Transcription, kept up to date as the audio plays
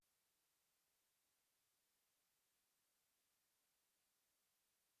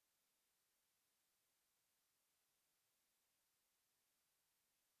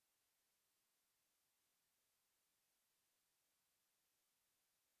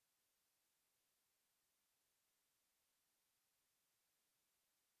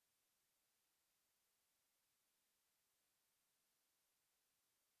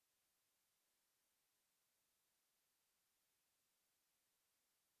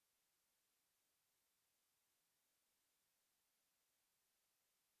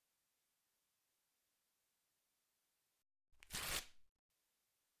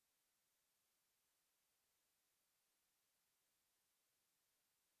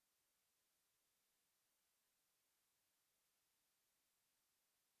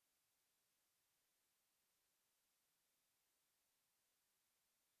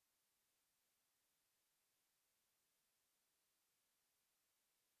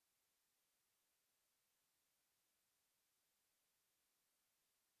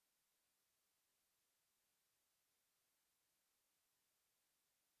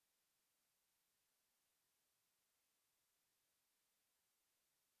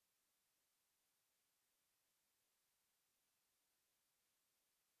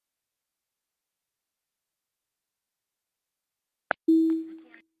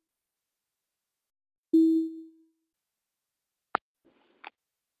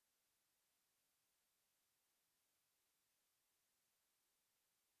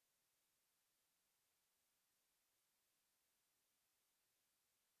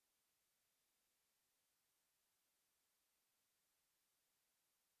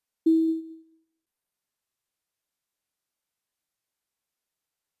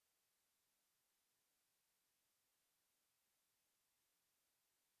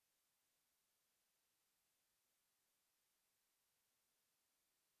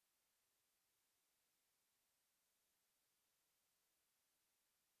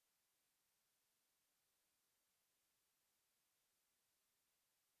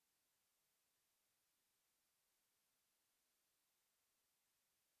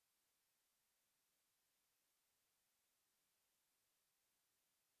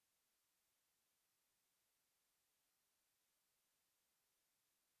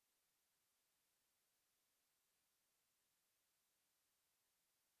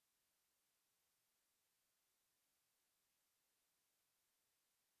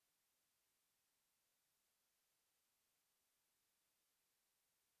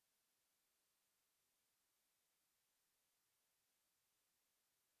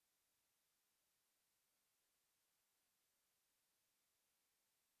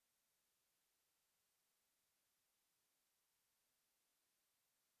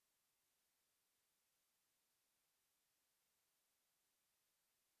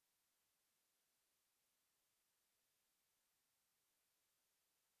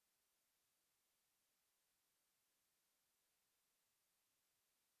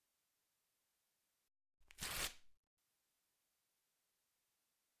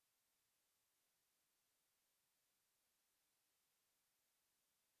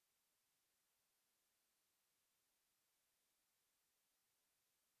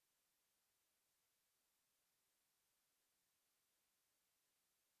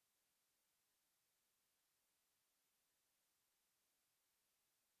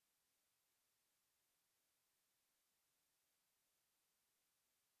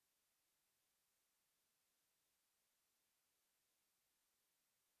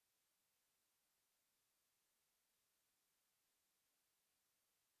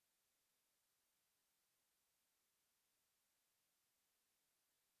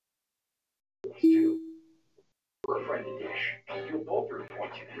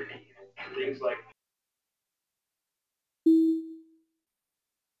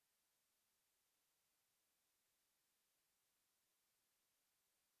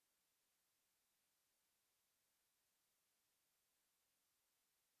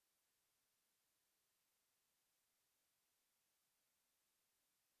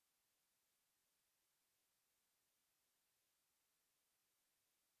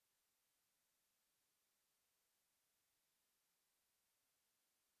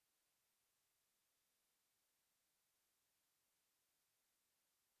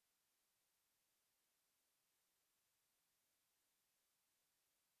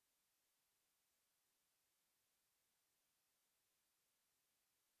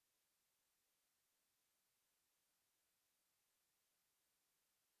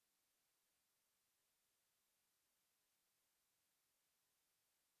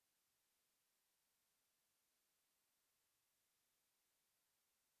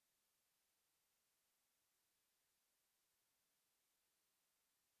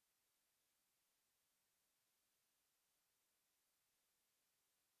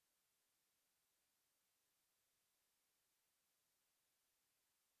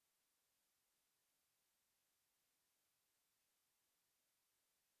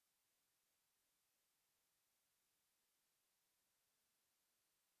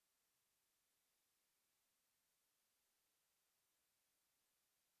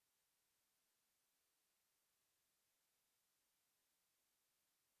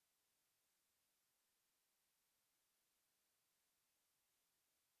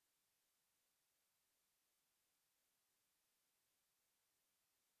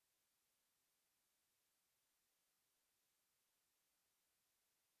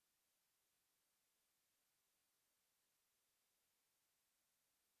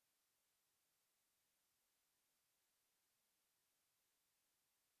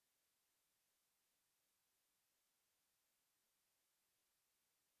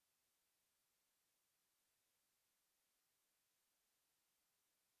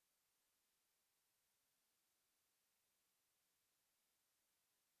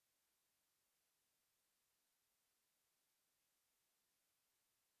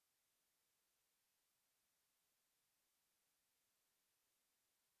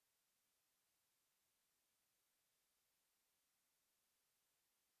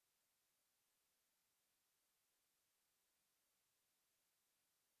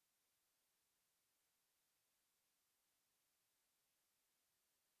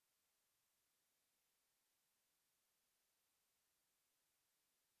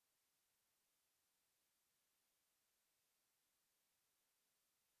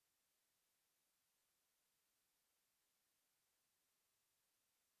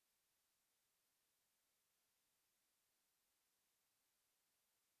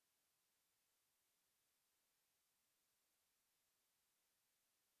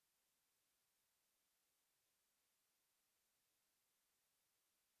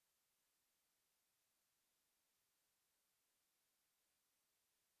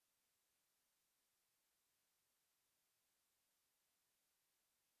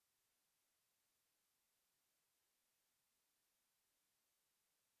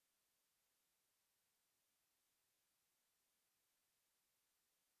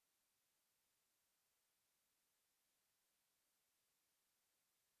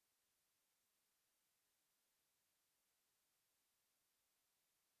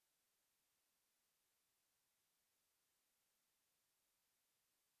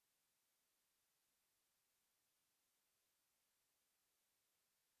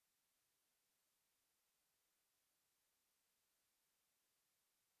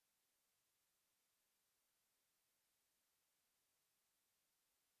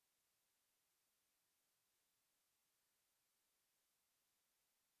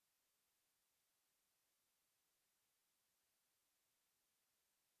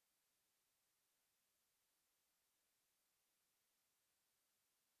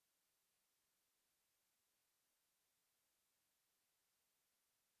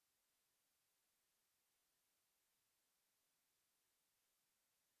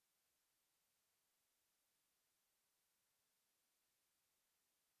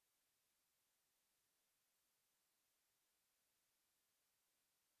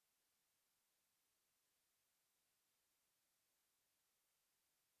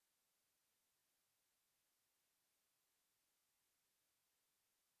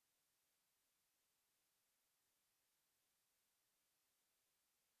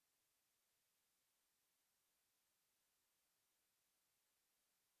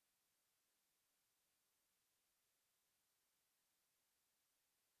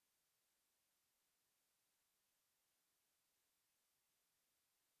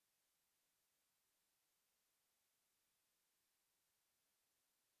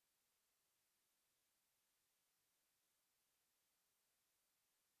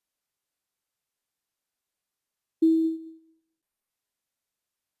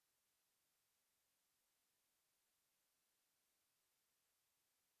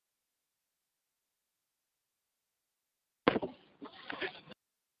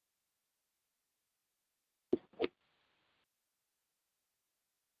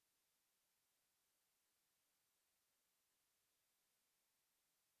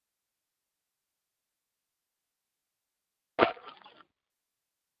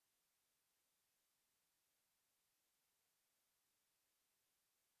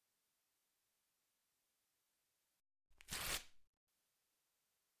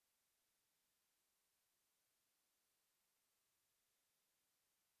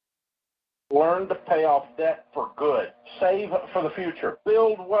Learn to pay off debt for good. Save for the future.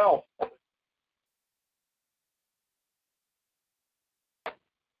 Build wealth.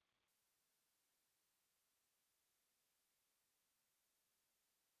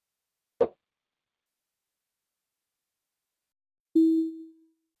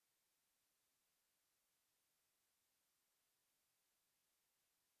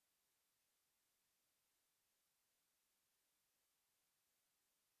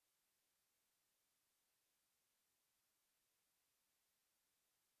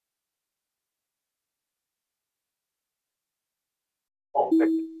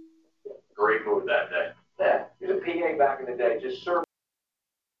 Great move that day. Yeah, he was a PA back in the day, just served.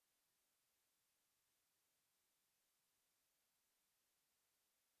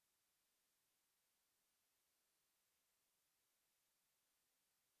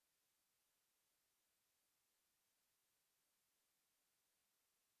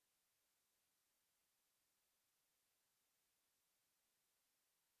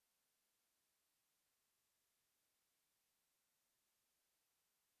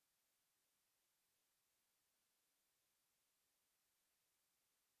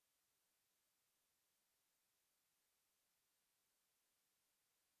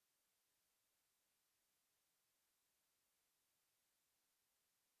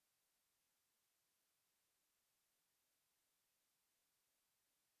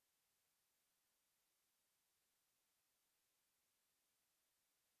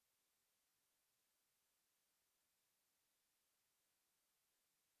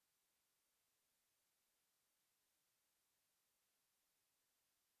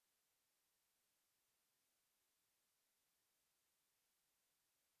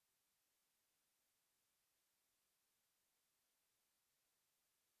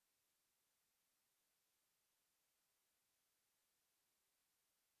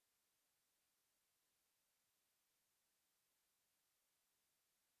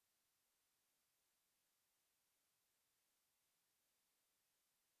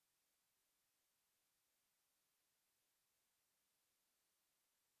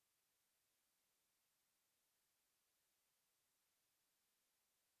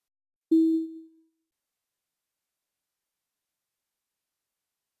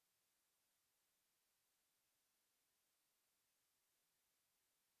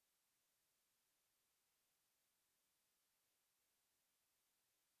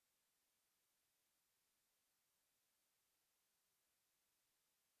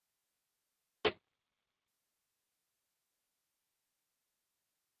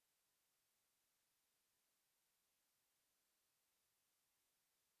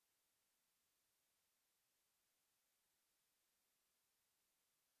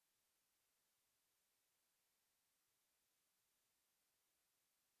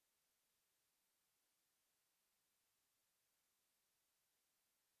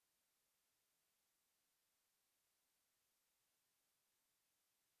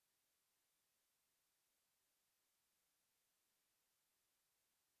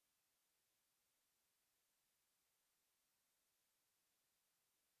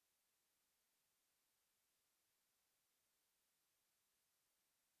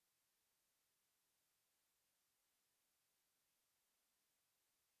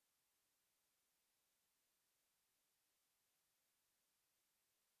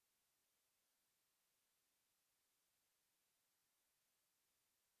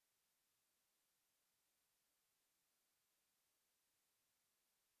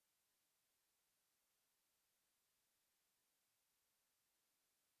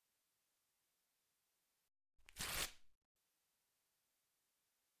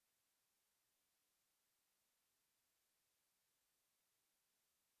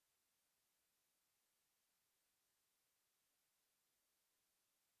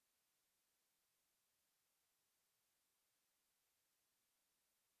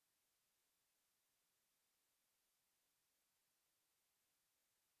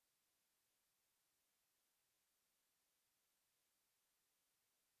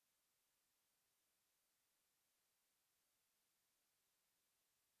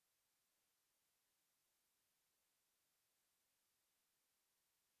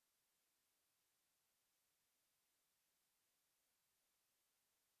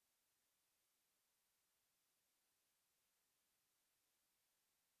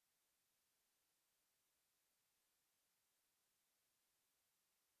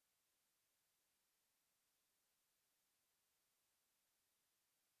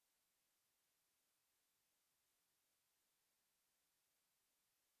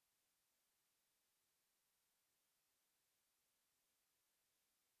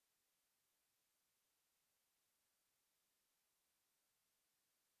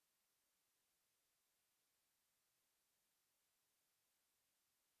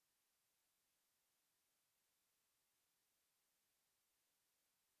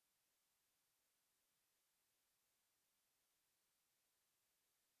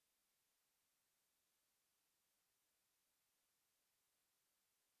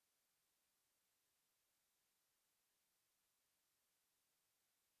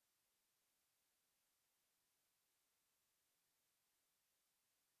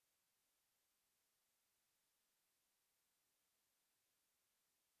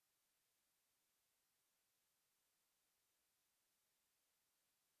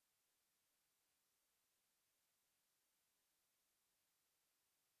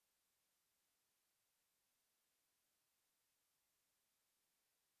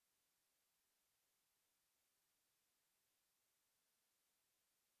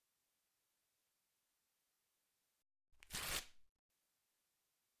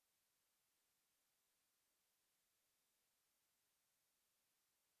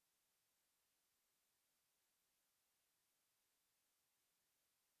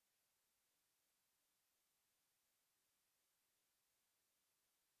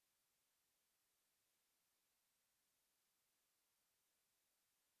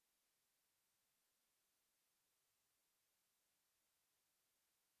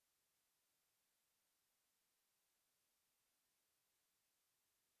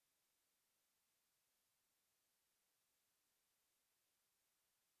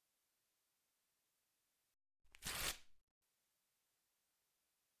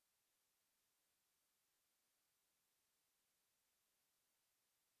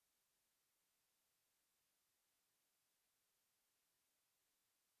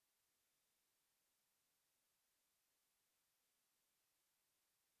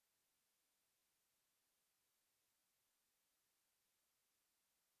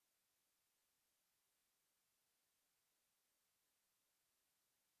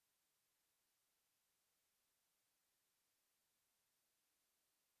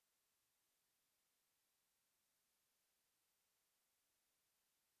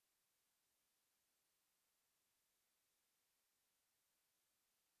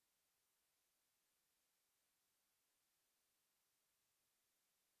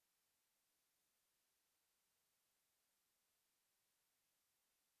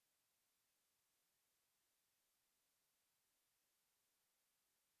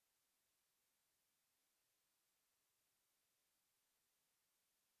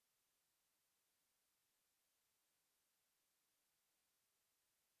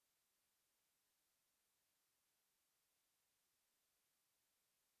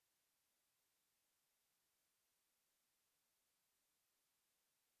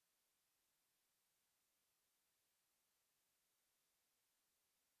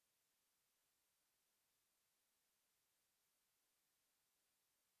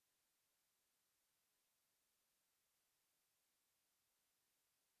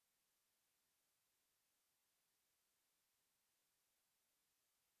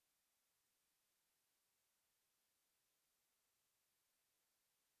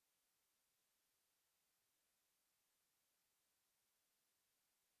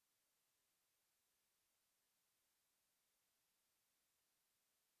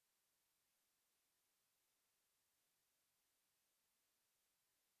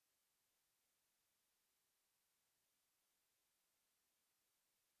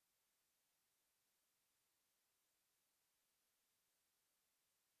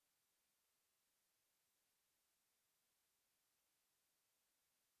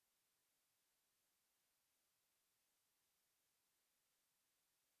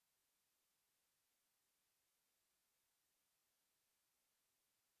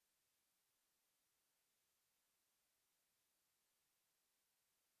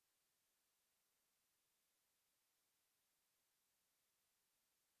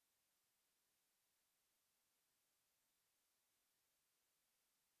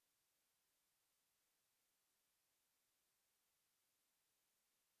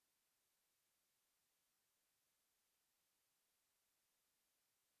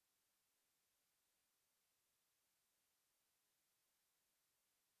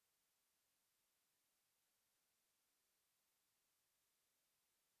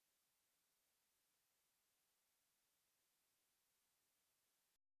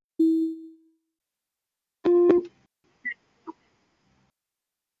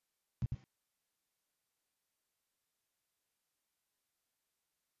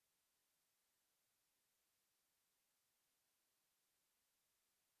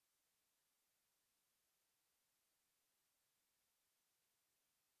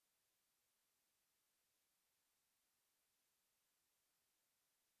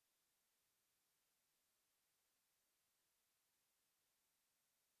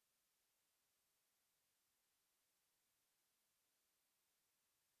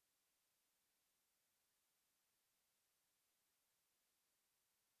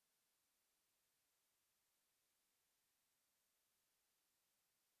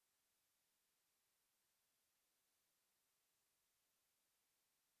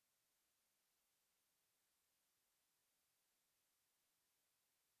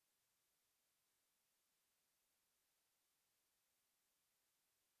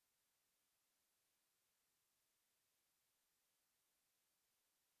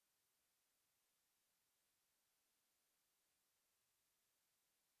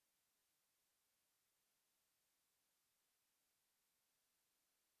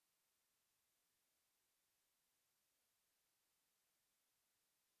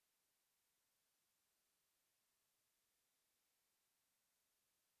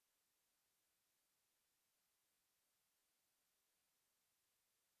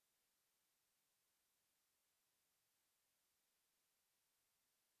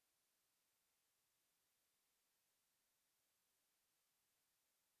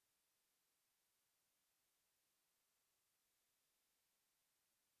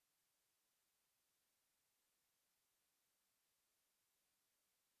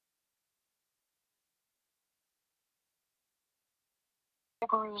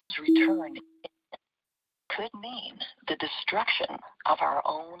 Subaru's return could mean the destruction of our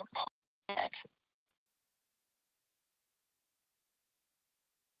own planet.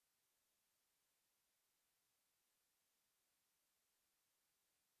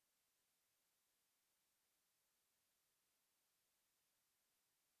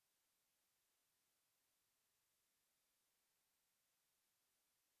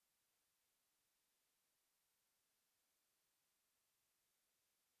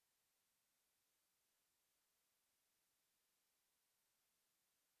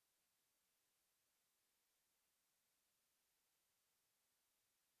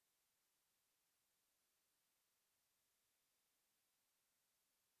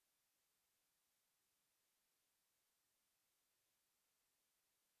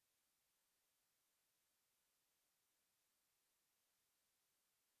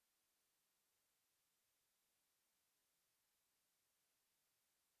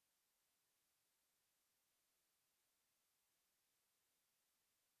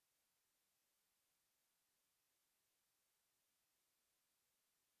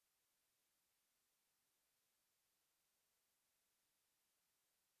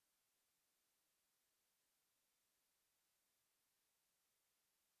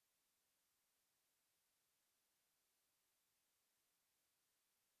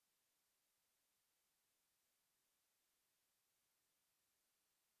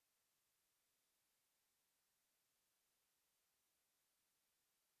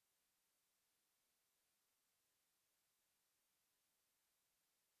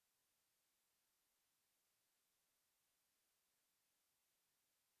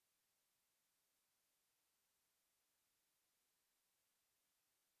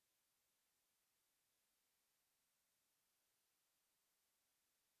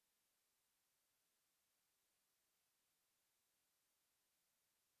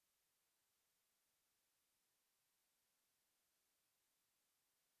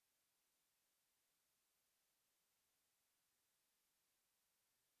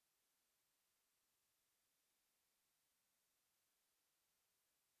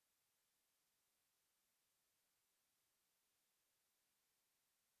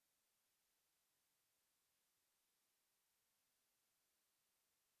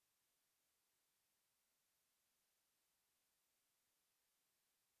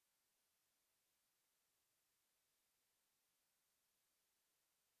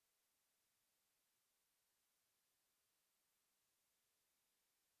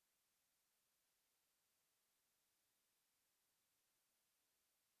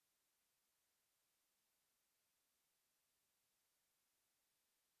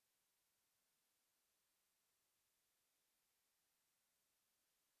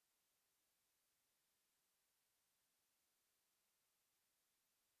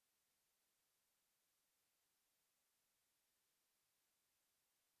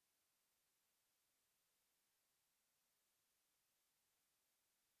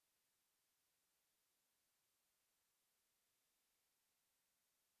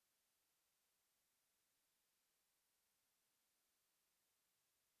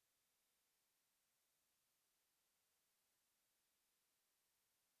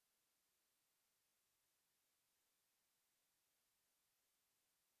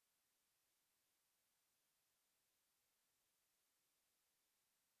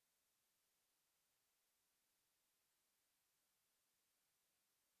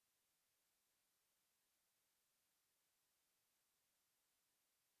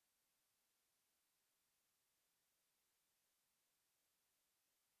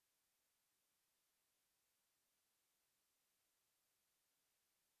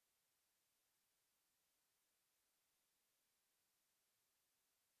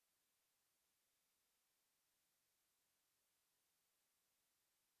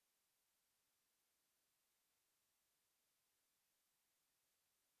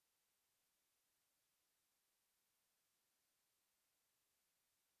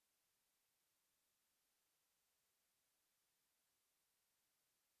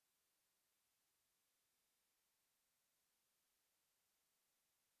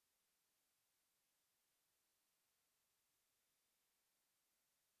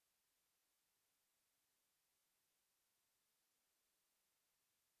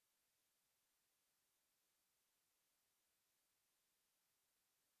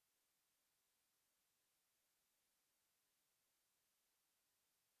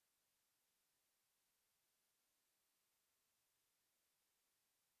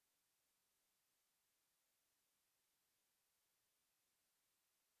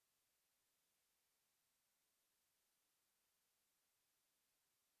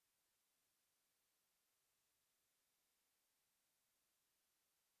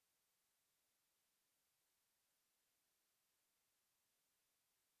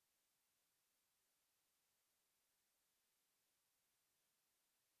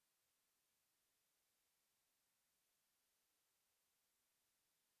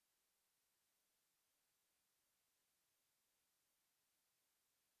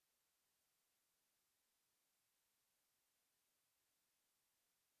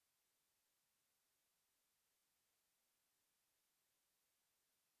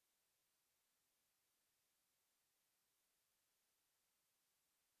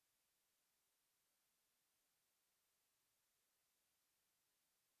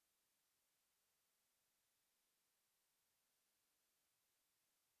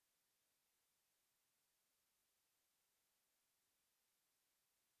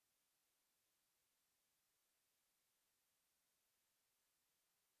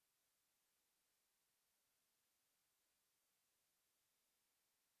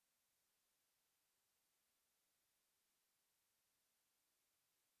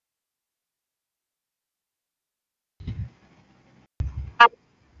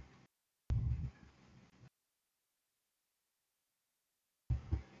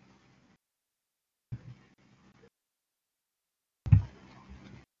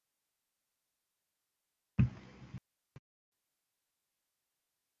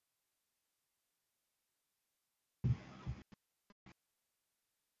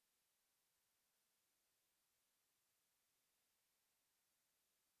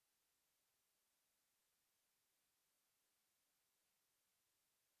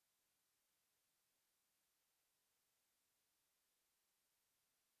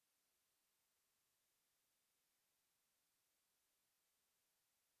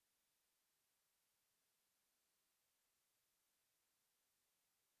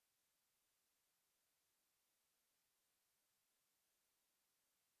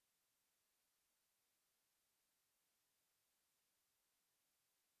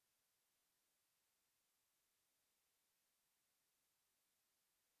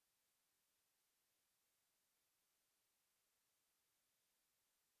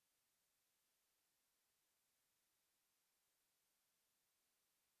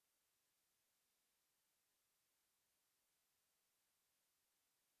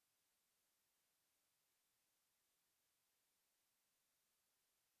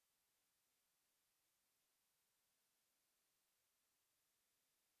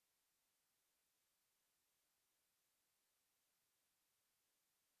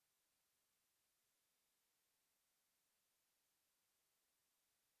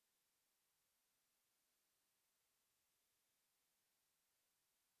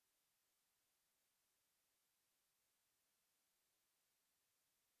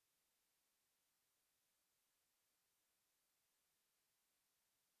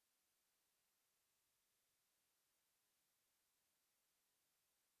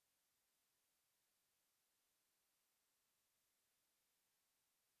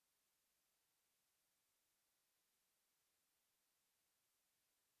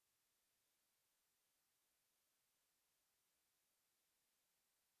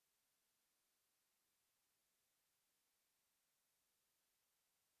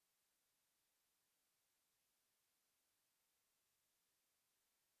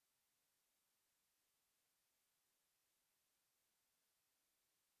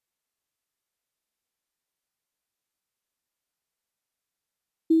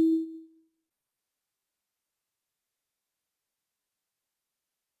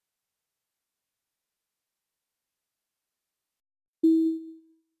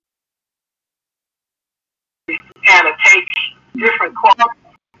 kind of takes different qualities.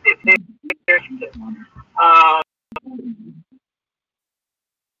 There's, uh,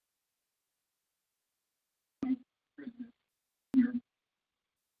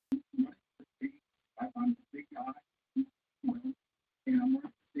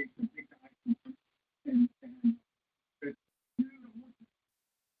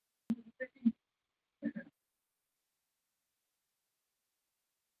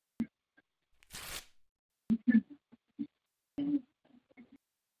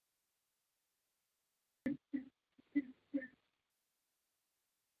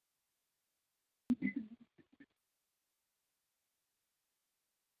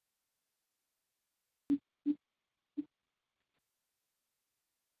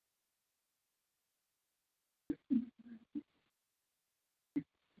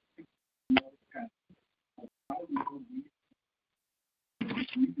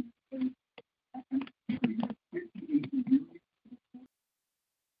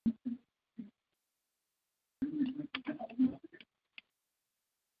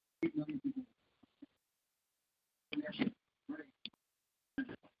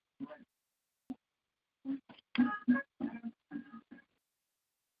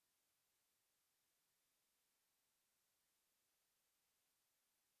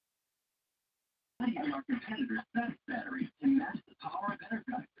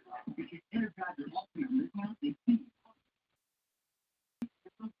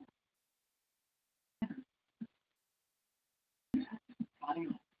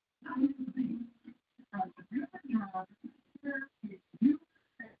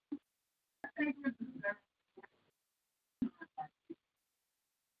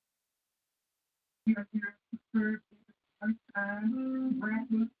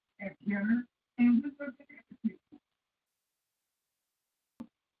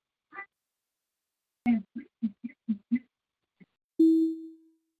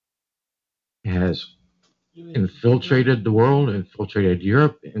 has infiltrated the world, infiltrated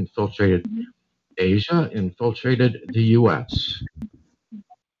Europe, infiltrated Asia, infiltrated the US.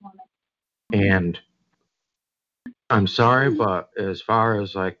 And I'm sorry, but as far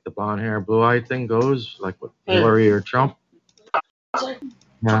as like the blonde hair, blue eyed thing goes, like with Hillary or Trump,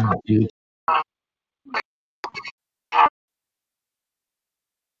 yeah, you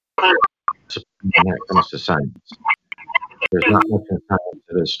when it comes to science. There's not much in science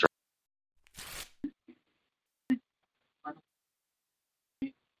that is true.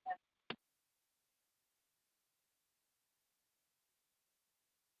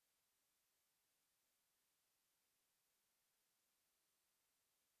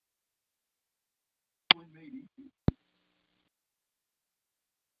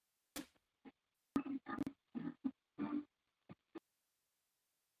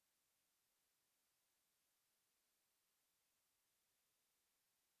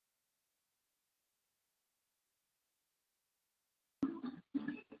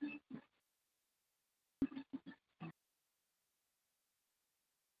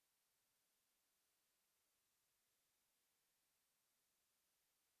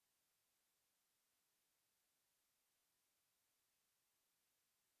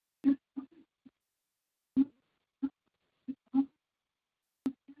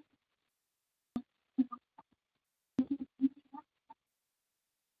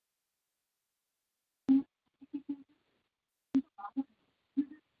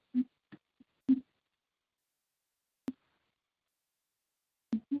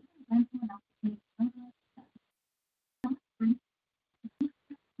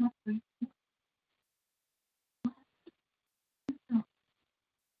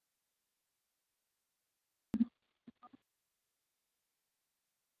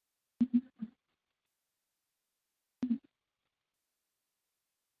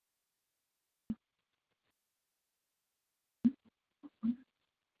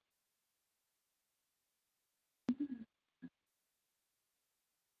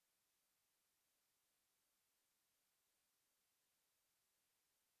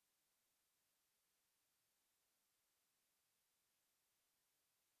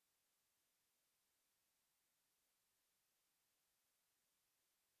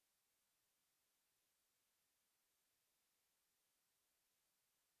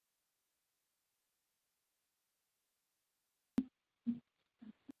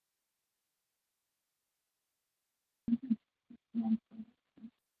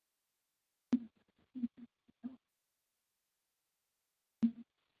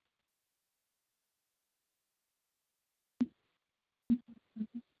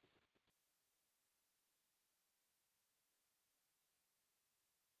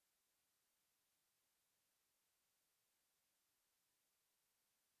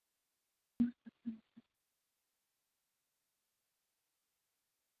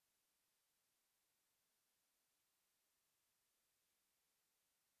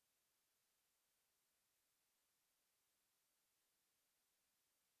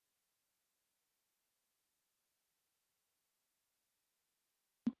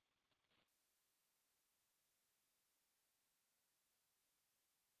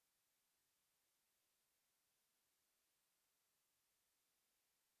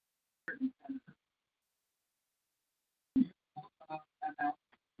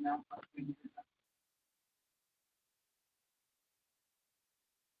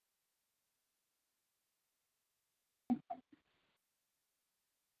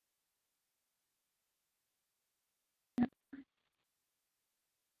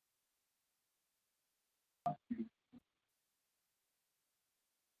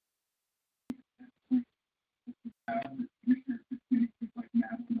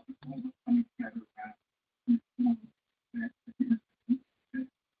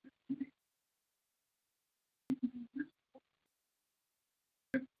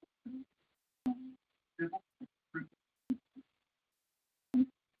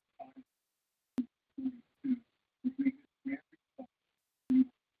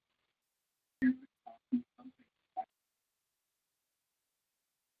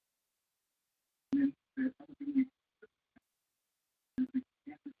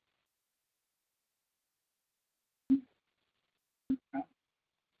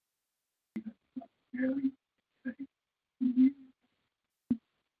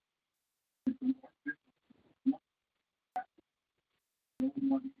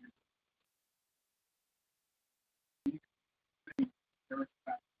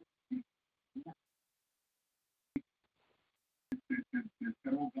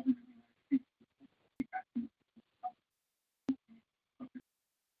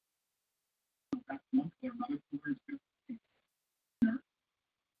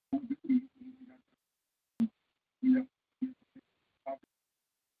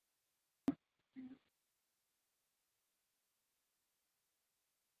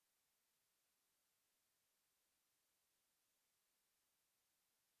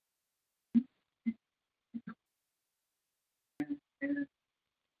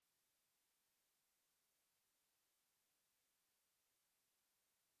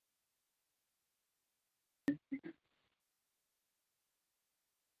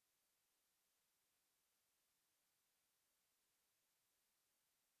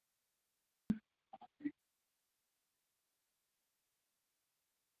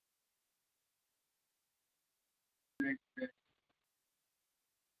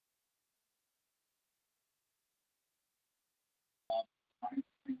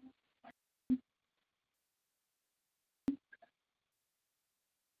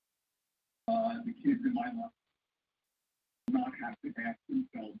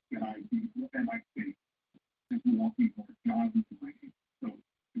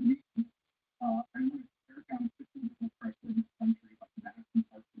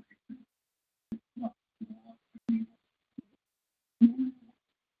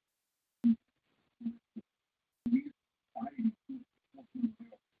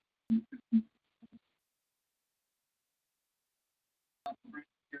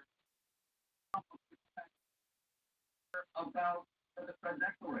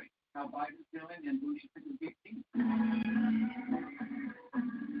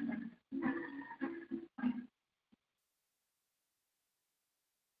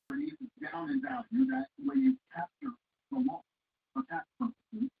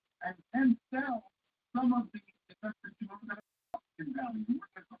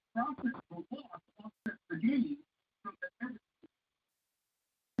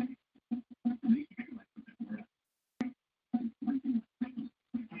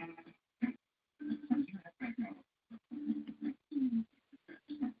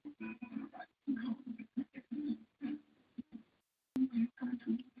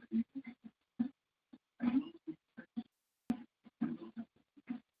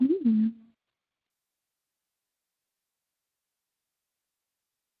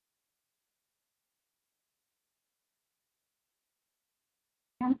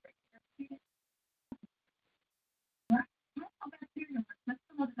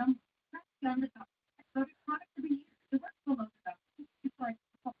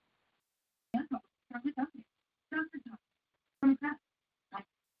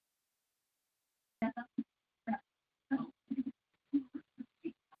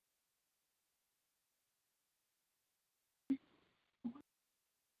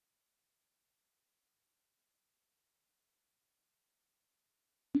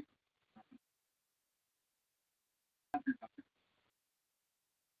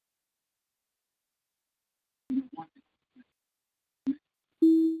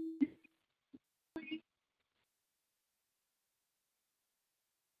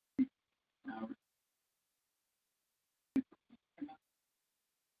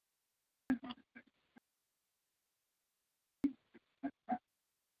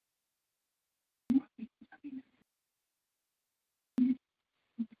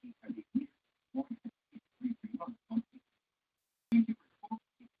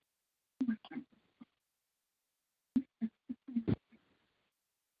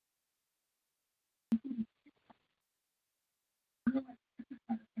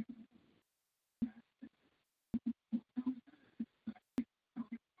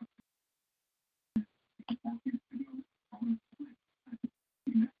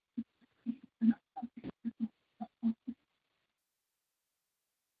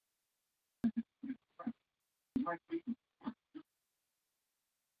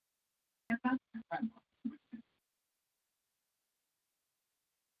 My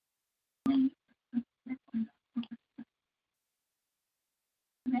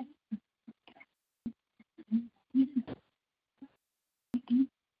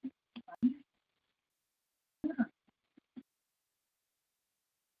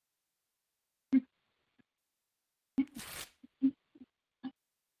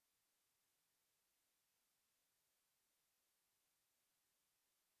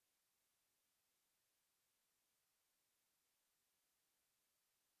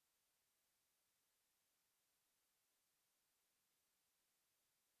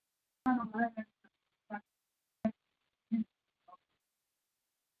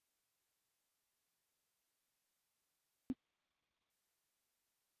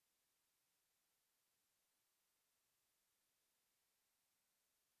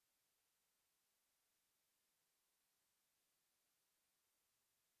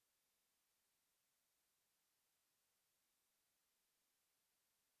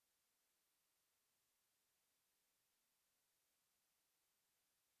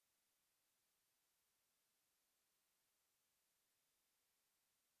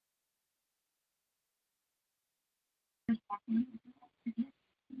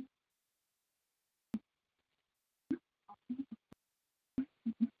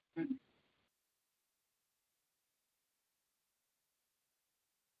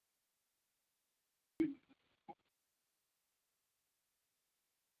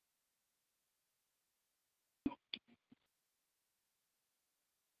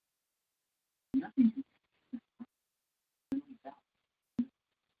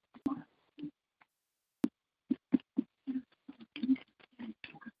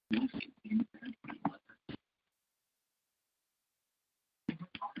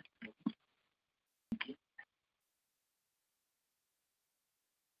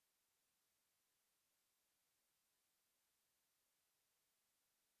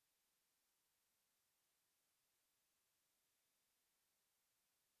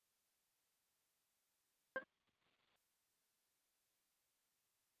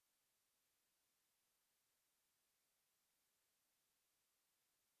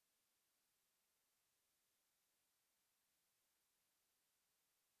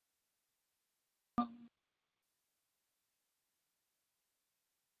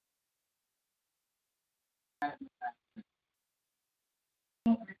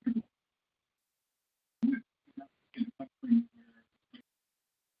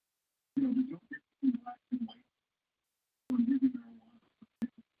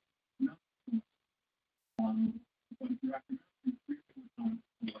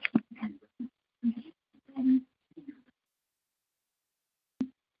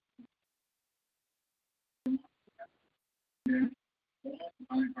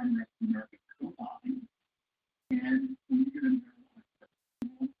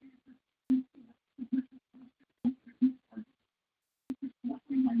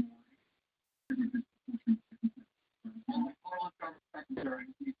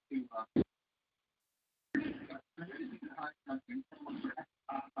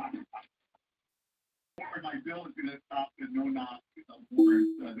bill is going to stop at no knock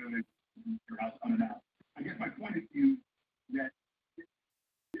warrants your house coming out. I guess my point is to you that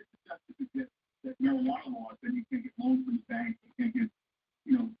it's just that marijuana laws, then you can't get loans from the bank, you can't get,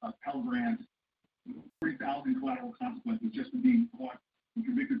 Pell Grants, 40,000 collateral consequences just for being caught and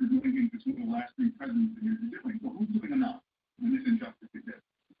convicted for doing things between the last three presidents and you're doing. So who's doing enough when this injustice exists?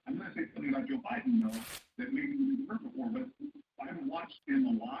 I'm going to say something about Joe Biden, though, that maybe we've heard before, but I haven't watched him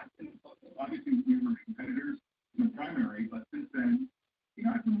a lot. And obviously, we were competitors in the primary, but since then,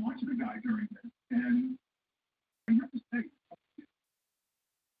 I've been watching the guy during this, and I have to say, I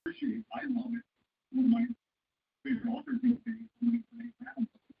appreciate it. I love it. One of my favorite authors these days, when they have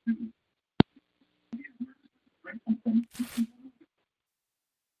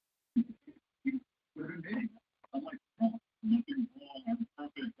but admitting, I'm like, oh, nothing wrong, I'm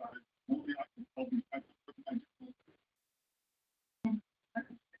perfect, only I can help you.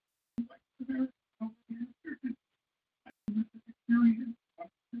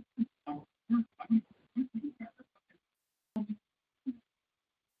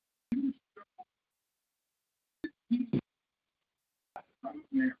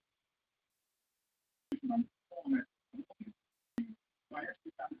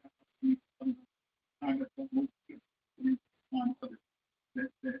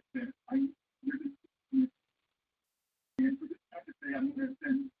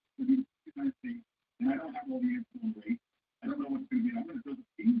 And I don't have all the answers on rate. I don't know what's going to be. I'm going to build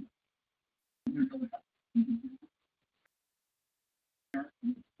a team. I'm going to build a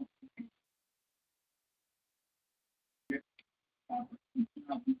Joe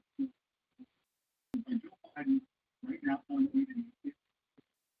Biden right now on meeting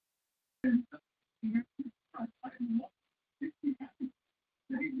and I love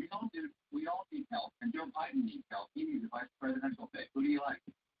it. We all need help, and Joe Biden needs help. He needs a vice presidential pick. Who do you like?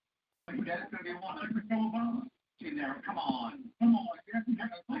 Like, that's going to be one. Like Michelle Obama. In there, come on. Who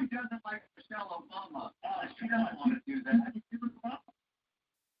doesn't like Michelle Obama? She doesn't want to do that.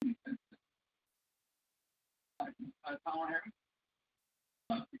 Kamala Harris?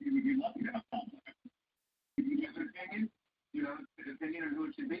 You'd love to have Kamala Harris. You have an opinion? You know, an opinion on who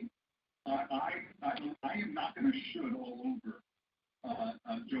it should be? I am not going to shoot all over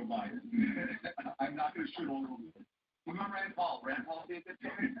Joe Biden. I'm not going to shoot all over him. What about Rand Paul? Rand Paul be a good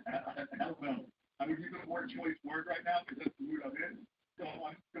pick? Hell no. I'm using a more choice word right now because that's the mood I'm in. So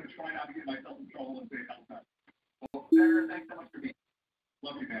I'm going to try not to get myself in trouble and say hell no. Well, Senator, thanks so much for being here.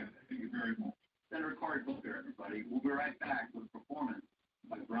 Love you, man. Thank you very much. Senator Cory Booker, everybody. We'll be right back with a performance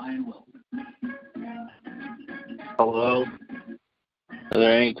by Brian Wilson. Hello? Are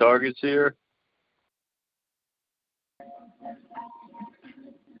there any targets here?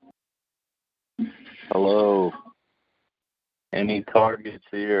 Hello? Any targets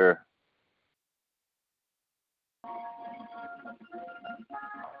here?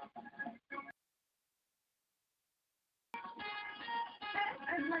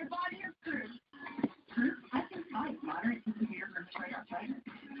 As my body is proof I can fight moderate to severe respiratory arthritis.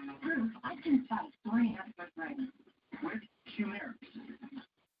 Proof I can fight psoriatic arthritis. With Humira.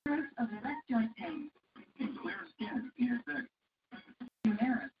 Proof of less joint pain. And clear skin. PS6.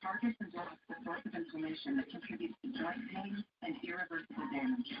 Humira targets and blocks the source of inflammation that contributes to joint pain and irreversible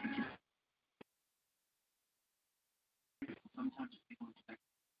damage. Sometimes people expect.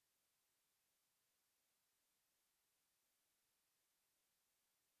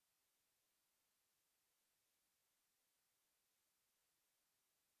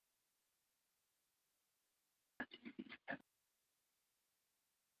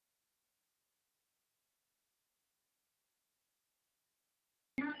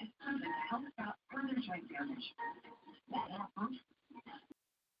 Humira is proven to help stop further joint damage. Want more proof?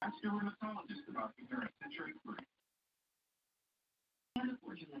 Ask your rheumatologist about Humira citrate-free. And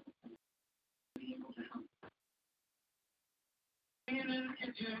unfortunately, be able to help.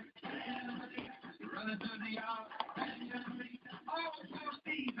 Running through the yard, all for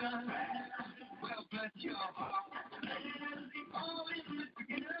season. Well, bless your heart. All in this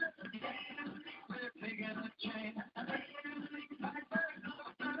together. We're taking a chance. Like birds of a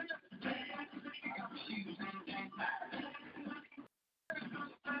feather. Got shoes and jeans.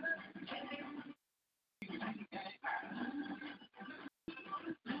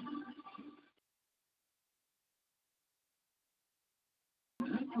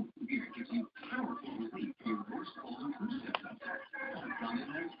 Beer gives you powerful relief for your worst cold and flu symptoms.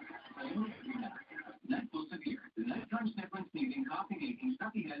 That full severe, the nighttime sniffling, sneezing, coughing, aching,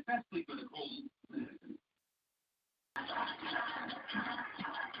 stuffy head, best sleep for the cold.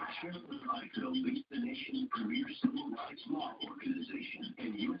 Sherwood Lightville leads the nation's premier civil rights law organization,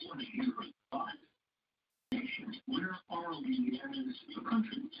 and you want to hear her thoughts. Where are we as a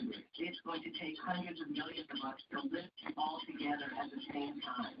country today? It's going to take hundreds of millions of us to live all together at the same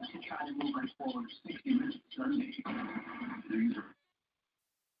time to try to move us forward. 60 Minutes Sunday. These are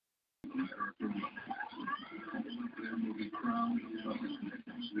their movie Crown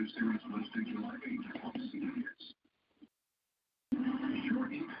new series was July 8th on CBS. Is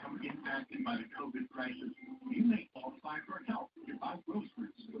your income impacted by the COVID crisis? You may qualify for help to buy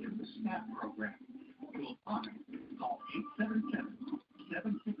groceries in the SNAP program. To apply, call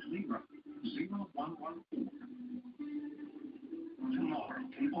 877-760-0114. Tomorrow,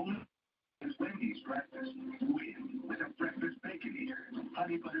 people as Wendy's breakfast win with a breakfast bacon eater,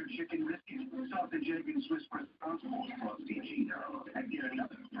 honey butter chicken biscuit, sausage egg and Swiss French frosty Cheeto, and get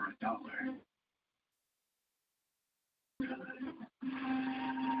another for $1.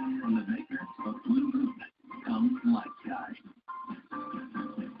 From the makers of Blue Moon comes Light Sky.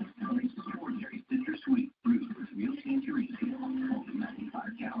 Extraordinary citrus sweet brewed with real tangerine peel, only 95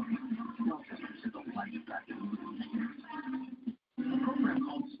 calories. No taste to the light effect of a program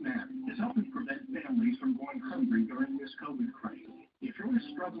called SNAP is helping prevent families from going hungry during this COVID crisis. If you're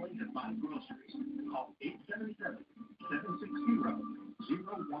struggling to buy groceries, call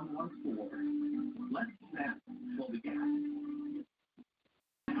 877-760-0114. Let SNAP fill the gap.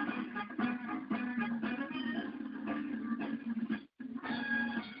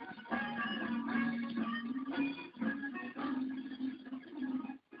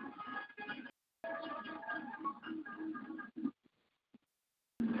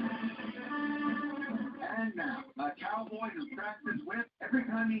 And now, a cowboy who cracks his whip every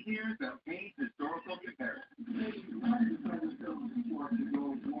time he hears a paint historical comparison.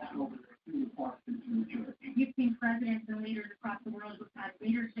 You've seen presidents and leaders across the world who've had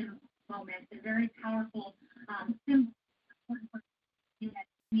leadership moments and very powerful symbols.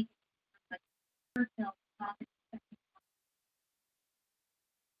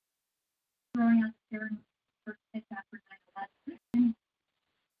 Throwing out the first hit after 9/11,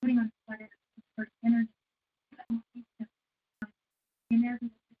 putting on sweater for energy. The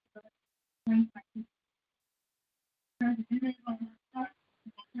American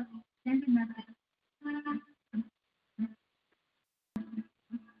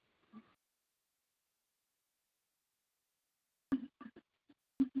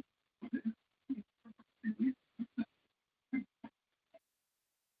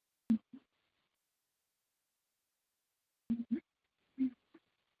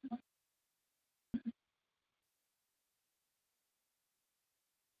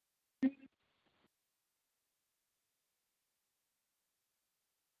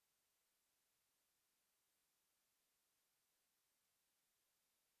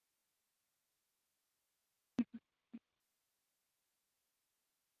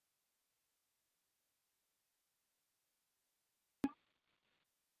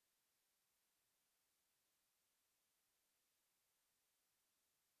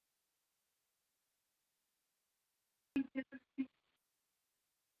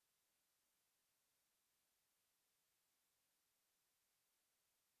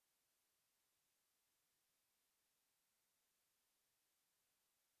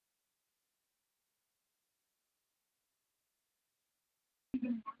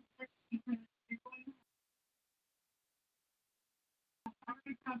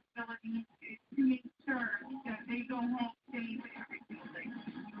responsibility to make sure that they go home safe every single day.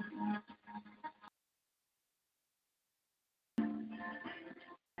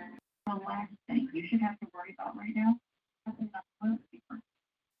 The last thing you should have to worry about right now is the toilet paper.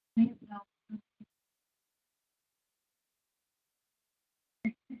 Please don't.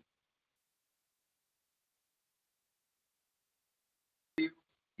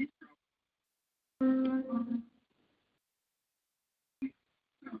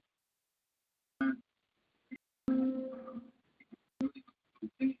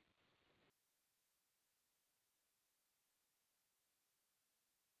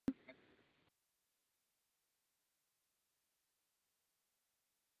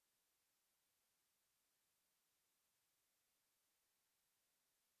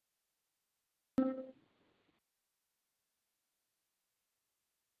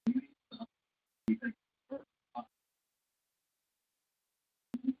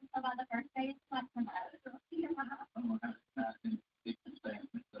 About the first day,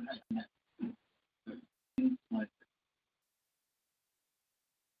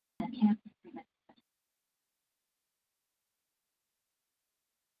 I can't.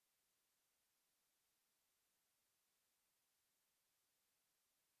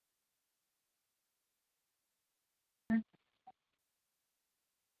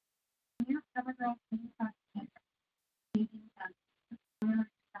 You have a girl who's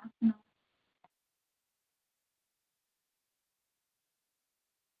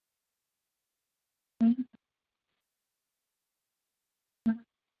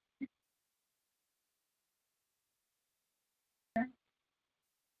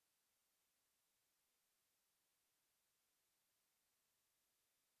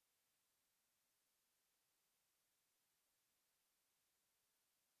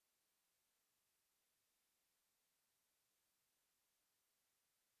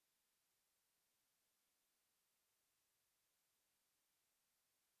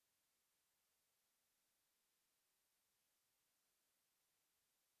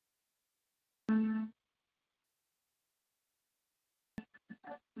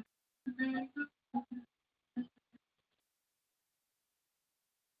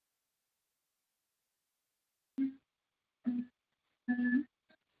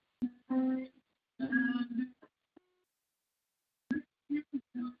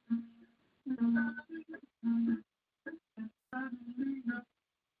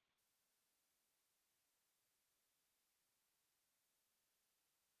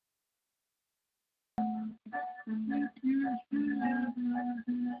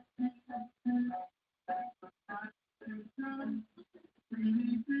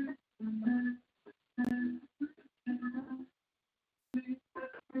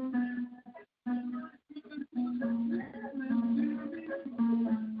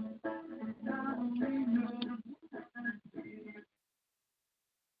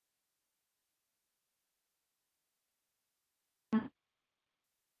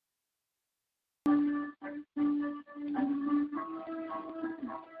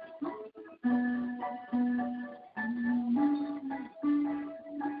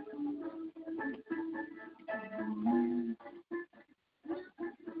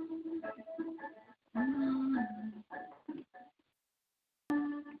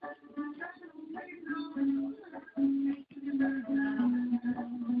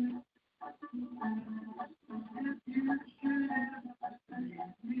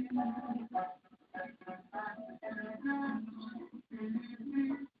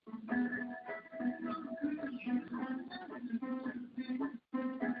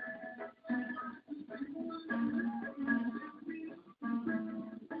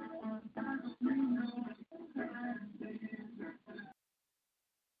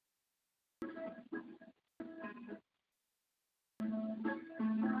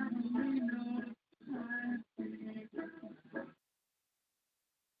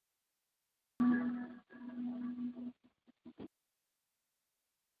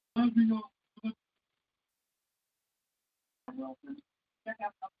Check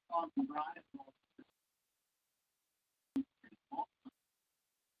out some songs from Brian.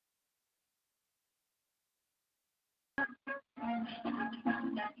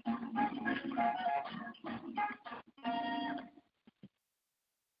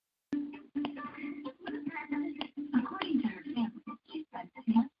 According to her family, she said that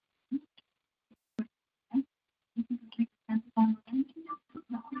he has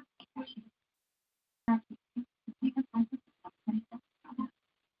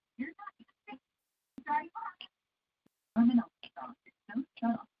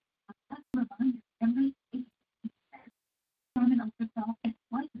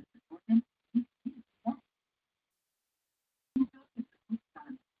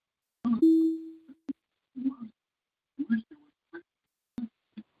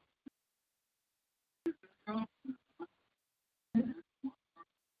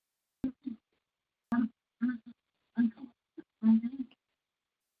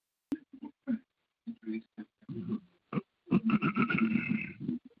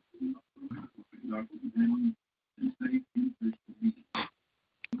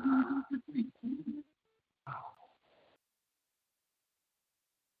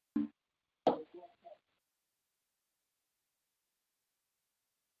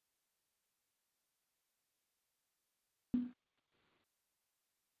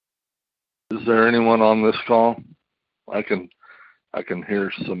Is there anyone on this call? I can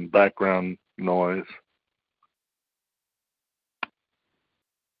hear some background noise.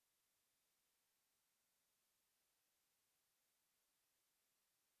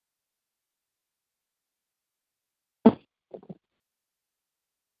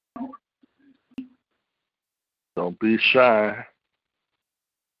 Don't be shy.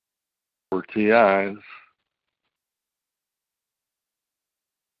 We're TIs.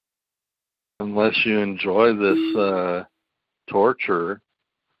 Unless you enjoy this torture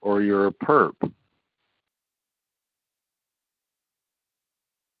or you're a perp.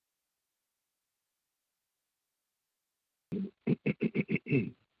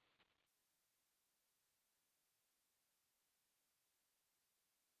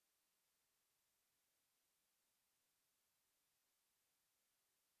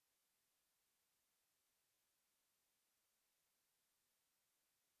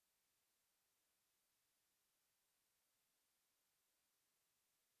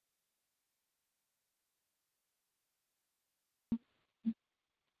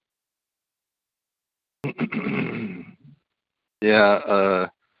 Yeah,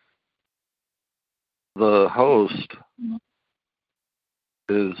 the host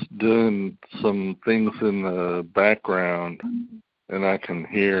is doing some things in the background, and I can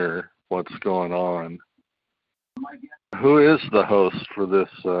hear what's going on. Who is the host for this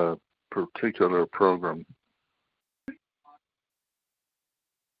particular program?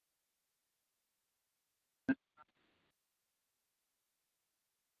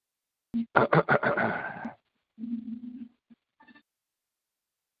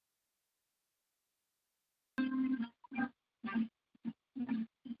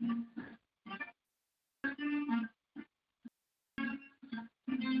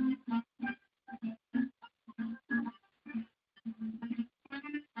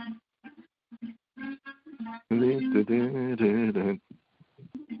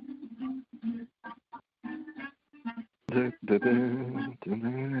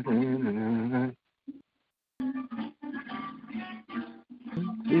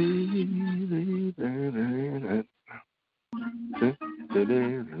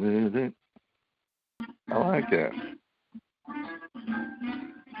 I like it.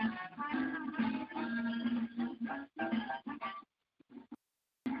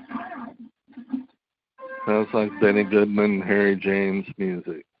 Sounds like Benny Goodman, Harry James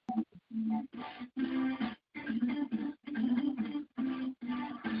music.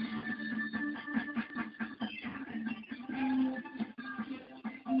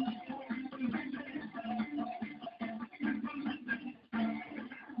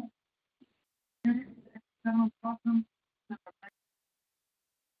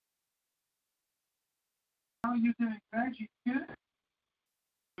 How are you doing, Greg? You good?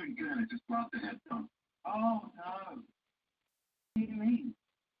 Doing good. I just brought the headphones. Oh, no. What do you mean?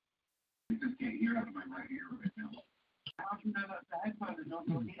 I just can't hear out of my right ear right now. How do you know that the headphone is not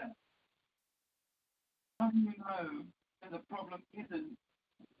your ear? How do you know that the problem isn't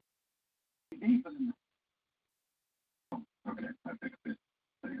deeper than that? Oh, okay, I fixed it.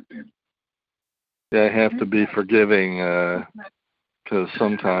 Yeah, I have to be forgiving because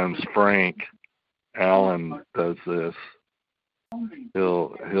sometimes Frank Allen does this.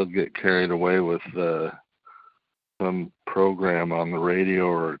 He'll get carried away with some program on the radio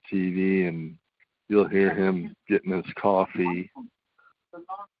or TV, and you'll hear him getting his coffee,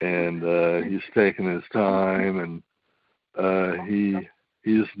 and he's taking his time, and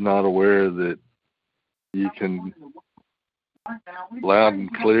he's not aware that you can loud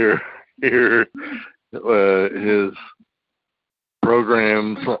and clear hear his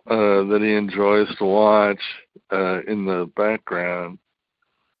programs that he enjoys to watch in the background,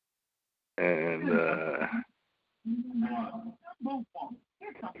 and I know,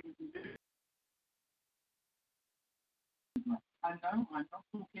 I'm not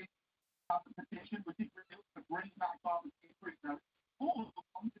talking about the petition, which is to bring back barbecue burrito, or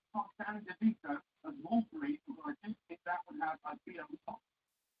I'm just not standing the veto as Wolverine, because I do think that would have a bit of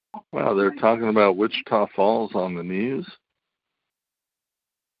wow, they're talking about Wichita Falls on the news.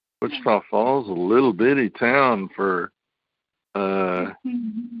 Wichita Falls, a little bitty town for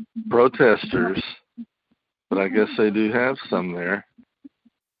protesters, but I guess they do have some there.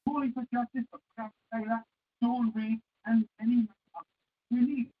 Calling for justice for Jack Taylor, Dawn Reed, and any we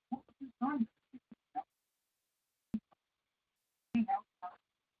need what's the time? You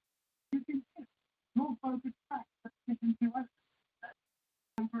can see your focus back to sticking to us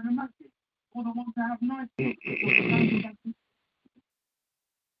over an emotion, or the ones that have nice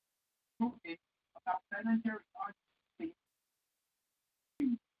talking about Ben and Jerry's identity.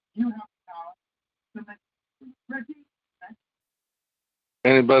 You have power to make ready.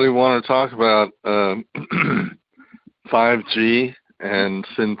 Anybody want to talk about 5G and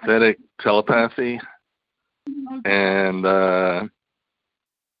synthetic telepathy and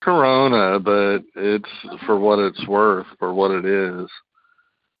Corona, but it's for what it's worth, for what it is.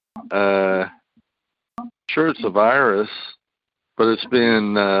 Sure, it's a virus, but it's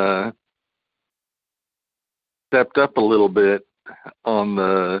been stepped up a little bit on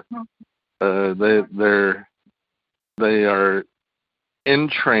the they are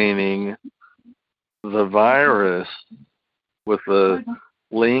entraining the virus with a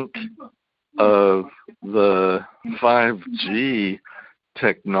link of the 5G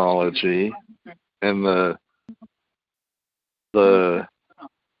technology and the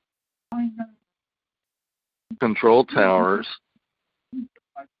control towers.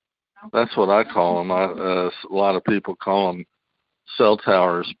 That's what I call them. A lot of people call them cell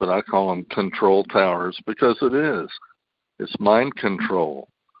towers, but I call them control towers because it is. It's mind control.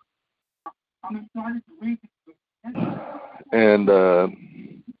 And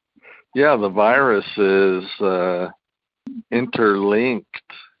yeah, the virus is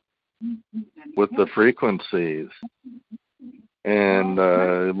interlinked with the frequencies. And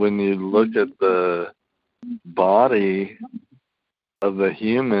when you look at the body of the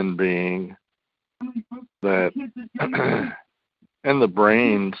human being, that and the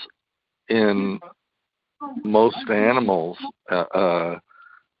brains in most animals,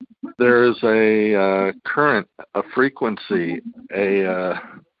 there is a current, a frequency, a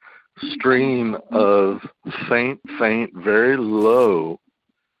stream of faint, very low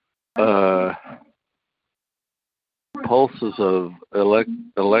pulses of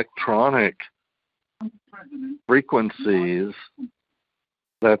electronic frequencies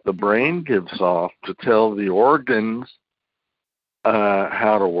that the brain gives off to tell the organs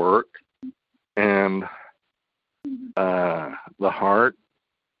how to work, and the heart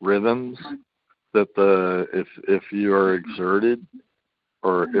rhythms, that if you are exerted,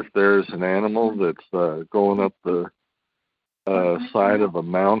 or if there's an animal that's going up the side of a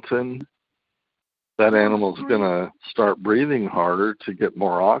mountain, that animal's going to start breathing harder to get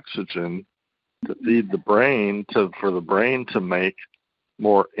more oxygen to feed the brain, for the brain to make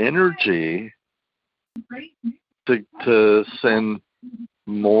more energy to send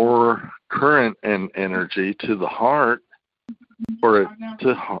more current and energy to the heart for it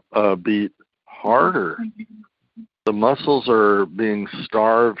to beat harder. The muscles are being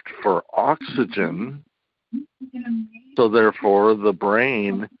starved for oxygen, so therefore the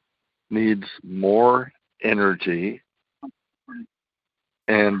brain needs more energy,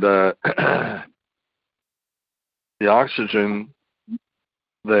 and the oxygen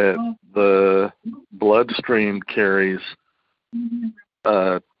that the bloodstream carries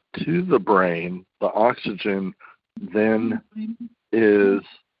to the brain, the oxygen then is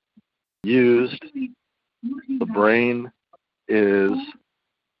used. The brain is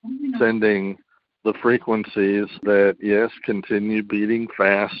sending the frequencies that, yes, continue beating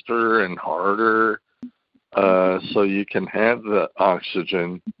faster and harder, so you can have the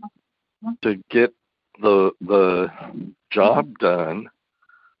oxygen to get the job done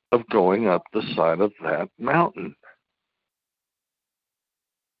of going up the side of that mountain.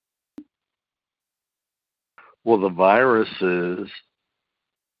 Well, the viruses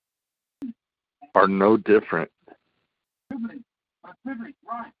are no different.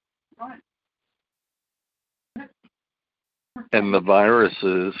 And the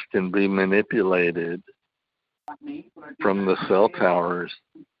viruses can be manipulated from the cell towers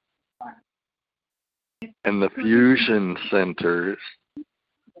and the fusion centers,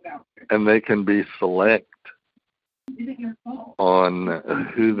 and they can be select on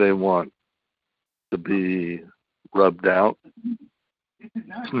who they want to be rubbed out,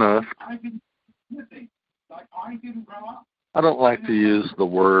 snuffed. I don't like to use the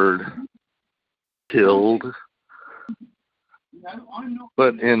word killed,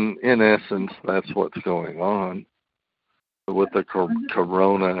 but in essence, that's what's going on with the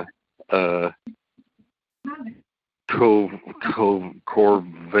corona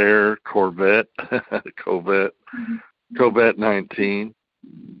COVID-19,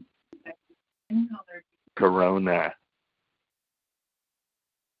 corona.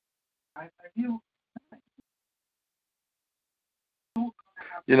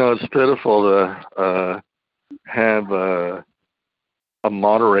 You know, it's pitiful to have a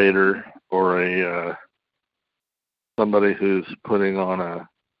moderator or a somebody who's putting on a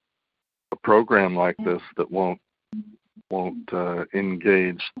program like this that won't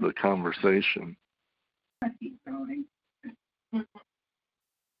engage the conversation.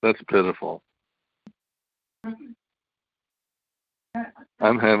 That's pitiful.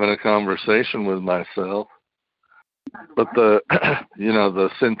 I'm having a conversation with myself, but the the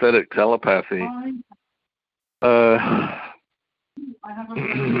synthetic telepathy.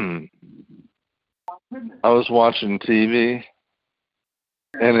 I was watching TV,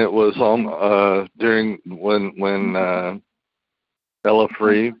 and it was on during when Ella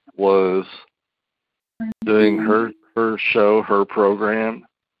Free was doing her show, her program,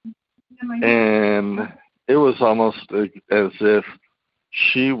 and it was almost as if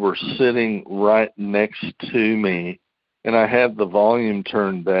she were sitting right next to me, and I had the volume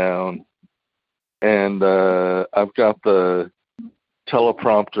turned down, and I've got the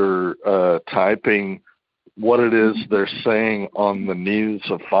teleprompter typing what it is they're saying on the news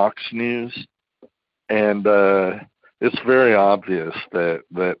of Fox News, and it's very obvious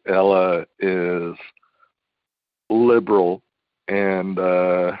that Ella is liberal, and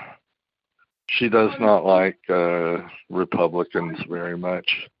she does not like Republicans very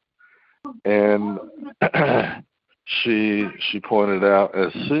much. And she pointed out,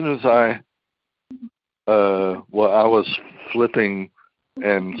 as soon as I was flipping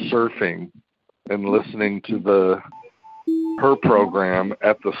and surfing and listening to her program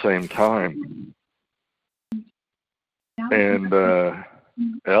at the same time, and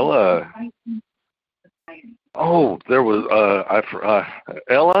Ella, there was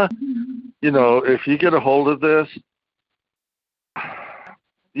Ella. If you get a hold of this,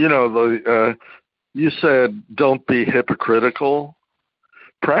 you said don't be hypocritical.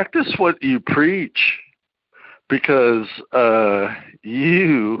 Practice what you preach, because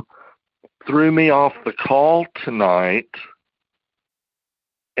you threw me off the call tonight,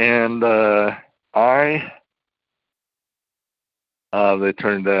 and they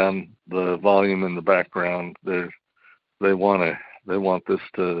turned down the volume in the background. They want this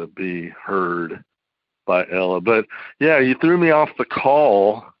to be heard by Ella. But yeah, you threw me off the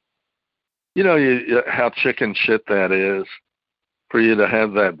call. How chicken shit that is, for you to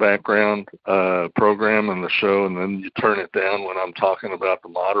have that background program in the show, and then you turn it down when I'm talking about the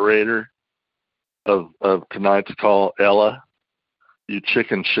moderator of tonight's call, Ella. You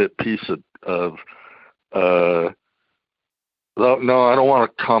chicken shit piece of no, I don't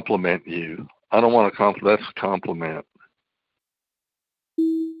want to compliment you. I don't want to that's a compliment.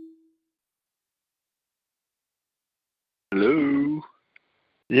 Hello.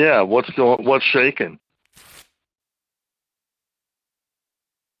 Yeah, what's shaking?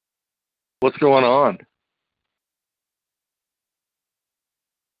 What's going on?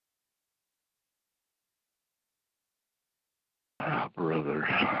 Oh, brother.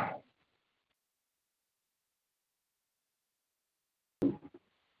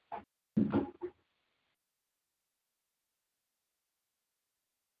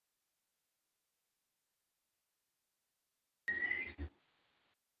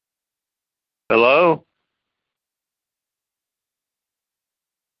 Hello?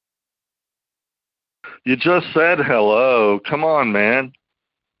 You just said hello. Come on, man.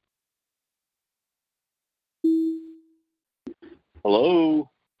 Hello.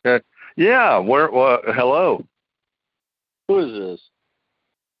 Okay. Yeah, hello. Who is this?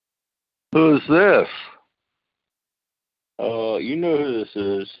 Who's this? You know who this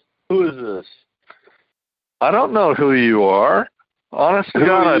is. Who is this? I don't know who you are. Honest to Who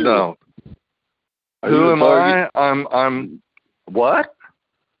God, are I you? don't. Who am I? I'm what?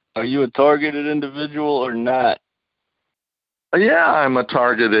 Are you a targeted individual or not? Yeah, I'm a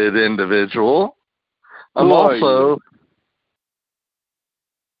targeted individual. I'm Who are also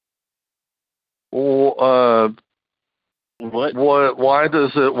What? why is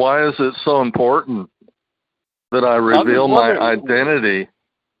it so important that I reveal my identity?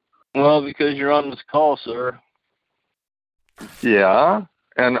 Well, because you're on this call, sir. Yeah.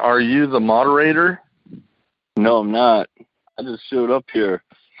 And are you the moderator? No, I'm not. I just showed up here.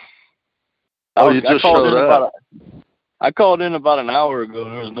 You just showed up. I called in about an hour ago.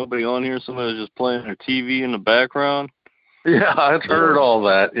 There was nobody on here. Somebody was just playing their TV in the background. Yeah, I've heard all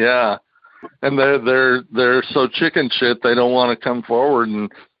that. Yeah. And they're so chicken shit they don't want to come forward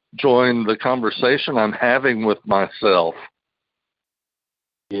and join the conversation I'm having with myself.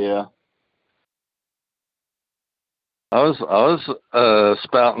 Yeah. I was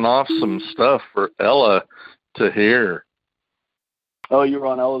spouting off some stuff for Ella to hear. Oh, you were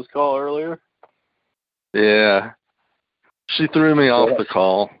on Ella's call earlier? Yeah. She threw me off the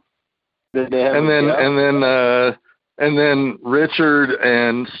call. Did they have and then Richard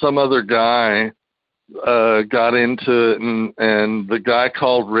and some other guy got into it, and the guy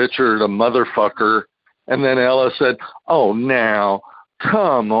called Richard a motherfucker, and then Ella said, "Oh, now,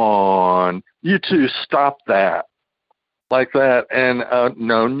 come on, you two stop that." Like that, and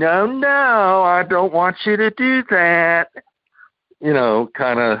no, I don't want you to do that. You know,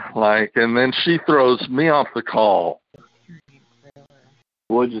 kind of like, and then she throws me off the call.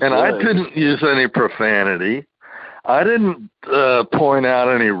 What'd you say? I didn't use any profanity. I didn't point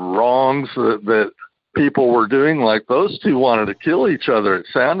out any wrongs that people were doing. Like those two wanted to kill each other, it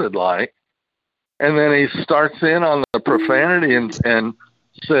sounded like. And then he starts in on the profanity and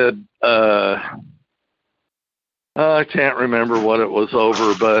said, I can't remember what it was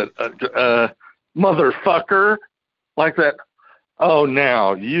over, but motherfucker, like that. Oh,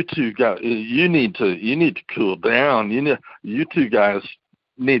 now you two guys, you need to cool down. You two guys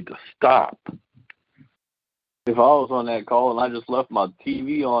need to stop. If I was on that call and I just left my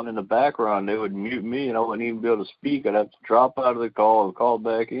TV on in the background, they would mute me and I wouldn't even be able to speak. I'd have to drop out of the call and call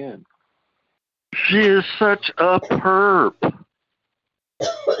back in. She is such a perp.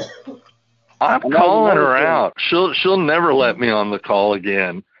 I'm calling her out. She'll never let me on the call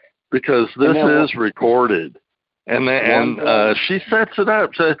again because this is recorded. And she sets it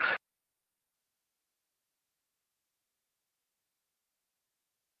up. So,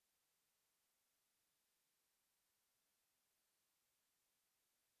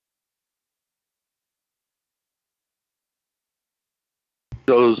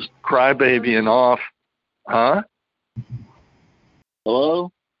 goes crybabying off. Huh?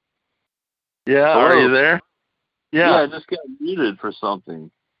 Hello? Yeah, Hello? Are you there? Yeah, I just got muted for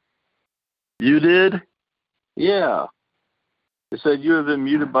something. You did? Yeah. It said you have been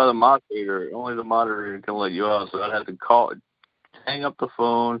muted by the moderator. Only the moderator can let you out, so I'd have to hang up the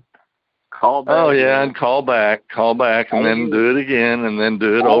phone, call back. Oh, yeah, and call back, and then do it again, and then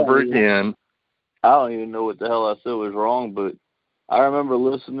do it over again. I don't even know what the hell I said was wrong, but I remember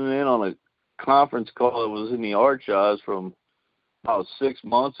listening in on a conference call that was in the archives from about 6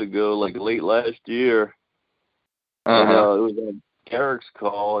 months ago, like late last year. And it was on Derek's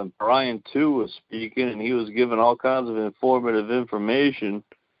call, and Brian, too, was speaking, and he was giving all kinds of informative information.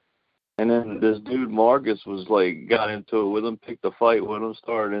 And then this dude, Marcus, was like, got into it with him, picked a fight with him,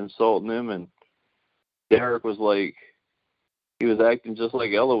 started insulting him, and Derek was like, he was acting just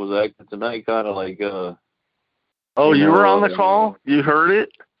like Ella was acting tonight, kind of like, Oh, you were on the call? You heard it?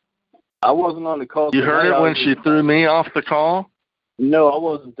 I wasn't on the call. You heard it when she threw me off the call? No, I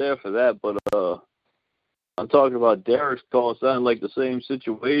wasn't there for that, but I'm talking about Derek's call. It sounded like the same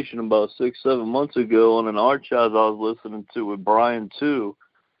situation about 6-7 months ago on an archive I was listening to with Brian too.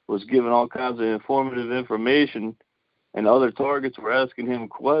 Was giving all kinds of informative information, and other targets were asking him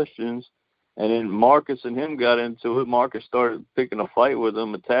questions, and then Marcus and him got into it. Marcus started picking a fight with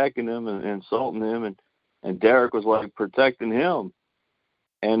him, attacking him and insulting him, and Derek was like protecting him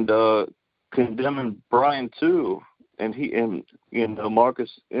and condemning Brian too. And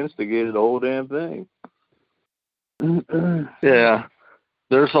Marcus instigated the whole damn thing. Yeah,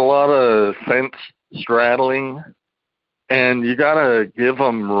 there's a lot of fence straddling, and you gotta give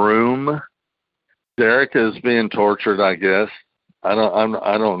them room. Derek is being tortured, I guess. I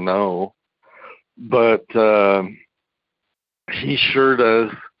don't know, but he sure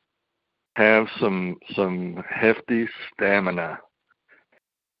does have some hefty stamina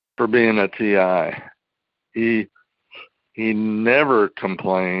for being a TI. He never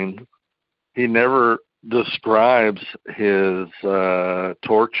complains. He never describes his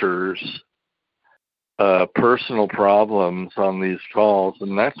tortures, personal problems on these calls,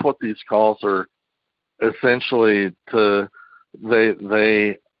 and that's what these calls are essentially.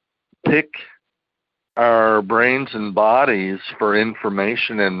 They pick our brains and bodies for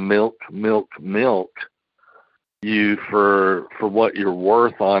information and milk you for what you're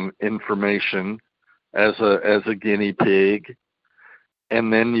worth on information as a guinea pig.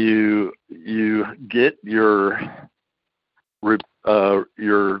 And then you get your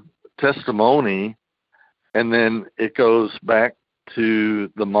testimony, and then it goes back to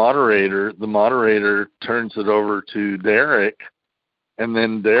the moderator. The moderator turns it over to Derek, and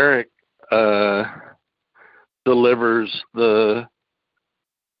then Derek delivers the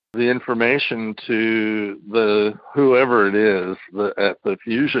information to the whoever it is at the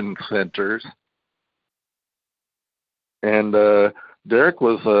fusion centers. And Derek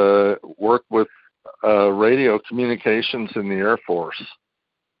was worked with radio communications in the Air Force.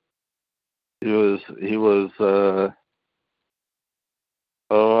 He was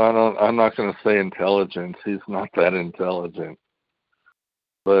I'm not going to say intelligence. He's not that intelligent,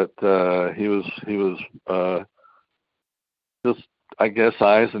 but he was just, I guess,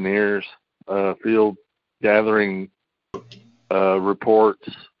 eyes and ears, field gathering reports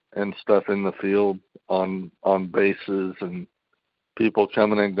and stuff in the field on bases and people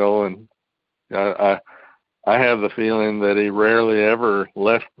coming and going. I have the feeling that he rarely ever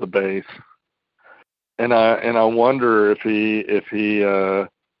left the base, and I wonder if he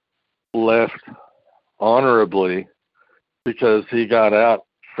left honorably, because he got out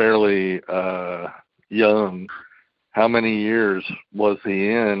fairly young. How many years was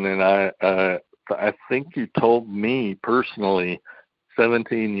he in? And I think he told me personally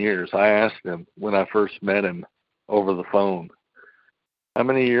 17 years. I asked him when I first met him over the phone, how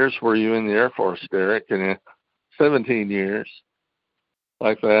many years were you in the Air Force, Derek? And 17 years,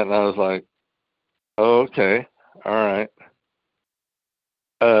 like that. And I was like, oh, okay, all right.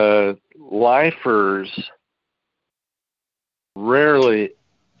 Lifers rarely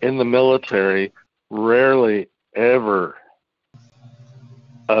in the military, rarely ever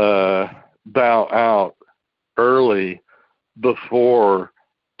bow out early before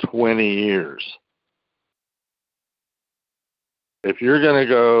 20 years. If you're going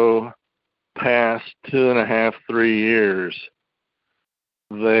to go past 2.5, 3 years,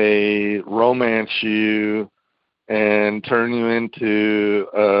 they romance you and turn you into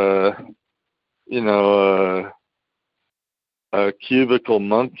a cubicle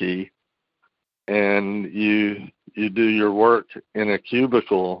monkey, and you do your work in a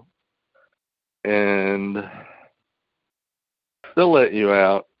cubicle, and they'll let you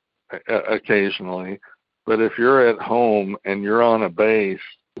out occasionally. But if you're at home and you're on a base,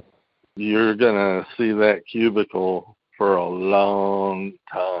 you're going to see that cubicle for a long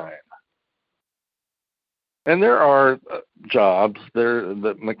time. And there are jobs,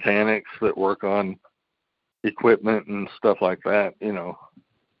 the mechanics that work on equipment and stuff like that,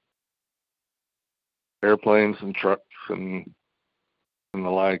 airplanes and trucks and the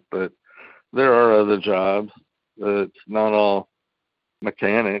like, but there are other jobs. It's not all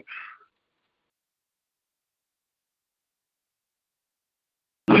mechanics.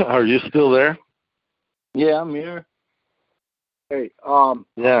 Are you still there? Yeah, I'm here. Hey,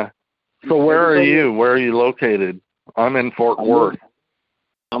 yeah. So where are you? Where are you located? I'm in Fort Worth.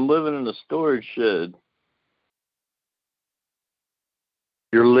 I'm living in a storage shed.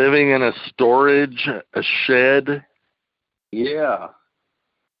 You're living in a shed? Yeah.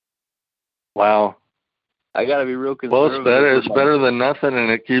 Wow. I gotta be real conservative. Well, it's better than nothing,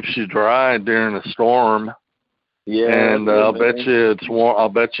 and it keeps you dry during a storm. Yeah. And I'll bet you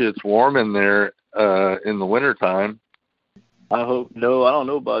it's warm in there in the wintertime. I hope no. I don't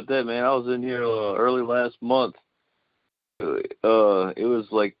know about that, man. I was in here early last month. It was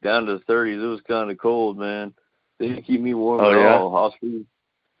like down to the 30s. It was kind of cold, man. They didn't keep me warm at all.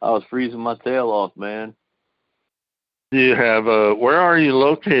 I was freezing my tail off, man. Do you have where are you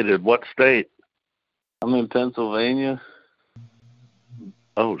located? What state? I'm in Pennsylvania.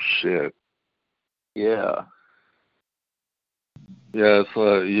 Oh shit. Yeah. Yeah,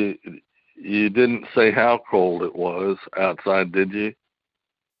 so you didn't say how cold it was outside, did you?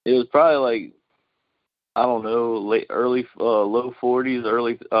 It was probably like, I don't know, low 40s,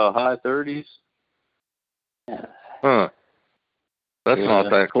 high 30s. Huh. That's not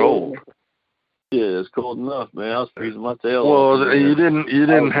that cold. Yeah, it's cold enough, man. I was freezing my tail off. Well, you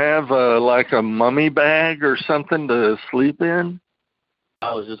didn't have like a mummy bag or something to sleep in?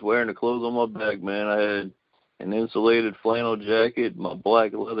 I was just wearing the clothes on my back, man. I had an insulated flannel jacket, my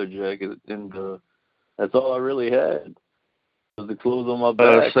black leather jacket, and that's all I really had. Was the clothes on my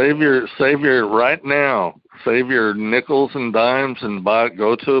back. Save your right now. Save your nickels and dimes and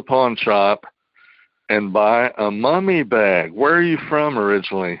go to a pawn shop and buy a mummy bag. Where are you from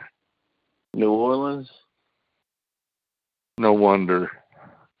originally? New Orleans. No wonder.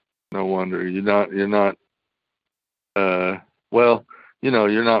 You're not well,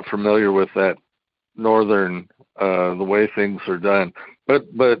 you're not familiar with that northern the way things are done. But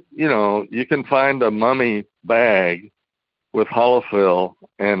you can find a mummy bag with holofill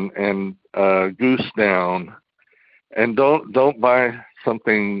and goose down, and don't buy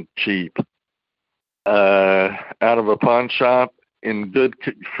something cheap out of a pawn shop in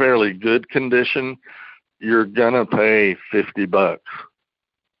fairly good condition. You're gonna pay $50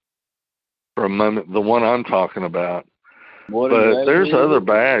 for a mummy, the one I'm talking about. But there's other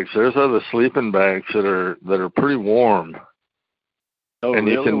bags. There's other sleeping bags that are pretty warm. Oh, and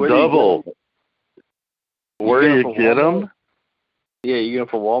really? you can double. Where do you get them? Yeah, you get them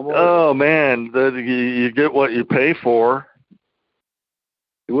from Walmart? Oh, man, you get what you pay for.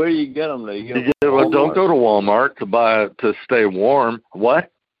 Where do you get them, though? Well, don't go to Walmart to stay warm.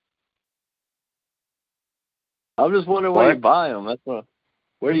 What? I'm just wondering where you buy them.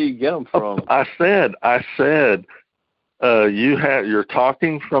 Where do you get them from? I said, you're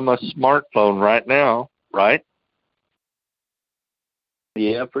talking from a smartphone right now, right?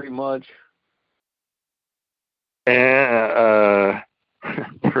 Yeah, pretty much. And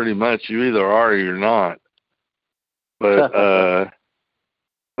pretty much, you either are or you're not. But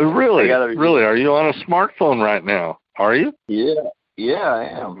really, are you on a smartphone right now? Are you? Yeah, I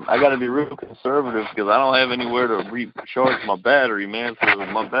am. I got to be real conservative because I don't have anywhere to recharge my battery, man. So if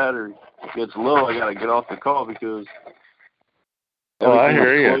my battery gets low, I got to get off the call because I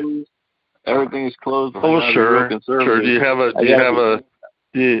hear you. Everything's closed. Oh, sure. Sure. Do you have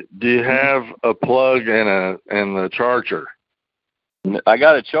a plug and the charger? I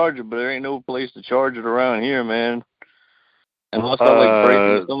got a charger, but there ain't no place to charge it around here, man. Unless I like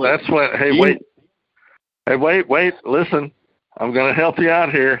breaking some. That's what. Hey, wait. Listen, I'm gonna help you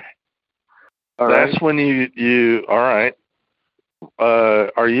out here. All That's right. when you. All right.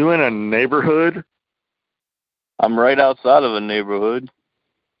 Are you in a neighborhood? I'm right outside of a neighborhood.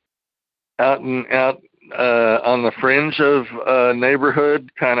 Out on the fringe of a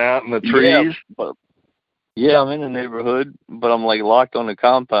neighborhood, kind of out in the trees. Yeah, I'm in the neighborhood, but I'm like locked on the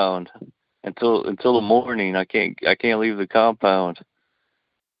compound until the morning. I can't leave the compound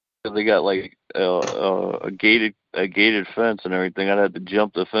because they got like a gated fence and everything. I'd have to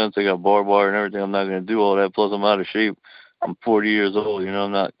jump the fence. They got barbed wire and everything. I'm not gonna do all that. Plus, I'm out of shape. I'm 40 years old.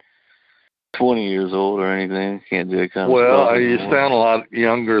 I'm not 20 years old or anything. Can't do that kind of stuff. Well, you sound a lot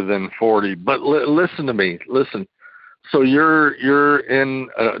younger than 40. But listen to me. Listen. So you're in.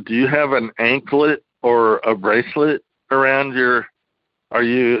 Do you have an anklet or a bracelet around your?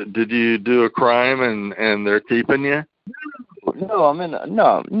 Did you do a crime and they're keeping you? No, I'm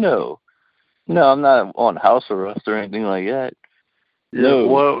not on house arrest or anything like that. No.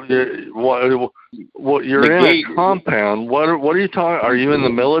 Well, you're in a compound. What are you talking? Are you in the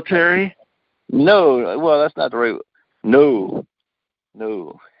military? No. Well, that's not the right. No.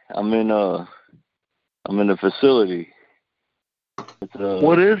 I'm in a facility.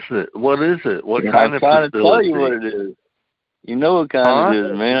 What is it? What kind of facility? I'm trying to tell you what it is. You know what kind it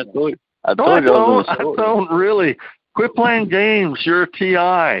is, man. I told you I don't really. Quit playing games. You're a TI.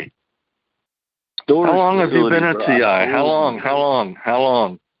 How long have you been a TI? How long?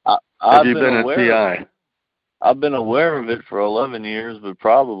 Have you been a TI? I've been aware of it for 11 years, but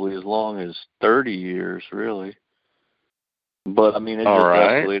probably as long as 30 years, really. But I mean, it All just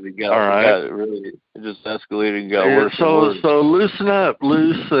right. escalated. It just escalated and got Yeah, worse and worse. so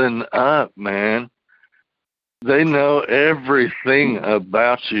loosen up, man. They know everything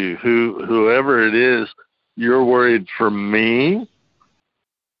about you. Whoever it is, you're worried for me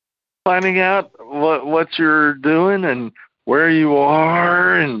finding out what you're doing and where you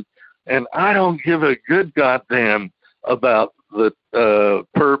are, and I don't give a good goddamn about the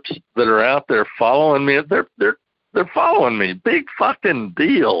perps that are out there following me. They're following me. Big fucking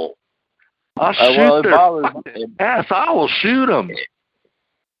deal. I'll shoot their fucking ass. I will shoot them.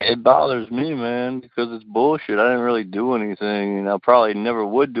 It bothers me, man, because it's bullshit. I didn't really do anything, and I probably never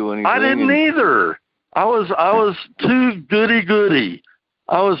would do anything. I didn't either. I was too goody.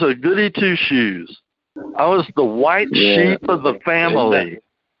 I was a goody two shoes. I was the white sheep of the family.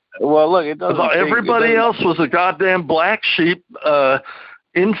 Well, look, it doesn't. Everybody else was a goddamn black sheep,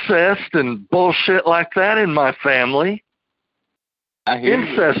 incest and bullshit like that in my family.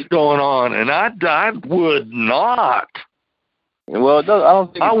 Incest going on, and I would not. Well, it does. I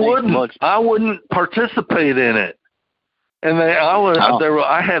don't think it takes much. I wouldn't participate in it. And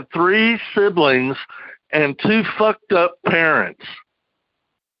I had 3 siblings and 2 fucked up parents.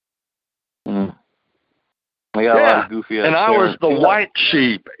 I got a lot of goofy ass and I parents. was the white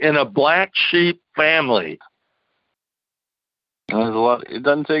sheep in a black sheep family. There's a lot. It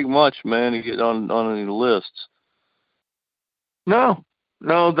doesn't take much, man, to get on any lists. No,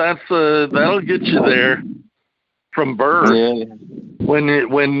 that'll get you there from birth. Yeah.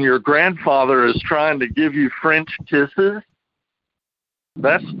 When your grandfather is trying to give you French kisses,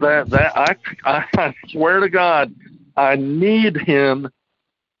 I swear to God, I need him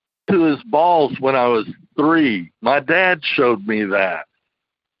to his balls when I was 3. My dad showed me that.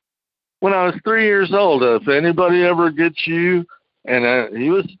 When I was 3 years old, if anybody ever gets you, and I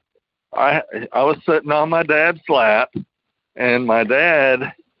was sitting on my dad's lap, and my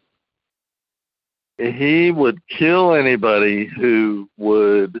dad, he would kill anybody who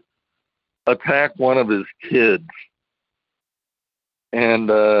would attack one of his kids. And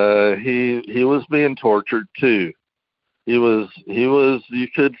he was being tortured too. He was, you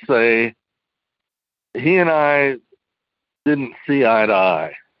could say, he and I didn't see eye to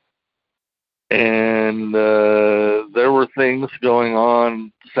eye. And there were things going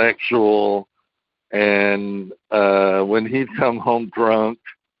on, sexual, and when he'd come home drunk,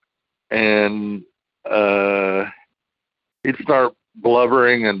 and he'd start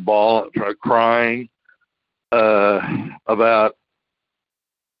blubbering and crying about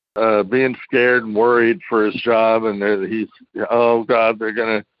being scared and worried for his job, and oh God, they're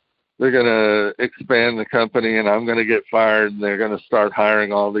gonna expand the company, and I'm gonna get fired, and they're gonna start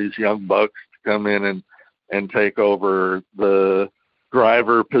hiring all these young bucks to come in and take over the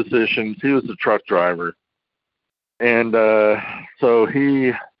driver positions. He was a truck driver, and so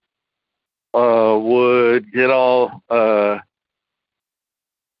he would get all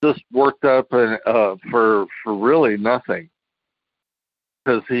just worked up and for really nothing,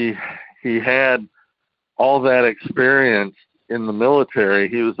 because he had all that experience in the military.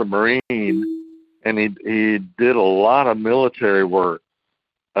 He was a Marine, and he did a lot of military work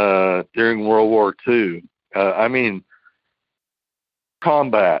during World War II. I mean,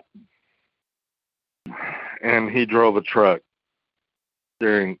 combat. And he drove a truck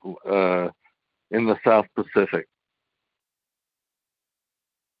during in the South Pacific.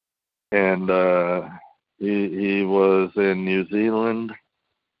 And he was in New Zealand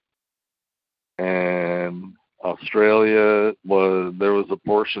and Australia. There was a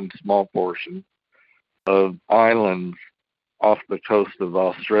small portion of islands off the coast of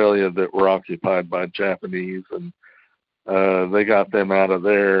Australia that were occupied by Japanese, and they got them out of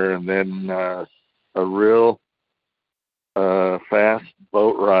there. And then a real fast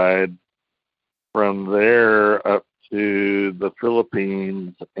boat ride from there up to the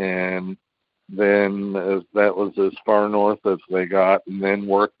Philippines, and then that was as far north as they got, and then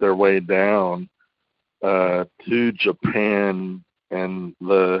worked their way down to Japan and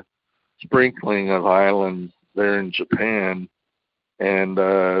the sprinkling of islands there in Japan. And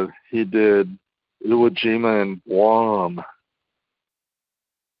he did Iwo Jima and Guam.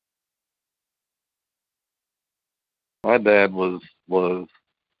 My dad was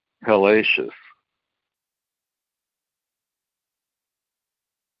hellacious.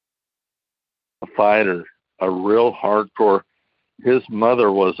 A fighter, a real hardcore. His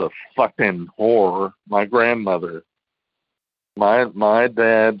mother was a fucking whore. My grandmother. My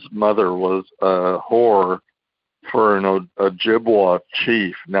dad's mother was a whore for an Ojibwa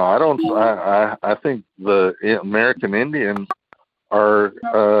chief. Now I think the American Indians are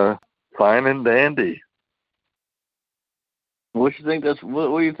fine and dandy. What you think?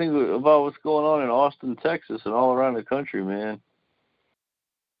 What do you think about what's going on in Austin, Texas, and all around the country, man?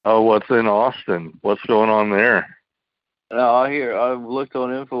 Oh, what's in Austin? What's going on there? No, I looked on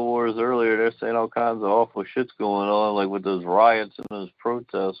InfoWars earlier. They're saying all kinds of awful shit's going on, like with those riots and those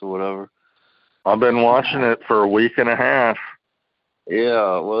protests or whatever. I've been watching it for a week and a half.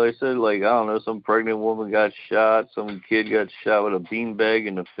 Yeah, well, they said, like, I don't know, some pregnant woman got shot, some kid got shot with a beanbag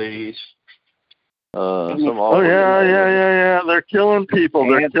in the face. Yeah. They're killing people.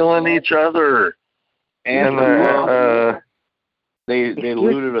 They're killing each other. And they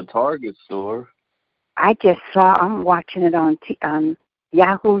looted a Target store. I just saw, I'm watching it on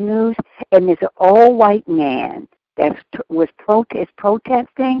Yahoo News, and there's an old white man that was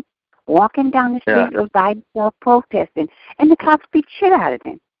protesting, walking down the street by himself protesting, and the cops beat shit out of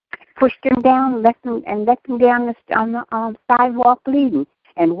him, pushed him down, left him down on the sidewalk bleeding,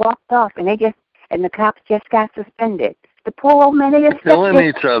 and walked off, and the cops just got suspended. The poor old man, they're killing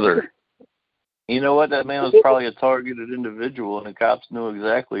each other. You know what? That man was probably a targeted individual, and the cops knew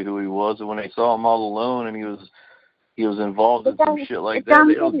exactly who he was. And when they saw him all alone, and he was involved in some shit like that,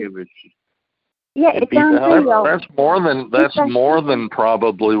 they don't give a shit. Yeah, it's on video. That's more than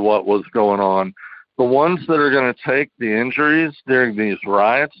probably what was going on. The ones that are going to take the injuries during these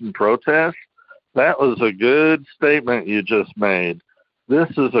riots and protests, that was a good statement you just made. This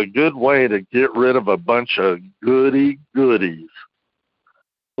is a good way to get rid of a bunch of goodies.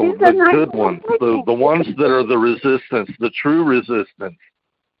 The good ones, the ones that are the resistance, the true resistance.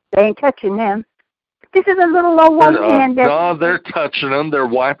 They ain't touching them. This is a little old white man. No, they're touching them. They're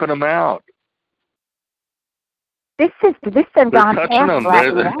wiping them out. They're touching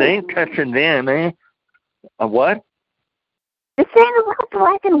them. They ain't touching them, eh? What? This ain't about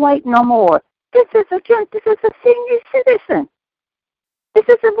black and white no more. This is a senior citizen. This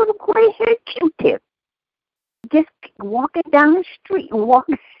is a little gray-haired Q-tip. Just walking down the street and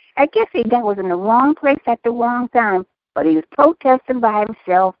walking. I guess he was in the wrong place at the wrong time, but he was protesting by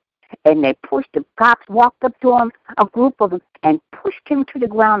himself, and the cops walked up to him, a group of them, and pushed him to the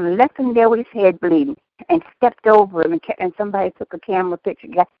ground and left him there with his head bleeding, and stepped over him, and somebody took a camera picture.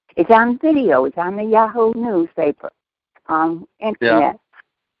 It's on video. It's on the Yahoo newspaper, internet.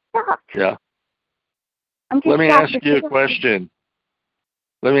 Yeah. Let me ask you a question.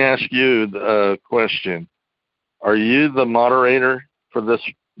 Are you the moderator for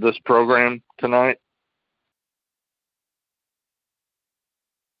this program tonight?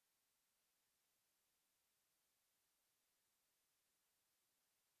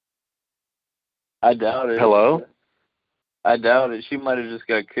 I doubt it. Hello? I doubt it. She might have just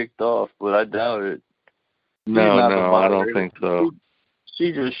got kicked off, but I doubt it. No, I don't think so.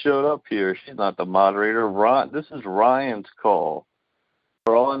 She just showed up here. She's not the moderator. This is Ryan's call.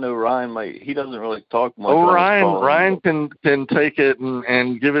 For all I know, Ryan he doesn't really talk much. Oh, Ryan can take it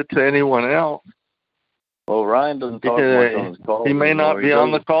and give it to anyone else. Well, Ryan doesn't talk much on his call. He may not be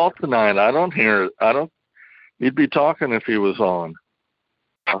on the call tonight. I don't hear it. He'd be talking if he was on.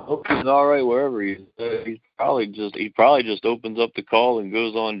 I hope he's all right wherever he is. He probably just opens up the call and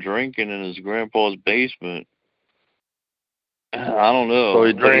goes on drinking in his grandpa's basement. I don't know. So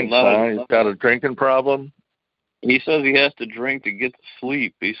he drinks, He's got a drinking problem? He says he has to drink to get to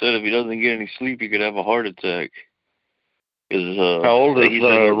sleep. He said if he doesn't get any sleep, he could have a heart attack. How old is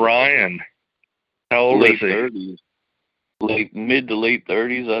Ryan? How old is he? 30s. Mid to late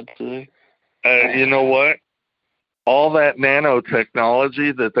 30s, I'd say. You know what? All that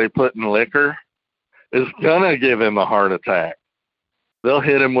nanotechnology that they put in liquor is gonna give him a heart attack. They'll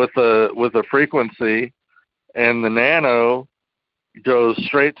hit him with a frequency, and the nano goes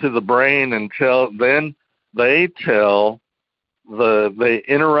straight to the brain until then they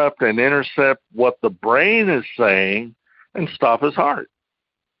interrupt and intercept what the brain is saying and stop his heart.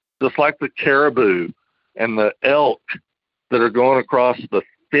 Just like the caribou and the elk that are going across the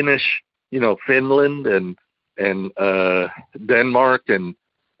Finland and Denmark and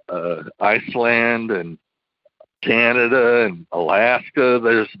Iceland and Canada and Alaska.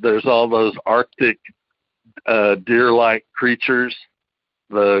 There's all those Arctic deer-like creatures,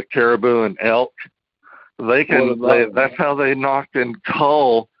 the caribou and elk. That's how they knock and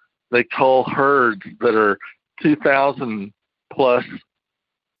cull. They cull herds that are 2,000 plus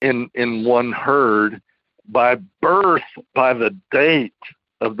in one herd by birth, by the date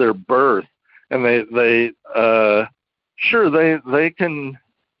of their birth. And they can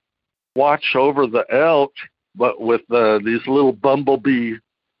watch over the elk, but with these little bumblebee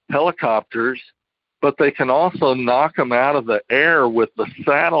helicopters, but they can also knock them out of the air with the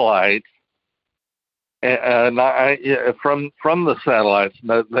satellites. From the satellites,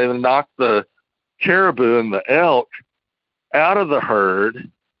 they knock the caribou and the elk out of the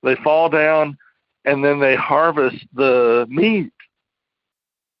herd. They fall down, and then they harvest the meat.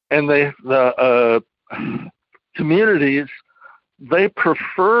 And the communities, they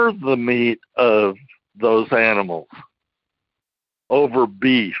prefer the meat of those animals over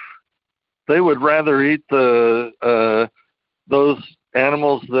beef. They would rather eat those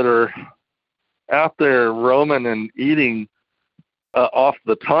animals that are out there roaming and eating off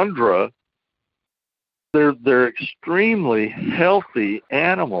the tundra. They're extremely healthy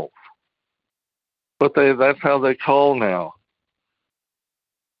animals, but that's how they cull now.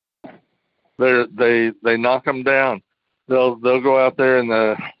 They knock them down. They'll go out there and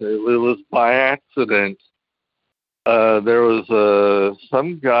it was by accident. There was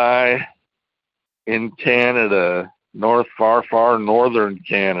some guy in Canada, far northern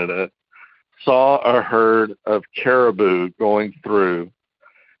Canada, saw a herd of caribou going through,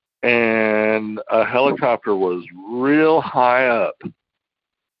 and a helicopter was real high up,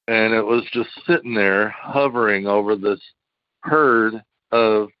 and it was just sitting there hovering over this herd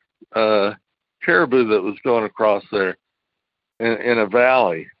of caribou that was going across there in a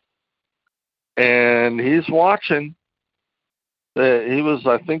valley. And he's watching. He was,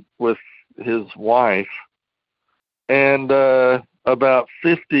 I think, with his wife, and about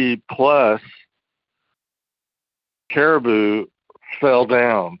 50 plus caribou fell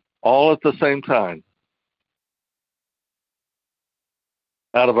down all at the same time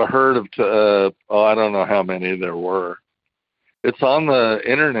out of a herd of I don't know how many there were. It's on the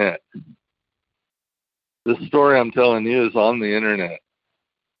internet. This story I'm telling you is on the internet.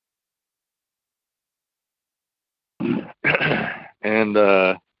 And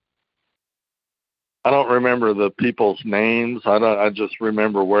I don't remember the people's names. I just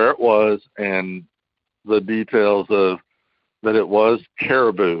remember where it was and the details of that it was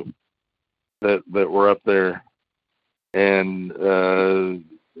caribou that were up there, and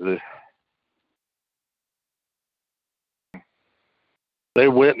they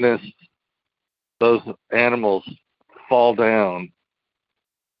witnessed those animals fall down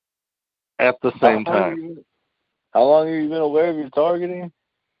at the same time. How long have you been aware of your targeting?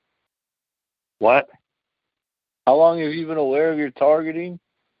 What? How long have you been aware of your targeting?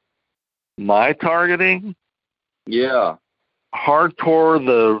 My targeting? Yeah. Hardcore,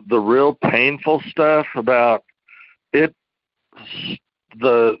 the real painful stuff about it,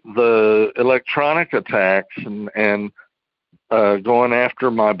 the electronic attacks and going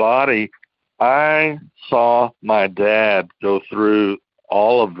after my body. I saw my dad go through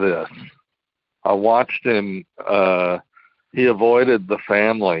all of this. I watched him. He avoided the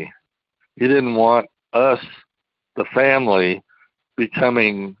family. He didn't want us, the family,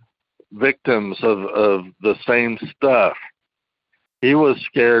 becoming victims of the same stuff. He was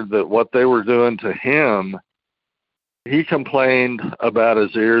scared that what they were doing to him, he complained about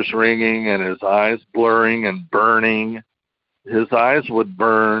his ears ringing and his eyes blurring and burning. His eyes would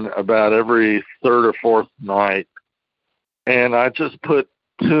burn about every third or fourth night. And I just put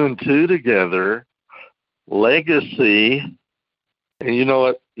two and two together. Legacy, and you know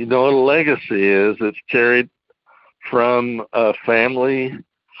what a legacy is? It's carried from a family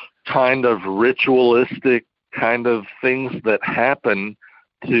kind of ritualistic kind of things that happen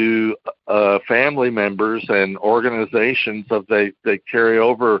to family members and organizations of they carry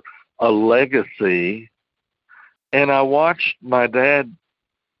over a legacy. And I watched my dad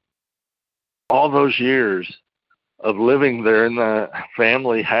all those years of living there in the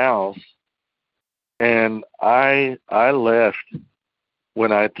family house, and I left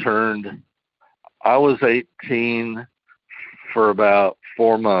when I was 18 for about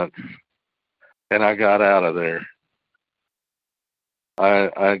 4 months, and I got out of there.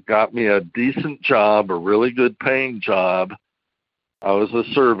 I got me a decent job, a really good paying job. I was a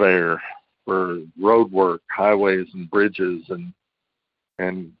surveyor for road work, highways and bridges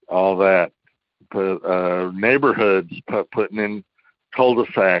and all that. Neighborhoods, putting in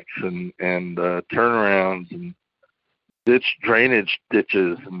cul-de-sacs and turnarounds and drainage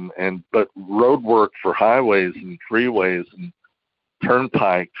ditches but road work for highways and freeways and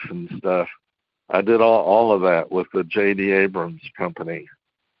turnpikes and stuff. I did all of that with the J.D. Abrams company,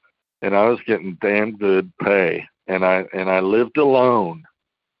 and I was getting damn good pay. And I lived alone,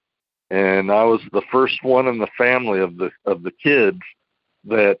 and I was the first one in the family of the kids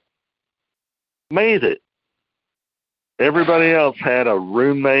that made it. Everybody else had a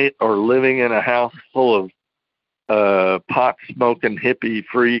roommate or living in a house full of pot smoking hippie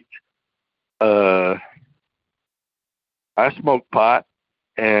freak. I smoked pot,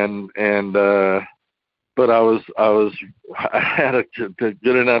 but I had a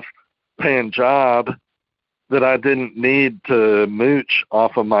good enough paying job that I didn't need to mooch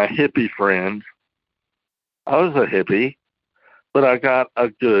off of my hippie friends. I was a hippie, but I got a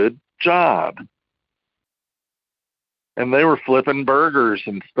good job. And they were flipping burgers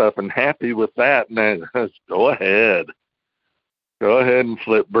and stuff and happy with that. And I go ahead. Go ahead and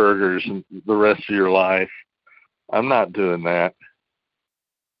flip burgers and the rest of your life. I'm not doing that.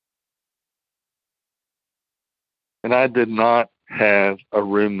 And I did not have a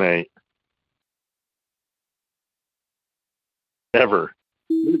roommate. Ever.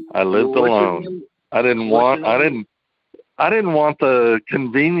 I lived alone. I didn't want the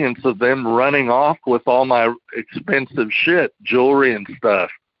convenience of them running off with all my expensive shit, jewelry and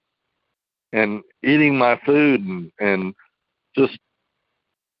stuff, and eating my food and just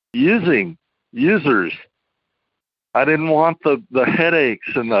users. I didn't want the headaches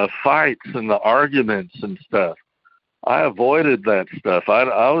and the fights and the arguments and stuff. I avoided that stuff.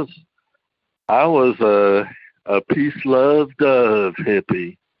 I was a peace, love, dove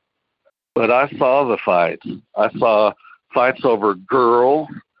hippie. But I saw the fights. I saw fights over girls.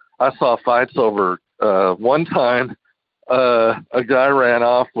 I saw fights over, one time, a guy ran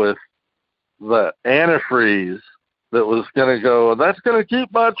off with the antifreeze that was going to go, that's going to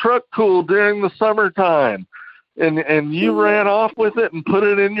keep my truck cool during the summertime. And you ran off with it and put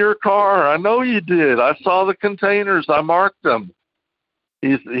it in your car. I know you did. I saw the containers. I marked them.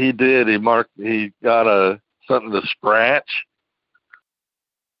 He did. He got something to scratch.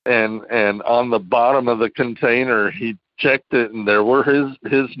 And on the bottom of the container, he checked it, and there were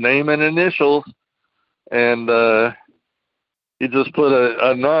his name and initials, and he just put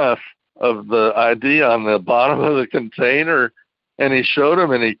enough of the ID on the bottom of the container, and he showed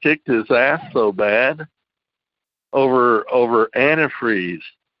him, and he kicked his ass so bad over antifreeze.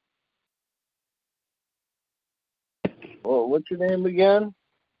 Well, what's your name again?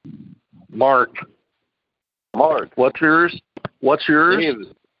 Mark. What's yours?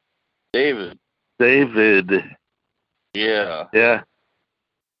 David. Yeah.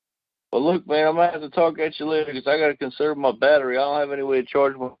 Well, look, man, I'm going to have to talk at you later because I got to conserve my battery. I don't have any way to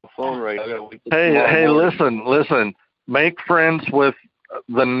charge my phone right now. I gotta wait till Hey, morning. listen. Make friends with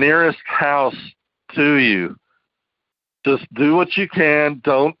the nearest house to you. Just do what you can.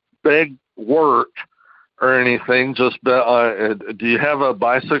 Don't beg work or anything. Just do you have a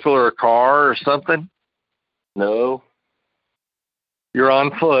bicycle or a car or something? No. You're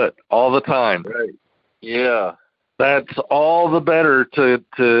on foot all the time. Right. Yeah. That's all the better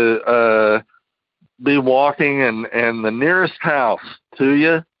to be walking and the nearest house to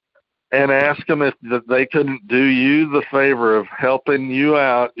you, and ask them if they couldn't do you the favor of helping you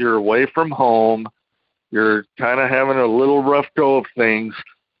out. You're away from home. You're kind of having a little rough go of things,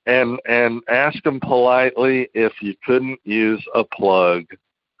 and ask them politely if you couldn't use a plug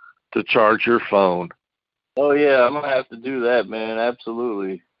to charge your phone. Oh, yeah, I'm going to have to do that, man.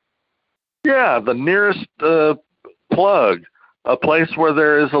 Absolutely. Yeah, the nearest plug, a place where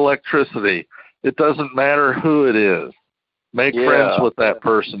there is electricity. It doesn't matter who it is. Make friends with that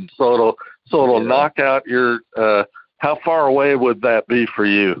person, so it'll knock out your. How far away would that be for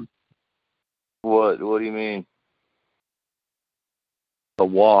you? What do you mean? A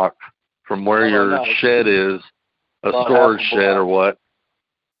walk from where your shed is, a storage shed or what?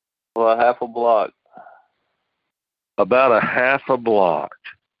 Well, half a block. About a half a block.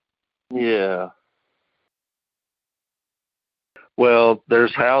 Yeah. Well,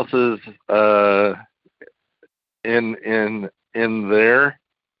 there's houses in there,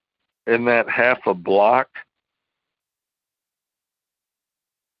 in that half a block.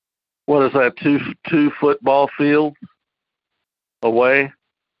 What is that? Two football fields away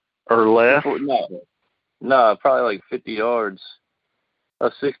or less? No, probably like 50 yards,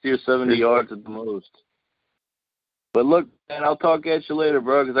 60 or 70 yards at the most. But look, man, I'll talk at you later,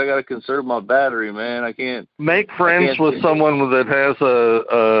 bro, because I got to conserve my battery, man. I can't. Make friends with someone that has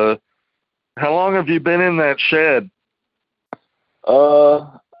a. How long have you been in that shed?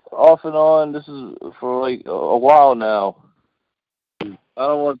 Off and on. This is for like a while now. I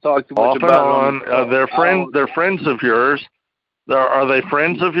don't want to talk too much about it. Off and on. They're friends of yours. Are they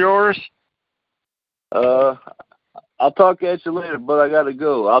friends of yours? I'll talk at you later, but I got to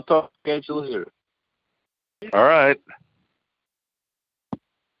go. I'll talk at you later. All right.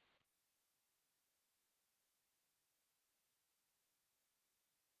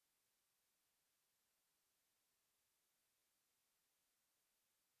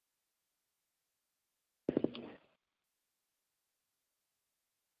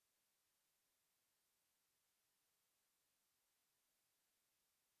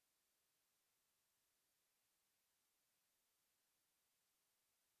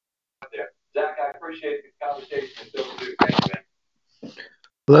 Zach, I appreciate the conversation. I still do. Thank you, man.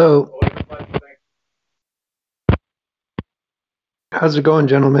 Hello. Always a pleasure. Thank you. How's it going,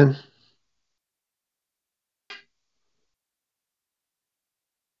 gentlemen?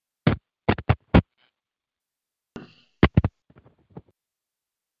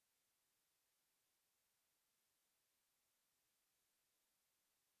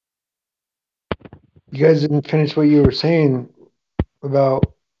 You guys didn't finish what you were saying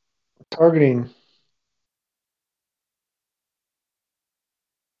about targeting.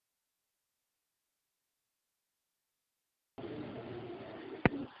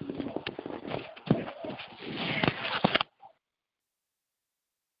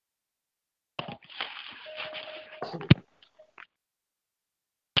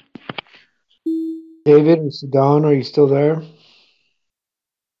 David and Sedan, are you still there?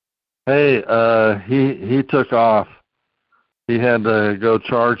 Hey, he took off. He had to go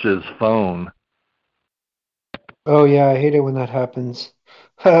charge his phone. Oh yeah, I hate it when that happens.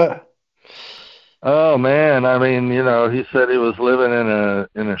 Oh man, I mean, you know, he said he was living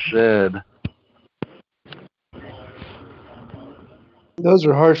in a shed. Those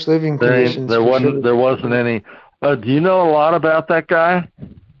are harsh living conditions There for sure. wasn't any. Do you know a lot about that guy?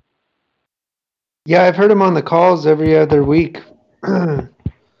 Yeah, I've heard him on the calls every other week.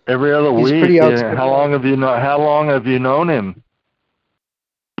 Every other He's week. pretty Yeah. outspoken. How long have you known him?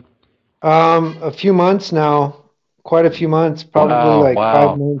 A few months now. Quite a few months, probably like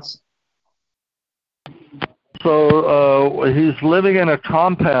 5 months. So he's living in a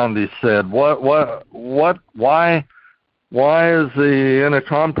compound. He said, why is he in a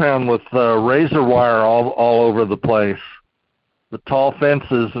compound with razor wire all over the place? The tall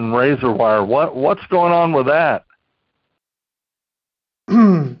fences and razor wire. What's going on with that?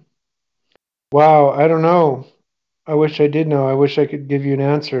 Wow, I don't know. I wish I did know. I wish I could give you an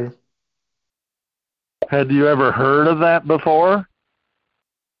answer. Had you ever heard of that before?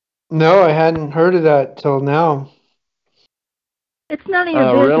 No, I hadn't heard of that till now. It's none of your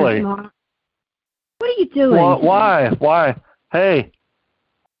business, Really? Mark. What are you doing? Well, why? Hey,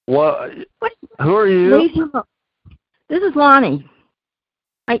 what? Who are you? Leave him alone. This is Lonnie.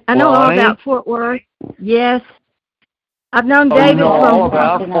 I know all about Fort Worth. Yes. I've known David you know all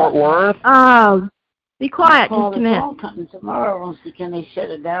about Fort Worth? Oh, be quiet Call just a the minute. phone company tomorrow and see can they shut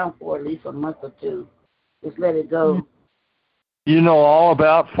it down for at least a month or two. Just let it go. You know all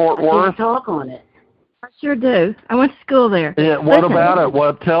about Fort Worth? Talk on it. I sure do. I went to school there. Yeah. What about it?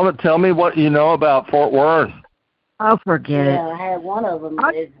 Well, tell me what you know about Fort Worth. Oh, forget it. Yeah, I had one of them.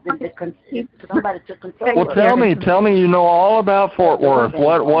 Somebody took control. Well, tell me you know all about Fort Worth.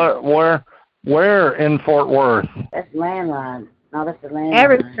 Where in Fort Worth? That's landline. No, that's the landline.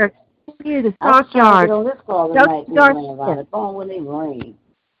 Every church. Here, the stockyard. I was trying to get on this call tonight. Landline. The phone wouldn't even ring.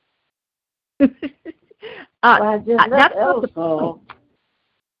 I just left Ellis call.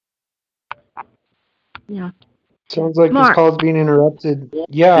 Yeah. Sounds like this call's being interrupted.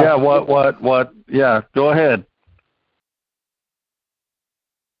 Yeah. Yeah, what? Yeah, go ahead.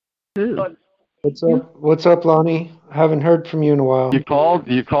 What's up, Lonnie? I haven't heard from you in a while. You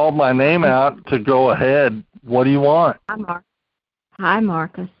called my name out to go ahead. What do you want? Hi,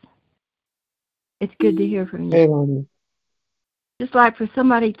 Marcus. It's good to hear from you. Hey, Lonnie. Just like for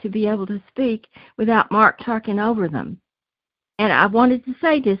somebody to be able to speak without Mark talking over them. And I wanted to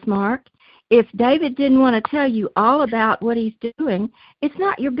say this, Mark. If David didn't want to tell you all about what he's doing, it's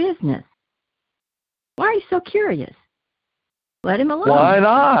not your business. Why are you so curious? Let him alone. Why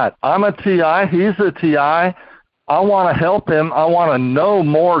not? I'm a TI. He's a TI. I want to help him. I want to know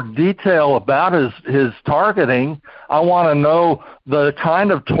more detail about his targeting. I want to know the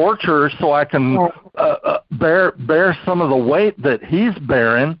kind of torture so I can bear some of the weight that he's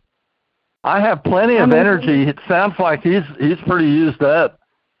bearing. I have plenty of energy. It sounds like he's pretty used up.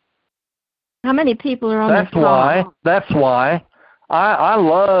 How many people are on this call? That's why. I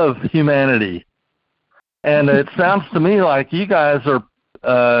love humanity. And it sounds to me like you guys are,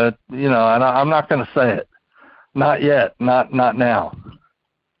 and I'm not going to say it. Not yet. Not now.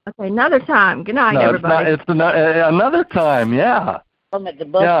 Okay, another time. Good night, everybody. It's another time, yeah. I'm at the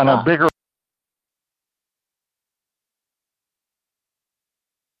bus stop. On a bigger.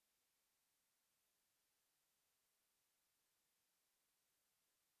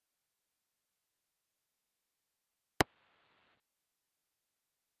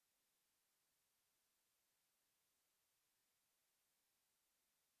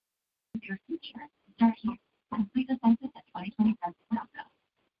 Your future. Start here. Complete the census at 2020 census.gov.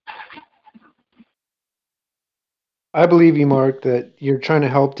 I believe you, Mark, that you're trying to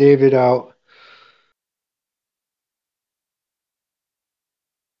help David out.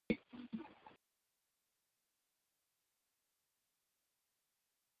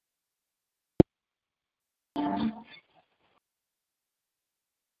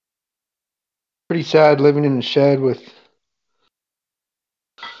 Pretty sad living in a shed with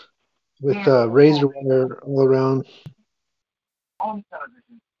razor wire all around. On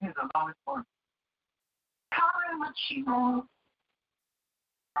television, here's a long part. Call me what you want.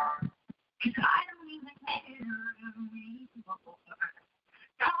 'Cause I don't even care anymore.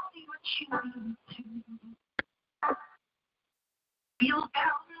 Call me what you need to. Feel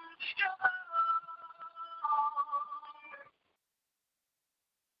down and strong.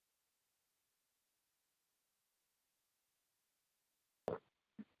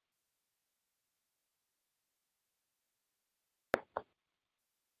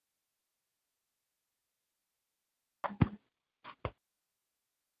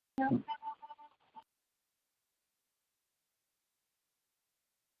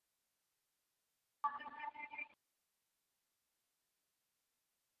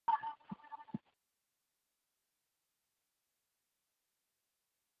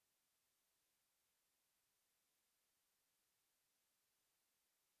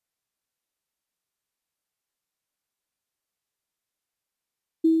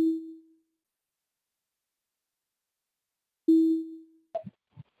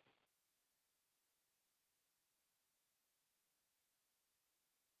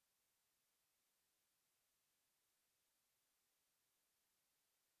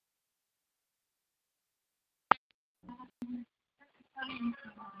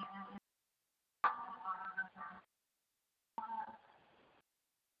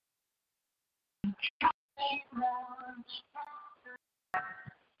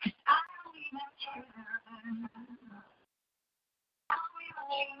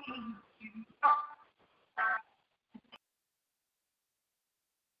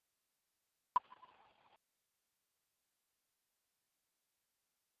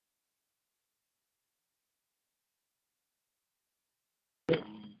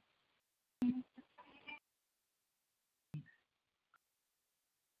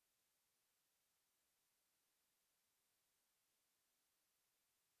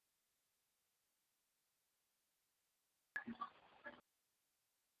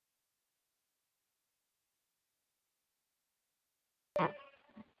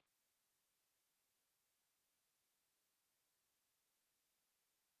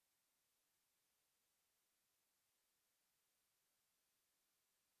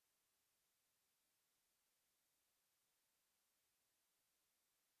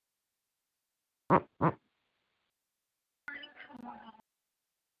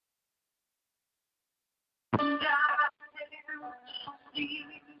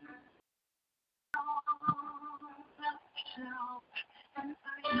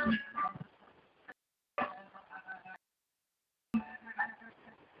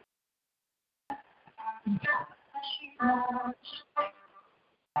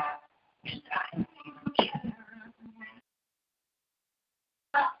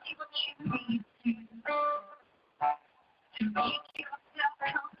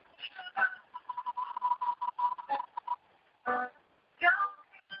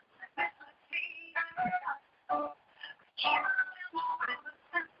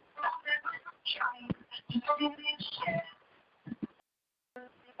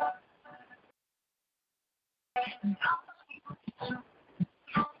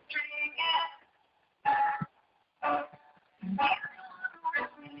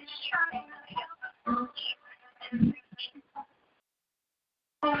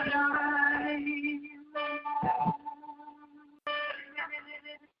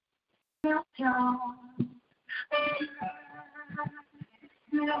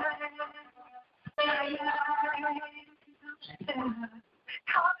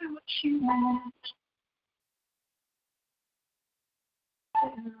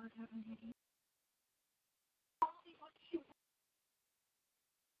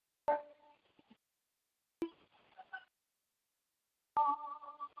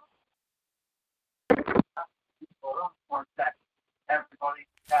 Everybody,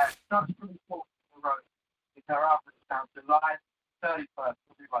 such pretty cool road. It's our office down July 31st.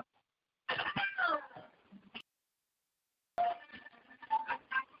 We'll be right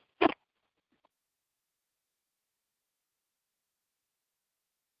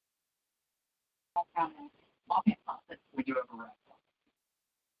we do have a rest.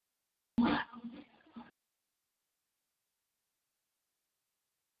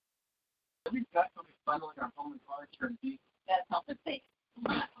 We've got something funneling our home and furniture and beef. That's not the thing.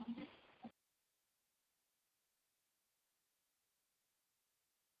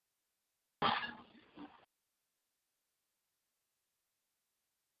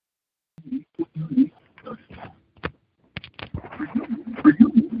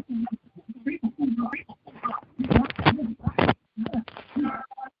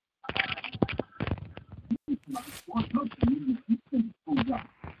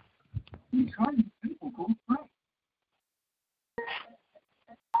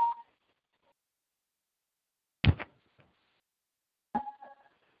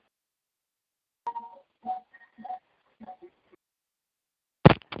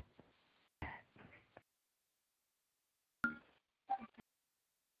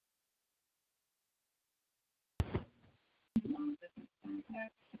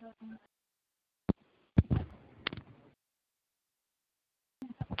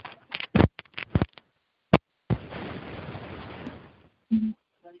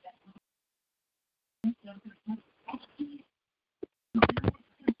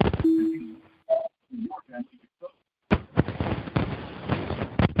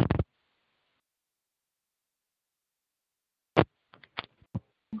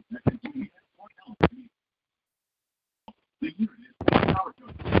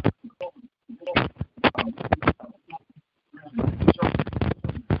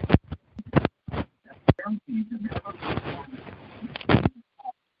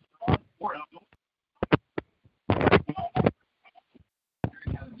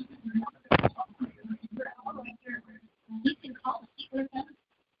 You can call with them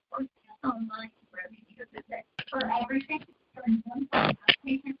or online wherever you visit for everything.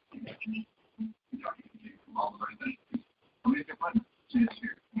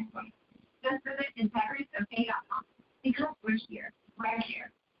 Just visit batteriesok.com because we're here, right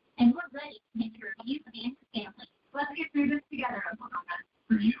here, and we're ready to make your reviews and family. Let's get through this together, Oklahoma.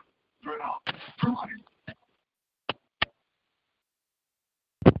 For you, for it all, for life.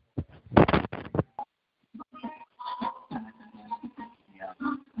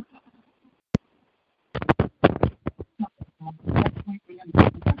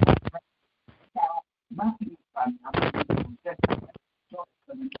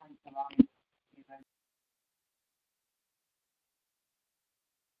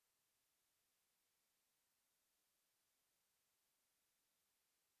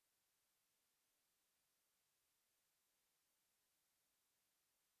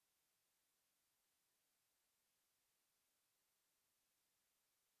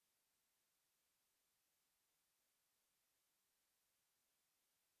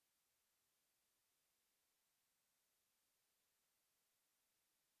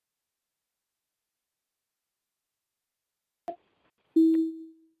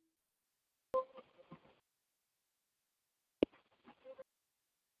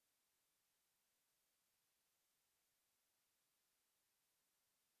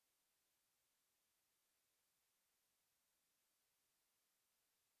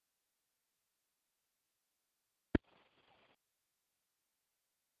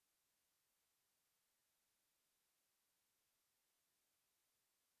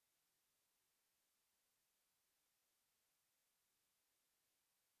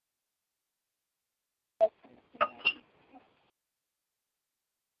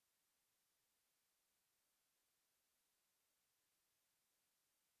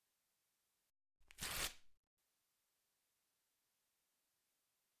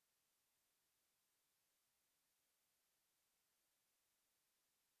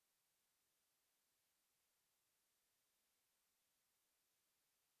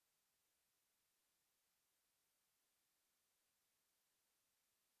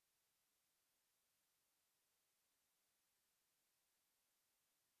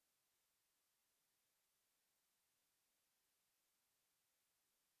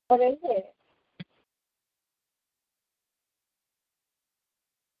 What is it?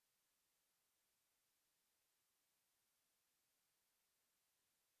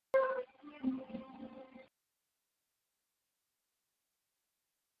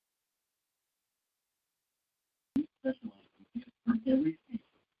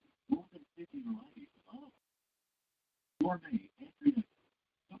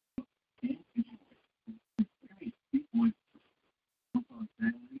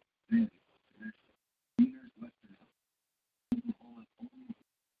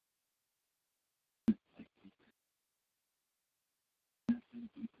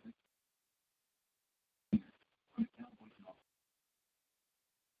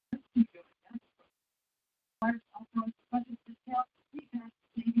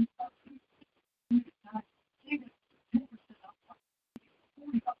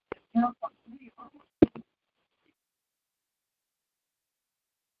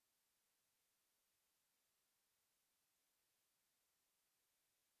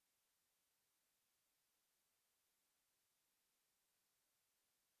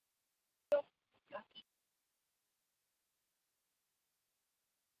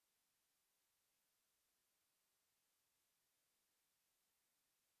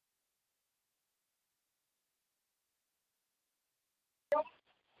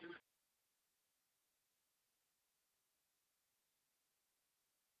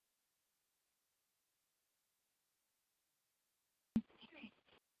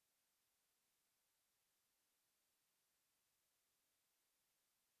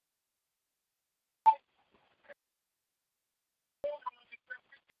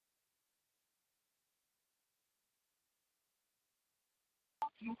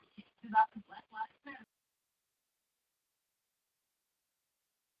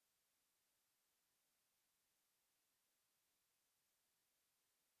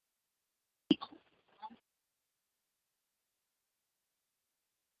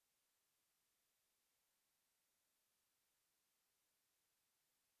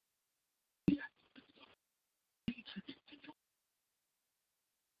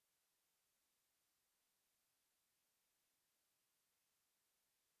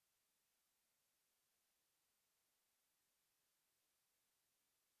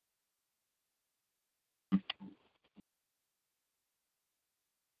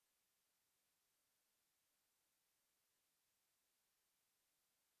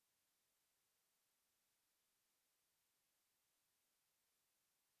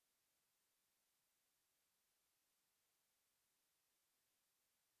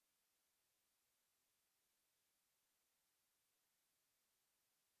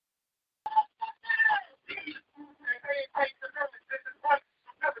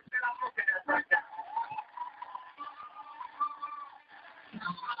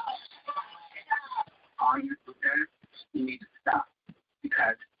 are you, okay? You need to stop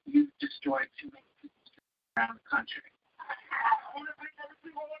because you've destroyed too many people around the country.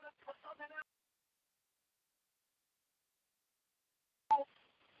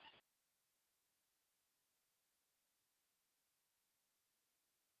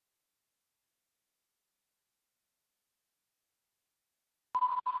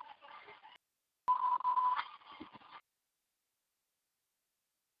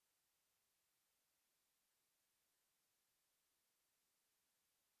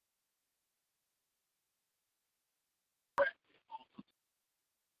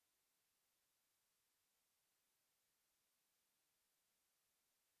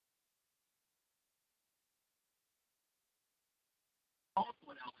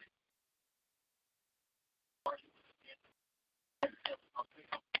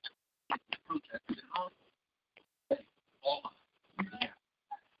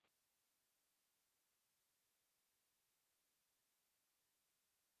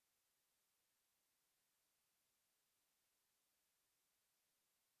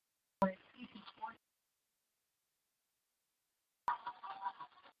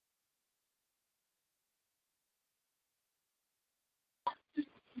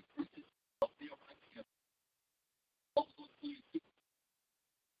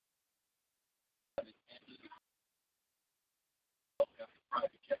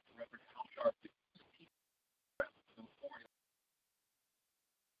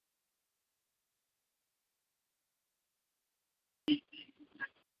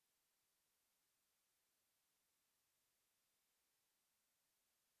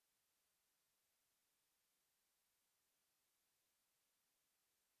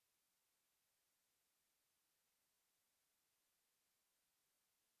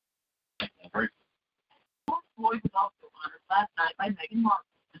 Floyd was also honored last night by Meghan Markle,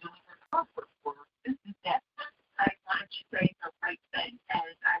 the delivered comfort for this is death. I wanted to say the right thing, and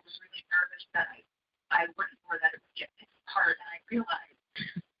I was really nervous that I wouldn't, or that it would get hard, and I realized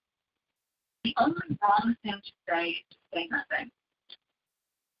the only wrong thing to say is to say nothing,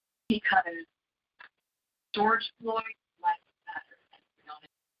 because George Floyd's life matters, and we don't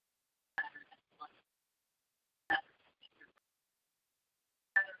matter as much.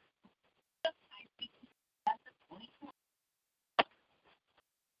 I think that's the point.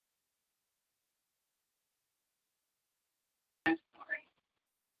 I'm sorry.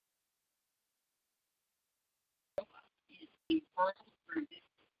 Is the world through this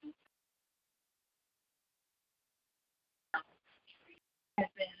has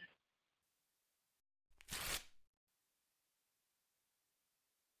been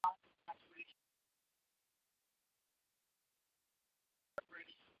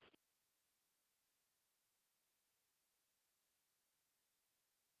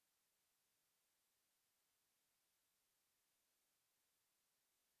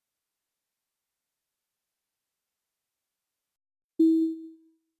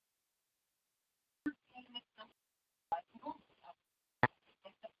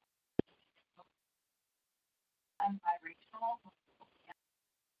I'm biracial.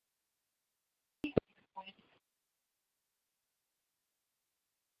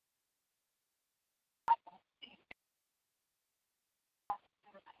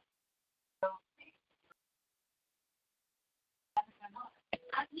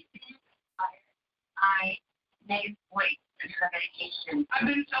 I made weight in her medication. I've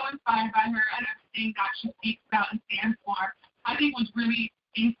been so inspired by her and everything that she speaks about and stands for. I think was really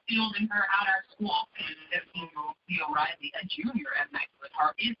instilled in her at our school. And 15-year-old Theo Riley, a junior at Maxwell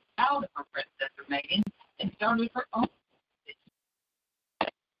Heart, is proud of her predecessor Megan and started her own.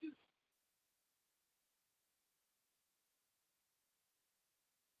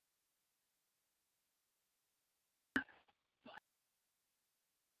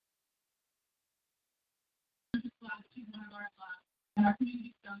 And our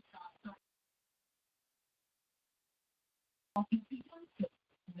community so strong. So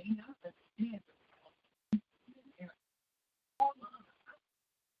we know that it is.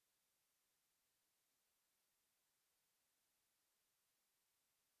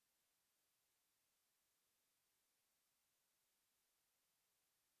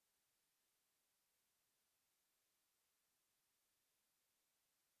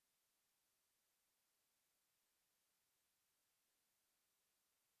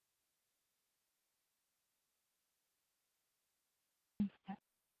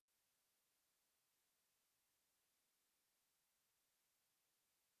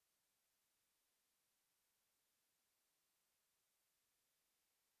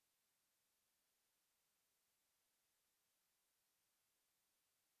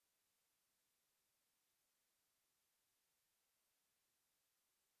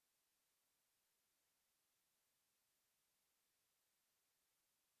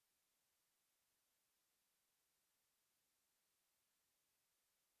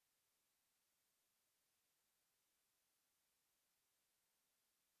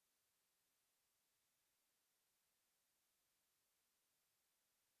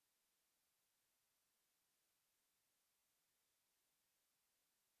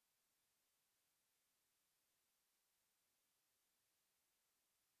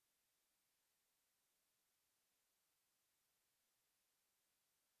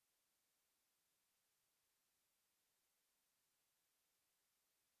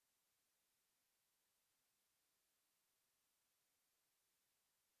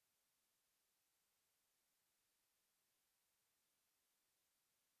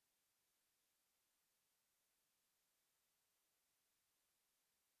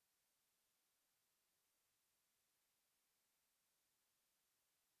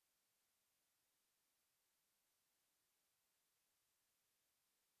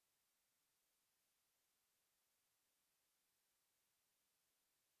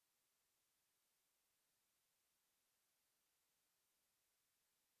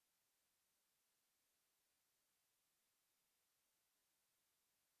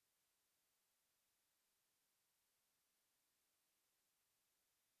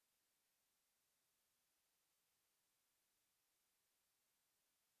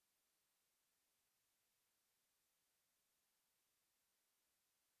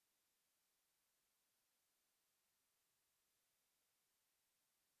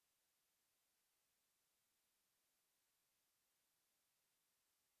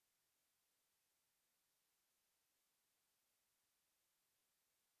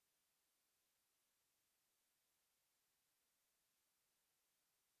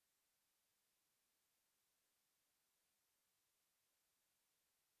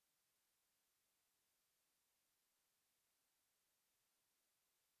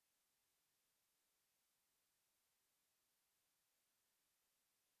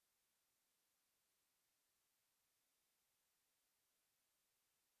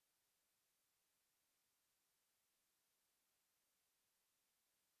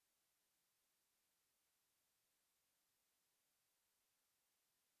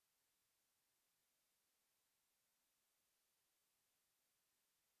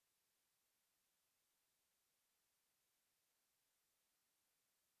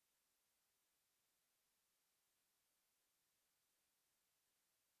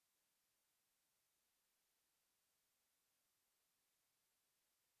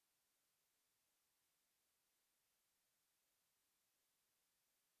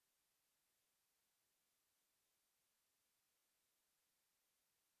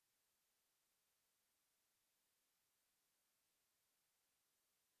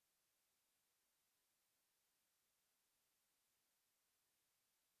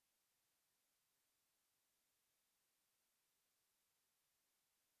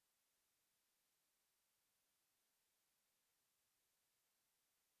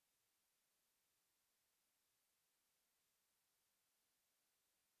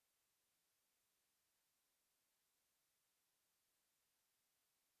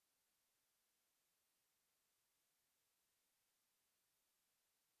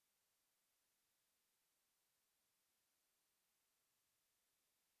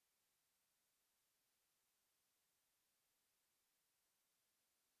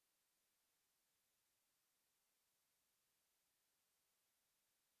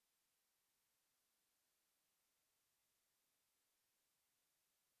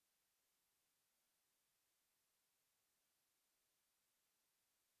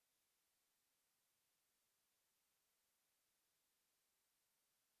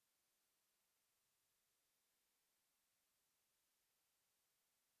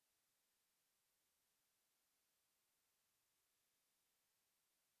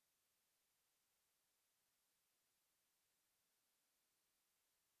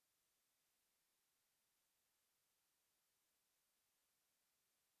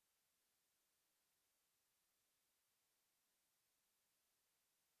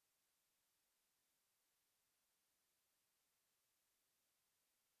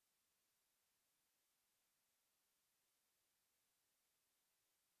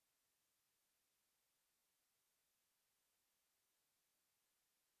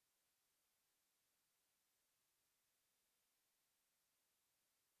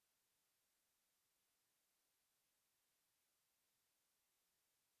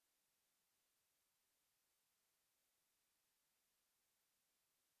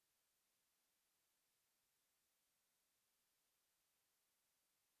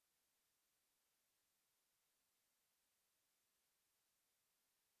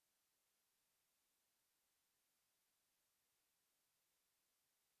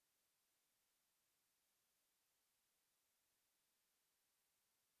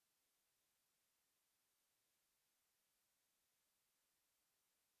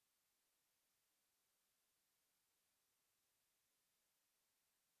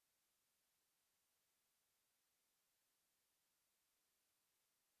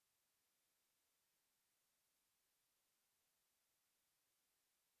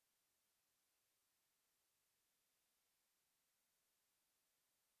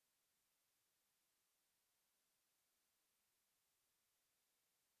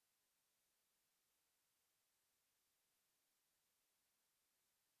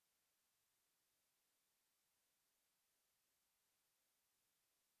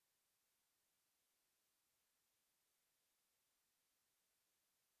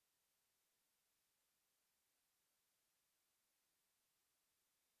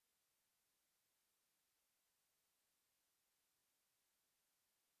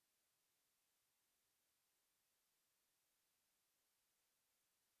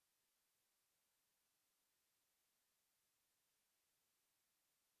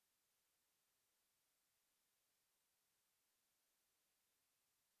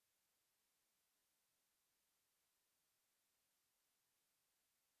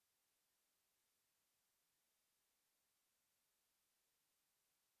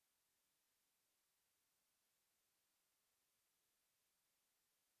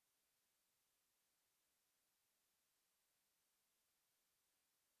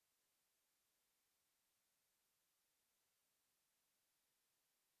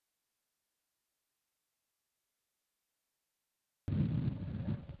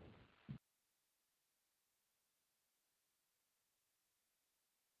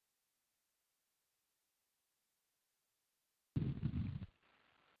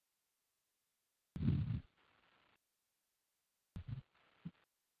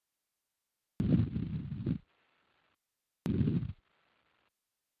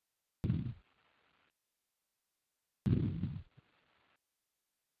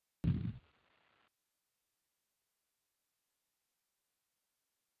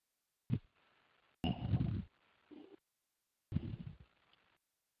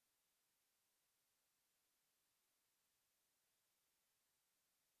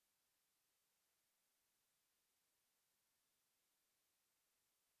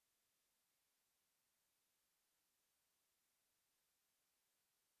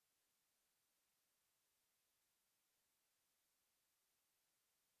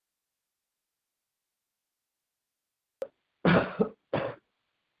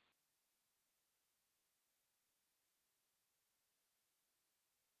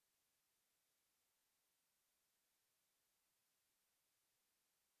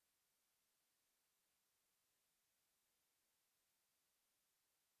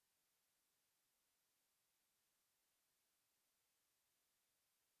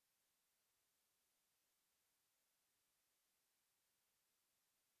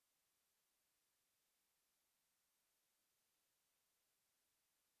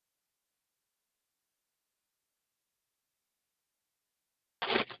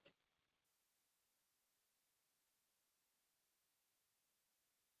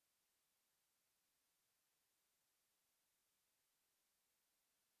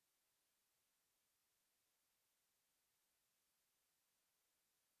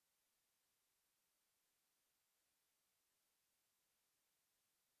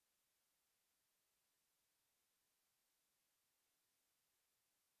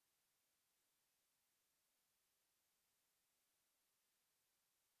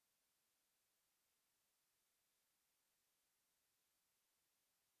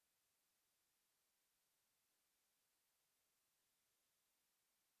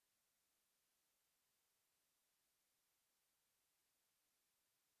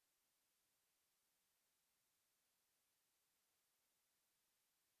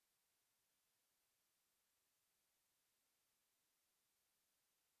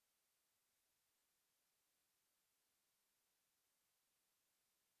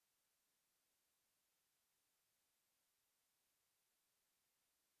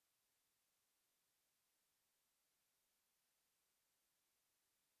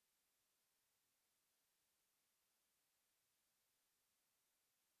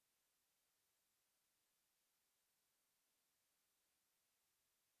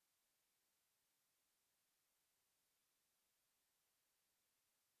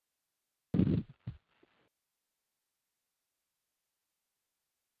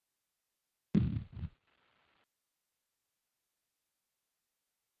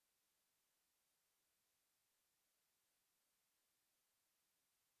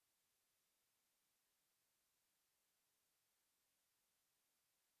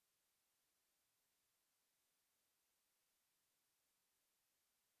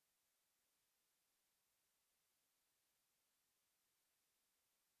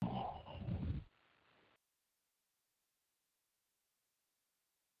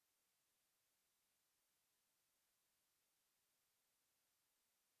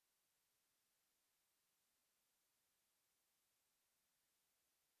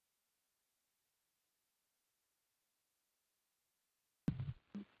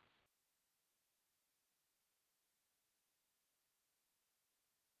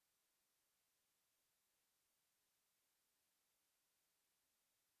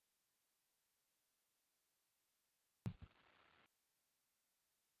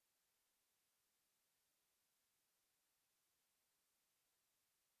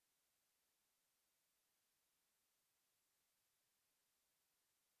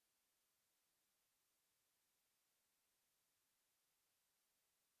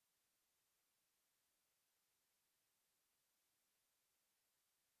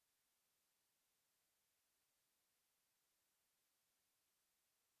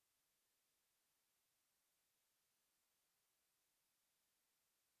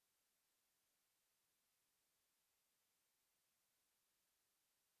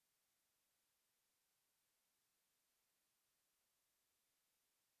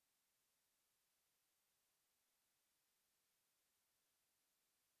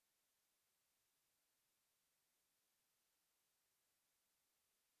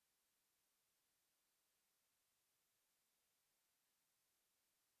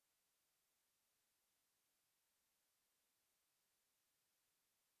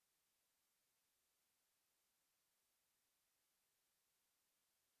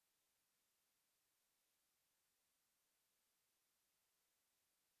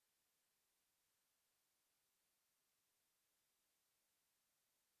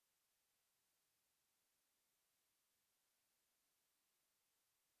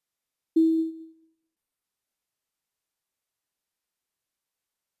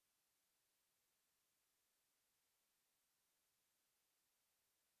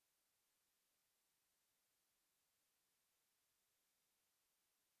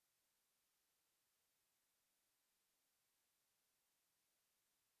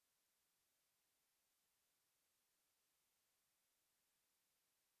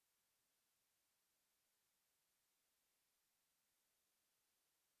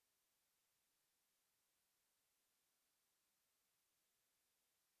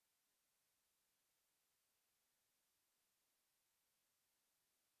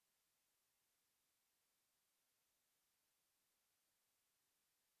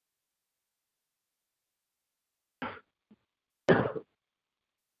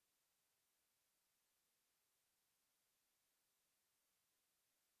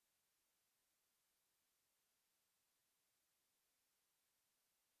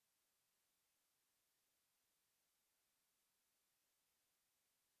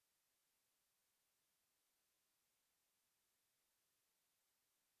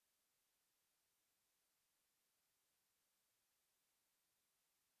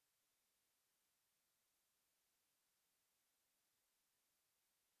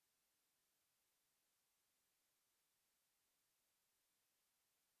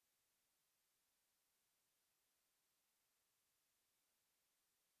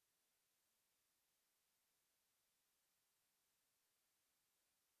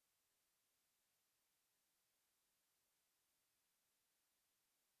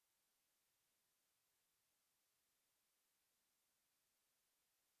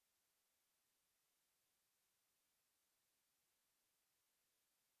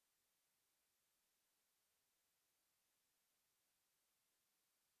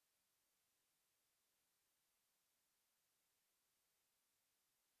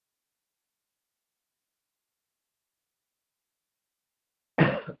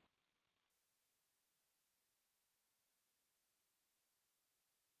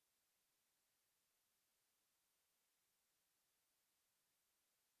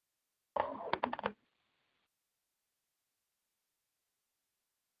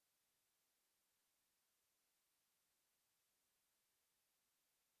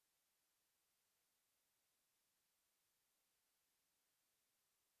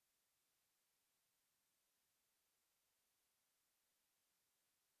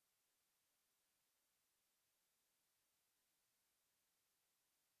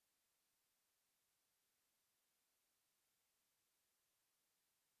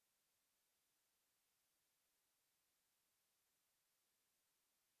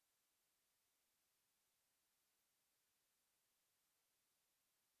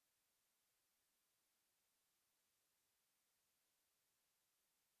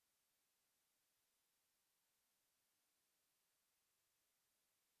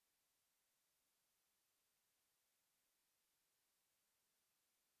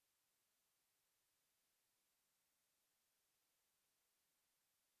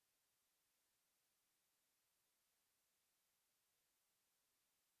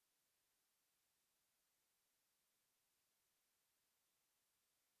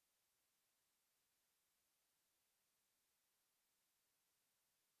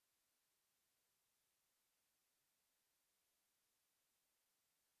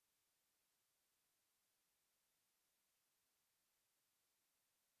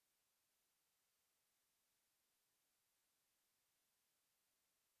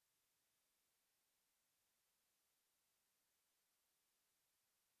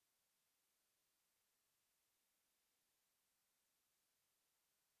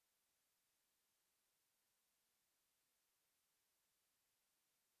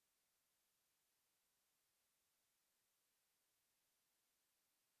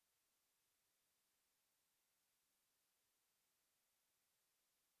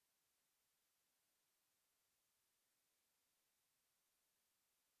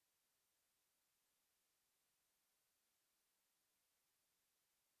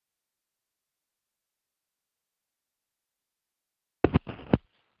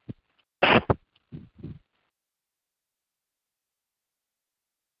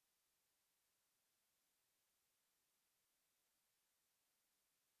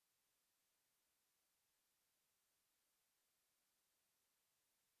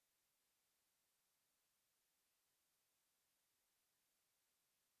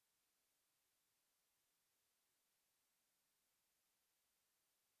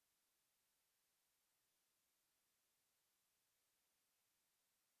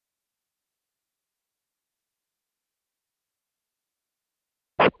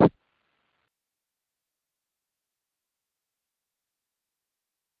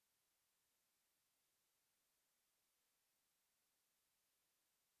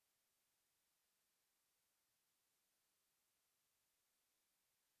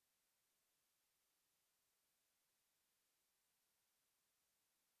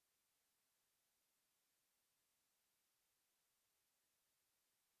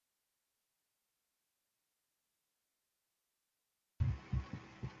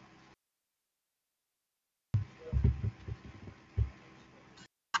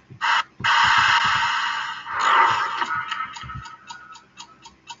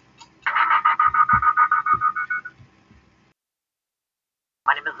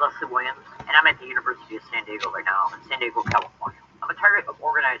 University of San Diego right now, in San Diego, California. I'm a target of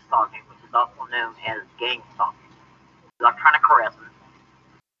organized stalking, which is also known as gang stalking, electronic harassment,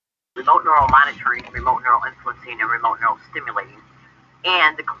 remote neural monitoring, remote neural influencing, and remote neural stimulating,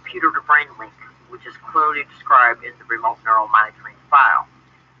 and the computer-to-brain link, which is clearly described in the remote neural monitoring file.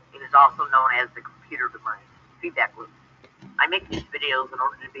 It is also known as the computer-to-brain feedback loop. I make these videos in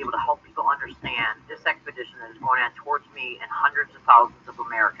order to be able to help people understand this expedition that is going on towards me and hundreds of thousands of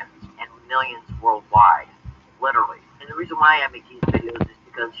Americans and millions worldwide, literally. And the reason why I make these videos is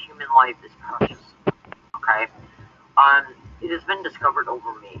because human life is precious, okay? It has been discovered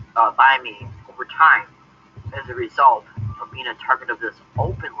by me over time as a result of being a target of this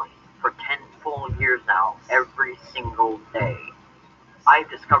openly for 10 full years now, every single day. I've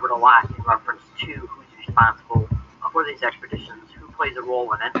discovered a lot in reference to who's responsible for these expeditions, who plays a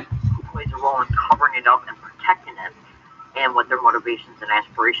role in it, who plays a role in covering it up and protecting it, and what their motivations and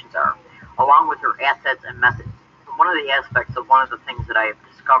aspirations are, along with their assets and methods. And one of the aspects of one of the things that I have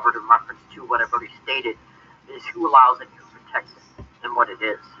discovered in reference to what I've already stated is who allows it, who protects it, and what it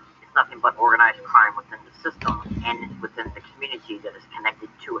is. It's nothing but organized crime within the system and within the community that is connected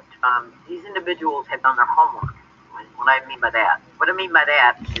to it. These individuals have done their homework. What I mean by that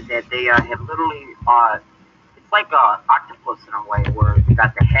is that they have literally, it's like an octopus in a way, where you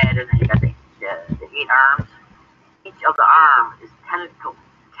got the head and then you got the 8 arms. Each of the arm is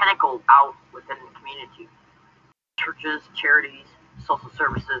tentacled out within the community. Churches, charities, social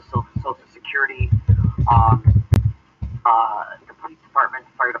services, social security, the police department,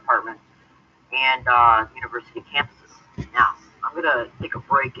 fire department, and university campuses. Now, I'm going to take a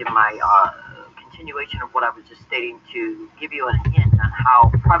break in my continuation of what I was just stating to give you a hint on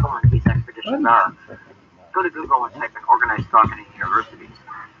how prevalent these expeditions are. Go to Google and type in organized stalking in universities.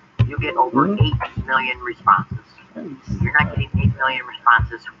 You'll get over 8 million responses. You're not getting 8 million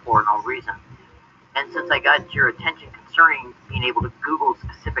responses for no reason. And since I got your attention concerning being able to Google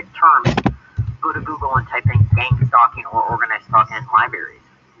specific terms, go to Google and type in gang stalking or organized stalking in libraries.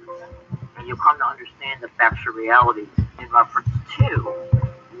 And you'll come to understand the factual realities in reference to,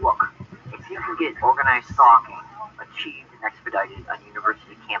 look, if you can get organized stalking achieved and expedited on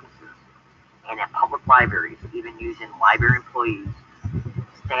university campuses and at public libraries, even using library employees,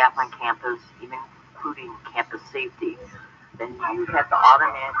 staff on campus, even including campus safety, then you have to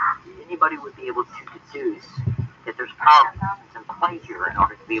anybody would be able to deduce that there's power positions in play here in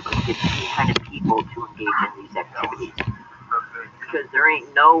order to be able to get these kind of people to engage in these activities. Because there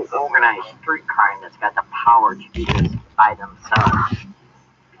ain't no organized street crime that's got the power to do this by themselves.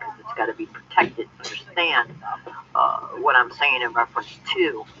 Because it's got to be protected. Understand what I'm saying in reference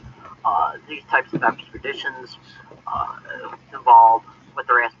to these types of expeditions involve what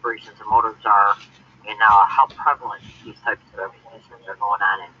their aspirations and motives are, and how prevalent these types of expeditions are going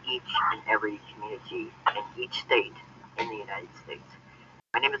on in each and every community in each state in the United States.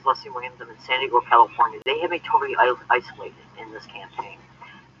 My name is Leslie Williams. I'm in San Diego, California. They have me totally isolated in this campaign,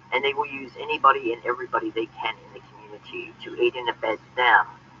 and they will use anybody and everybody they can in the community to aid and abet them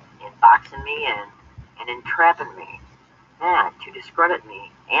in boxing me in and entrapping me, and to discredit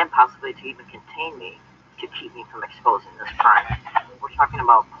me, and possibly to even contain me, to keep me from exposing this crime. We're talking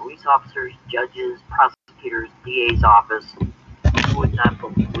about police officers, judges, prosecutors, DA's office. You would not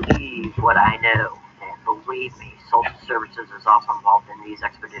believe what I know. And believe me, social services is also involved in these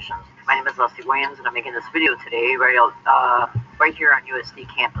expeditions. My name is Leslie Williams, and I'm making this video today right here on USD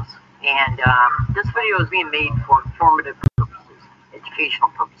campus. And this video is being made for informative purposes, educational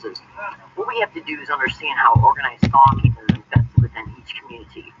purposes. What we have to do is understand how organized stalking is invested within each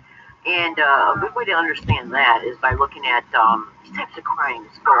community. And a good way to understand that is by looking at these types of crimes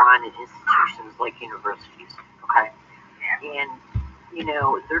go on in institutions like universities, okay? And, you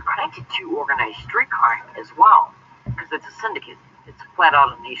know, they're connected to organized street crime as well, because it's a syndicate. It's flat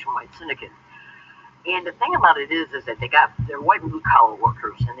out a nationwide syndicate. And the thing about it is that they're white and blue collar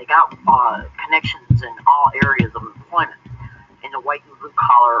workers, and they got connections in all areas of employment in the white and blue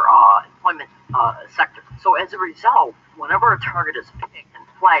collar employment sector. So as a result, whenever a target is picked and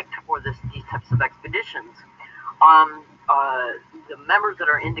flagged for these types of expeditions, the members that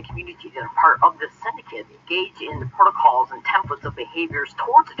are in the community that are part of this syndicate engage in the protocols and templates of behaviors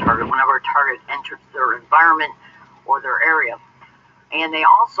towards a target whenever a target enters their environment or their area. And they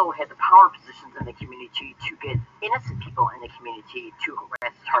also have the power positions in the community to get innocent people in the community to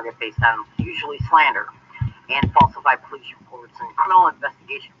harass the target based on usually slander and falsify police reports and criminal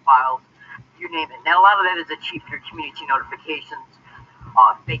investigation files, you name it. Now, a lot of that is achieved through community notifications,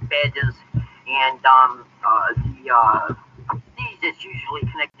 fake badges, and these is usually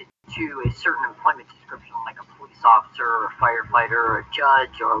connected to a certain employment description, like a police officer, or a firefighter, or a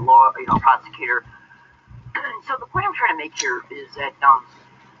judge, or a lawyer, prosecutor. So the point I'm trying to make here is that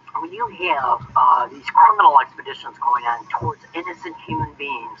when you have these criminal expeditions going on towards innocent human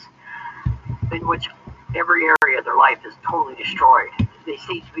beings, in which every area of their life is totally destroyed. They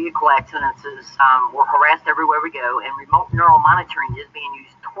see vehicle accidents, we're harassed everywhere we go, and remote neural monitoring is being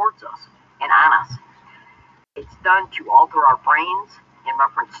used towards us and on us. It's done to alter our brains in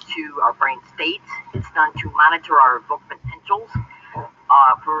reference to our brain states. It's done to monitor our evoked potentials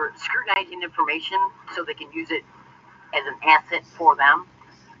for scrutinizing information so they can use it as an asset for them.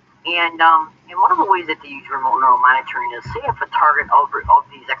 And one of the ways that they use remote neural monitoring is, say if a target of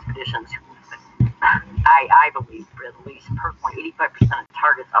these expeditions, I believe, at least personally, 85% of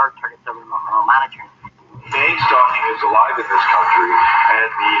targets are targets of remote neural monitoring. Gang stalking is alive in this country, and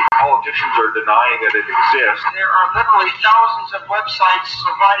the politicians are denying that it exists. There are literally thousands of websites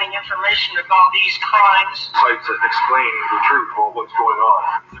providing information about these crimes. Sites that explain the truth about what's going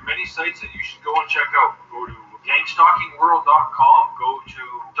on. There are many sites that you should go and check out. Go to gangstalkingworld.com, go to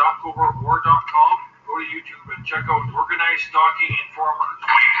talkoverwar.com, go to YouTube and check out Organized Stalking Informers.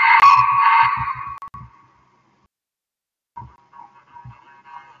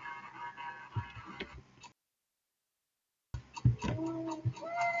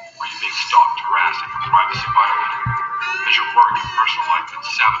 Are you being stalked, harassed, and your privacy violated? Has your work and personal life been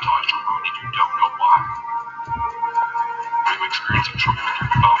sabotaged or ruined and you don't know why? Are you experiencing trouble with your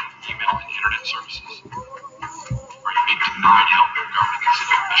phone, email, and internet services? Are you being denied help from government and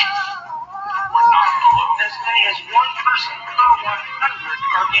civic officials? You are not alone. As many as 1% per 100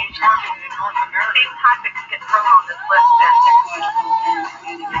 are being targeted in North America. These topics get thrown on this list as technological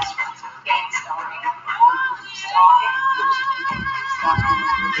and expensive. Gang stalking,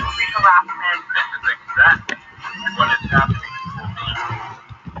 street harassment. That's exactly what is happening.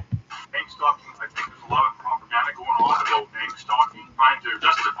 Gang stalking, I think there's a lot of propaganda going on about gang stalking, trying to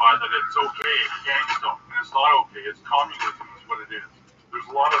justify that it's okay to gang stalk. And it's not okay. It's communism is what it is. There's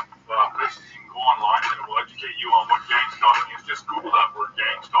a lot of places you can go online and it will educate you on what gang stalking is. Just Google that word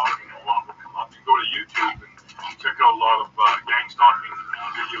gang stalking and a lot will come up. You can go to YouTube and check out a lot of gang stalking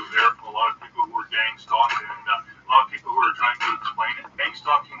videos there from a lot of people who are gang stalked and a lot of people who are trying to explain it.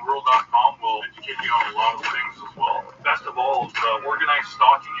 Gangstalkingworld.com will educate you on a lot of things as well. Best of all is Organized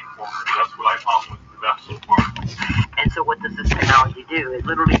Stalking Informers. That's what I found was the best so far. And so what does this technology do? It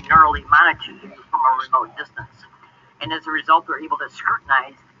literally neurally monitors you from a remote distance. And as a result, they're able to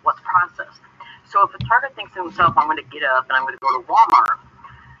scrutinize what's processed. So if a target thinks to himself, I'm going to get up and I'm going to go to Walmart,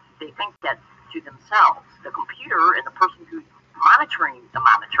 they think that to themselves. The computer and the person who's monitoring the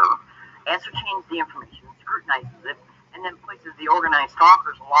monitor ascertains the information, scrutinizes it, and then places the organized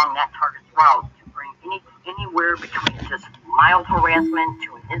stalkers along that target's route to bring anywhere between just mild harassment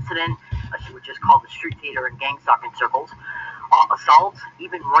to an incident, which is called the street theater and gang stalking circles, assaults,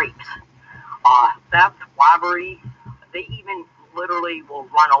 even rapes, theft, robbery. They even literally will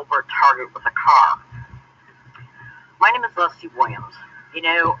run over a target with a car. My name is Leslie Williams. You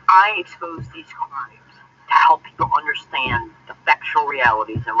know, I expose these crimes to help people understand the factual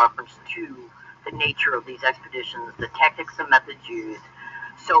realities in reference to the nature of these expeditions, the tactics and methods used,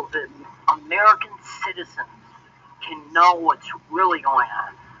 so that American citizens can know what's really going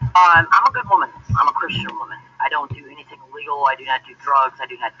on. I'm a good woman. I'm a Christian woman. I don't do anything illegal. I do not do drugs. I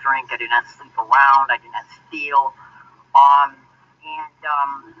do not drink. I do not sleep around. I do not steal.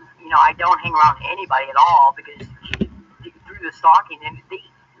 You know, I don't hang around anybody at all because through the stalking, and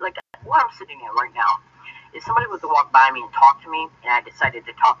like where I'm sitting at right now, if somebody was to walk by me and talk to me, and I decided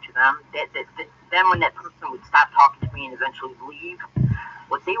to talk to them, then when that person would stop talking to me and eventually leave,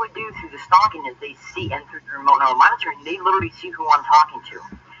 what they would do through the stalking is they see, and through the remote neural monitoring, they literally see who I'm talking to.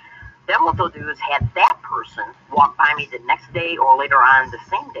 Then what they'll do is have that person walk by me the next day or later on the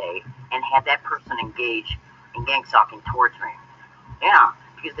same day and have that person engage in gang stalking towards me. Yeah,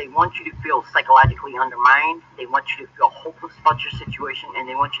 because they want you to feel psychologically undermined, they want you to feel hopeless about your situation, and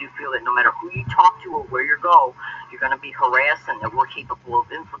they want you to feel that no matter who you talk to or where you go, you're going to be harassed and that we're capable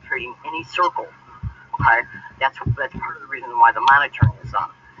of infiltrating any circle. Okay, that's part of the reason why the monitoring is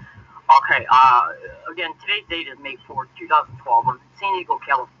on. Okay, again, today's date is May 4th, 2012. I'm in San Diego,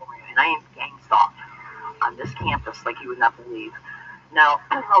 California, and I am gang stalked on this campus like you would not believe. Now,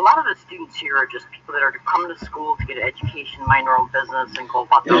 a lot of the students here are just people that are coming to school to get an education, mind their own business, and go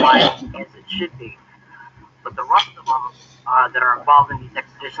about their lives as it should be. But the rest of them that are involved in these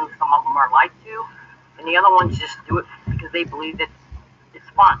expeditions, some of them are lied to, and the other ones just do it because they believe that it's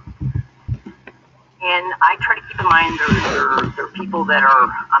fun. And I try to keep in mind there are people that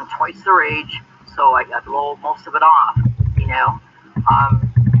are I'm twice their age, so I blow most of it off, you know. And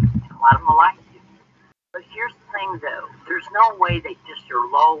a lot of them are lied to. But here's the thing, though. There's no way that just your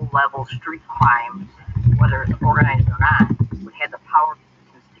low-level street crime whether it's organized or not, would have the power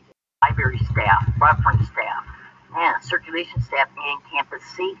to get library staff, reference staff, and circulation staff, and campus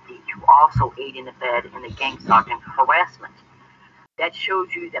safety to also aid and abet in the gang stalking harassment. That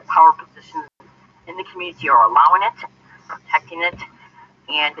shows you that power positions in the community are allowing it, protecting it,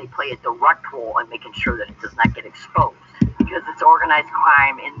 and they play a direct role in making sure that it does not get exposed. Because it's organized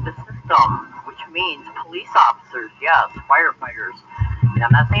crime in the system, which means police officers, yes, firefighters. And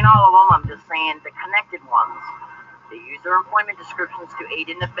I'm not saying all of them, I'm just saying the connected ones. They use their employment descriptions to aid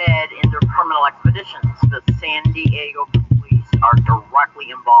and abet in their criminal expeditions. The San Diego police are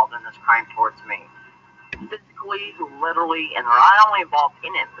directly involved in this crime towards me. Physically, literally, and they're not only involved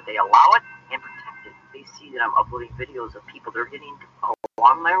in it, but they allow it and protect it. They see that I'm uploading videos of people they're getting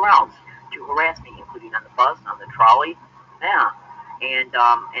along my routes to harass me, including on the bus, on the trolley, and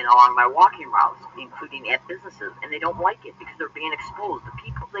along my walking routes, including at businesses, and they don't like it because they're being exposed. The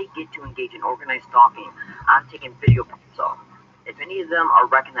people they get to engage in organized stalking, I'm taking video clips of. If any of them are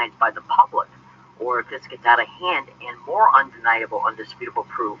recognized by the public, or if this gets out of hand and more undeniable, undisputable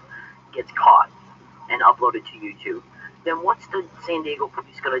proof gets caught and uploaded to YouTube, then what's the San Diego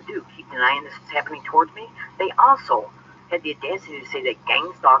police going to do? Keep denying this is happening towards me? They also had the audacity to say that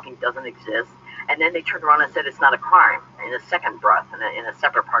gang stalking doesn't exist, and then they turned around and said it's not a crime in a second breath, in a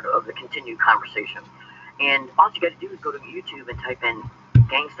separate part of the continued conversation. And all you got to do is go to YouTube and type in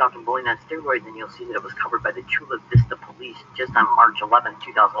gang stalking bullying on steroids, and you'll see that it was covered by the Chula Vista Police just on March 11,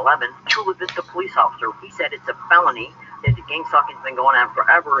 2011. Chula Vista police officer, he said it's a felony, that the gang stalking's been going on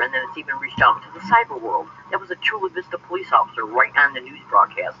forever, and then it's even reached out into the cyber world. That was a Chula Vista police officer right on the news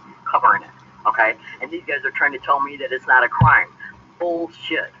broadcast covering it, okay? And these guys are trying to tell me that it's not a crime.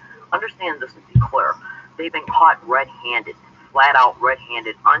 Bullshit. Understand this and be clear. They've been caught red-handed, flat out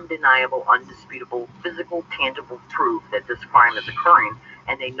red-handed, undeniable, undisputable, physical, tangible proof that this crime is occurring,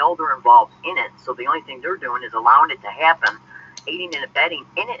 and they know they're involved in it, so the only thing they're doing is allowing it to happen, aiding and abetting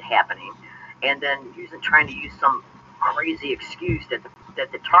in it happening, and then trying to use some crazy excuse that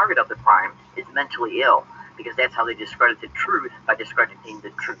the target of the crime is mentally ill, because that's how they discredit the truth, by discrediting the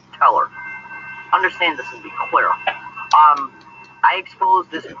truth teller. Understand this and be clear. I expose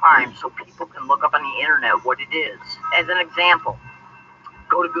this crime so people can look up on the internet what it is. As an example,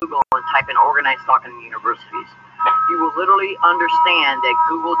 go to Google and type in organized stalking in universities. You will literally understand that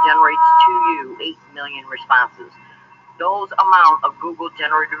Google generates to you 8 million responses. Those amount of Google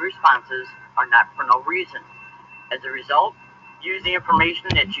generated responses are not for no reason. As a result, use the information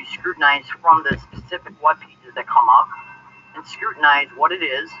that you scrutinize from the specific web pages that come up and scrutinize what it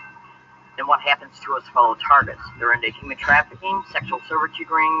is and what happens to us fellow targets. They're into human trafficking, sexual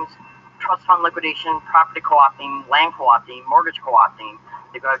servitude rings, trust fund liquidation, property co-opting, land co-opting, mortgage co-opting.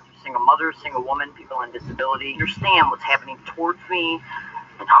 They go after single mothers, single women, people on disability. Understand what's happening towards me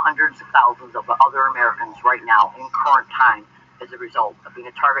and hundreds of thousands of other Americans right now in current time as a result of being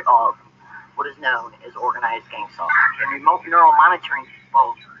a target of what is known as organized gang stalking. And remote neural monitoring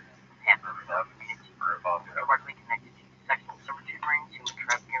both directly connected to sexual servitude rings, human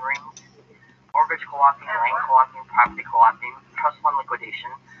trafficking rings, mortgage co-opting, land co-opting, property co-opting, trust fund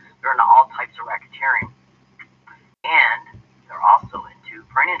liquidation. They're into all types of racketeering. And they're also into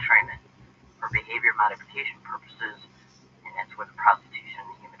brain entrainment for behavior modification purposes, and that's where the prostitution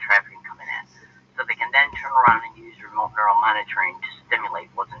and human trafficking come in at. So they can then turn around and use remote neural monitoring to stimulate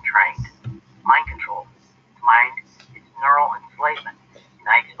what's entrained. Mind control. It's mind, it's neural enslavement. And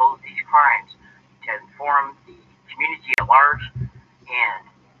I expose these crimes to inform the community at large and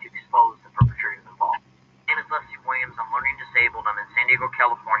to expose the perpetrators involved. My name is Leslie Williams. I'm learning disabled. I'm in San Diego,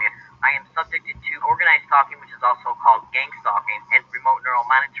 California. I am subjected to organized stalking, which is also called gang stalking, and remote neural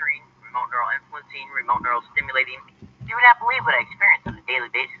monitoring, remote neural influencing, remote neural stimulating. You would not believe what I experience on a daily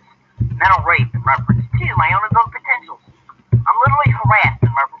basis. Mental rape in reference to my own adult potentials. I'm literally harassed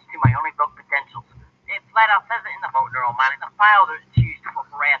in reference to my own adult potentials. It flat out says it in the remote neural monitoring. The file that's used for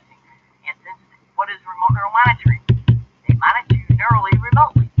harassing. And since what is remote neural monitoring? They monitor you neurally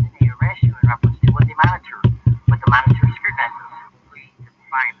remotely, and they harass you in reference to what they monitor. What the monitor scrutinizes the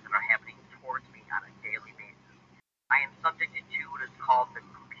crimes that are happening towards me on a daily basis. I am subjected to what is called the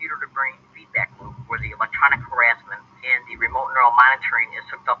computer-to-brain feedback loop, where the electronic harassment and the remote neural monitoring is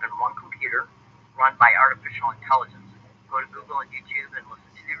hooked up in one computer, run by artificial intelligence. Go to Google and YouTube and listen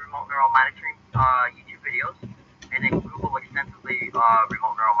to the remote neural monitoring YouTube videos, and then Google extensively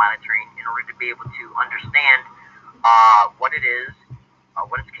remote neural monitoring in order to be able to understand what it is,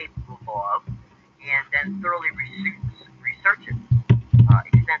 what it's capable of, and then thoroughly research it,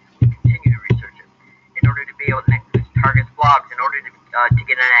 extensively continue to research it, in order to be able to target blogs, in order to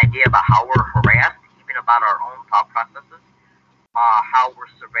get an idea about how we're harassed, even about our own thought processes, how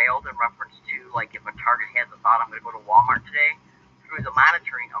we're surveilled in reference to, like, if a target has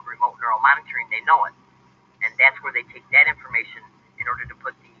they know it. And that's where they take that information in order to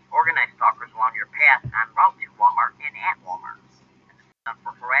put the organized stalkers along your path en route to Walmart and at Walmart. And this is done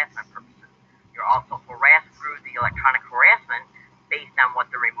for harassment purposes. You're also harassed through the electronic harassment based on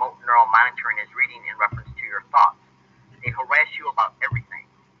what the remote neural monitoring is reading in reference to your thoughts. They harass you about everything.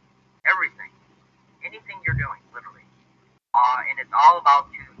 Everything. Anything you're doing, literally. And it's all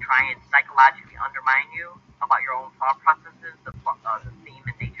about to try and psychologically undermine you about your own thought processes, the theme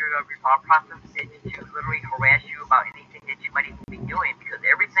and nature of your thought process. It's to literally harass you about anything that you might even be doing, because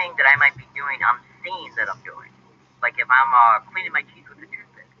everything that I might be doing, I'm seeing that I'm doing. Like if I'm cleaning my teeth with a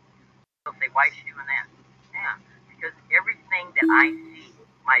toothpick, they'll say, why is she doing that? Yeah, because everything that I see,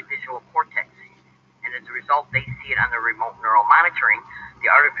 my visual cortex sees. And as a result, they see it on the remote neural monitoring. The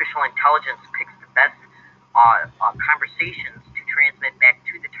artificial intelligence picks the best conversations to transmit back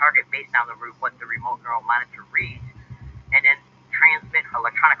to the target based on what the remote neural monitor reads, and then transmit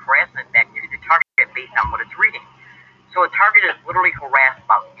electronic harassment back to the target based on what it's reading. So a target is literally harassed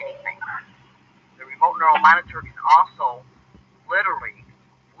about anything. The remote neural monitor can also literally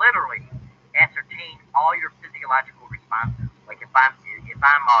ascertain all your physiological responses. Like if I'm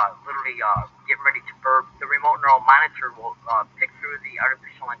literally getting ready to burp, the remote neural monitor will pick through the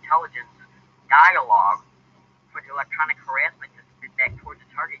artificial intelligence dialogue for the electronic harassment to spit back towards the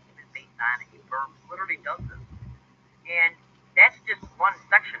target, even based on a burp. Literally does this, and that's just one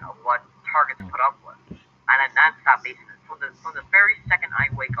section of what targets put up with on a non-stop basis. From the very second I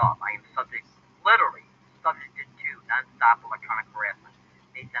wake up, I am literally subjected to non-stop electronic harassment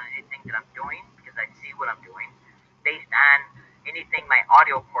based on anything that I'm doing, because I see what I'm doing, based on anything my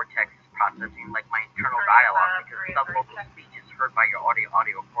audio cortex is processing, like my internal dialogue, because subvocal speech is heard by your audio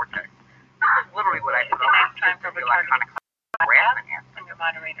cortex. This is literally what I put up with, the electronic harassment aspect of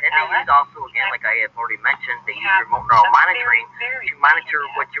it. Then they use also, again, like I have already mentioned, they use remote neural monitoring to monitor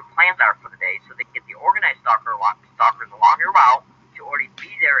what your plans are for the day, so they get the organized stalkers along your route to already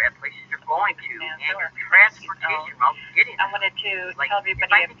be there at places you're going to, and your transportation route getting there. I wanted to like, tell if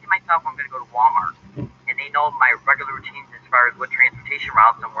everybody. I think to myself, I'm going to go to Walmart, and they know my regular routines as far as what transportation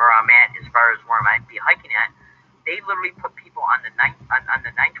routes and where I'm at as far as where I might be hiking at, they literally put people on the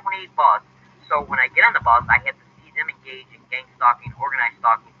 928 bus. So when I get on the bus, I have to see them engage in gang stalking, organized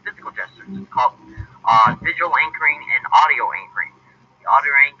stalking, physical gestures. It's called visual anchoring and audio anchoring. The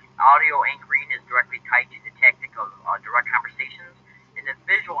audio anchoring is directly tied to the tactic of direct conversations, and the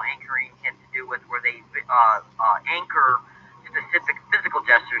visual anchoring has to do with where they anchor specific physical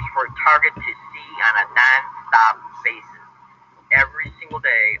gestures for a target to see on a non-stop basis every single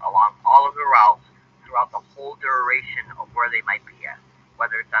day along all of the routes throughout the whole duration of where they might be at.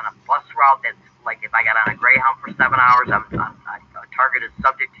 Whether it's on a bus route that's like if I got on a Greyhound for 7 hours, a target is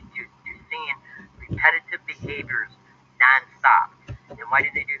subject to seeing repetitive behaviors non-stop. And why do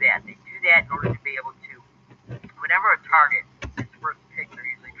they do that? They do that in order to be able to, whenever a target is first picked, they're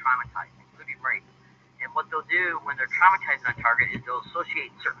usually traumatized, including rape. And what they'll do when they're traumatizing a target is they'll associate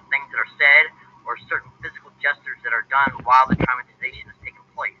certain things that are said or certain physical gestures that are done while the traumatization is taking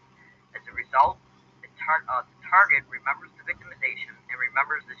place. As a result, the target remembers the victimization and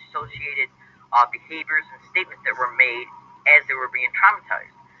remembers the associated behaviors and statements that were made as they were being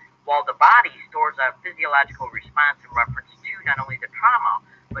traumatized, while the body stores a physiological response in reference to not only the trauma,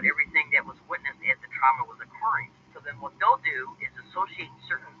 but everything that was witnessed as the trauma was occurring. So then what they'll do is associate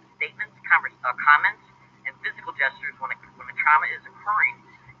certain statements, comments, and physical gestures when the trauma is occurring,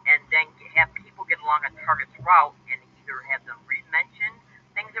 and then have people get along a target's route and either have them re-mention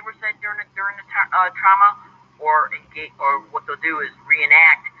things that were said during the trauma, or what they'll do is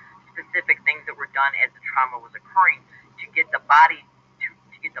reenact specific things that were done as the trauma was occurring to get the body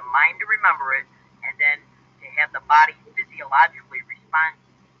to get the mind to remember it, and then to have the body physiologically respond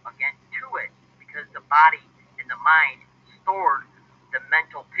again to it, because the body and the mind stored the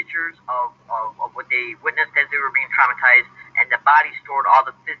mental pictures of what they witnessed as they were being traumatized, and the body stored all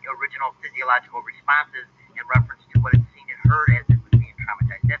the original physiological responses in reference to what it's seen and heard as it was being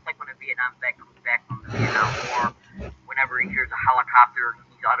traumatized. That's like when a Vietnam vet comes back from the Vietnam War. Whenever he hears a helicopter,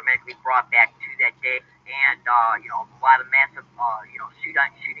 he's automatically brought back to that day, and a lot of massive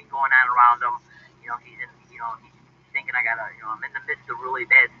shooting going on around him. He's thinking I'm in the midst of really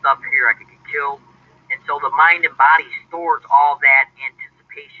bad stuff here. I could get killed. And so the mind and body stores all that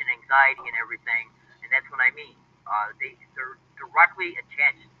anticipation, anxiety, and everything. And that's what I mean. They're directly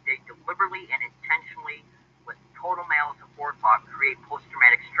attached. They deliberately and intentionally, with total malice and forethought, create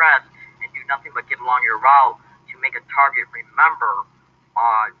post-traumatic stress and do nothing but get along your route to make a target remember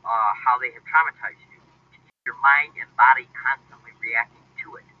how they have traumatized you. Your mind and body constantly reacting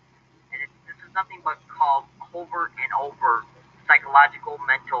to it. And this is nothing but called covert and overt psychological,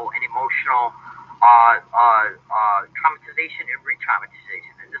 mental, and emotional traumatization and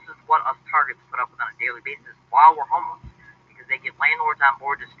re-traumatization. And this is what us targets put up with on a daily basis while we're homeless. Because they get landlords on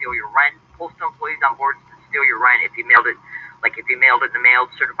board to steal your rent, postal employees on board to steal your rent if you mailed it, like if you mailed it in the mail,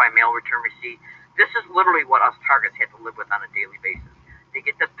 certified mail return receipt. This is literally what us targets have to live with on a daily basis. They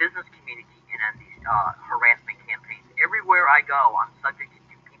get the business community in on these harassment campaigns. Everywhere I go, I'm subject to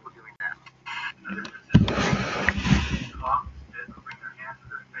people doing this. Bring their hands to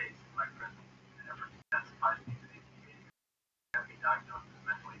their face by pressing an effort to desensitize people to have been diagnosed as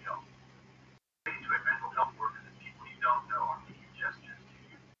mentally ill. Speaking to a mental health worker that people you don't know are making gestures to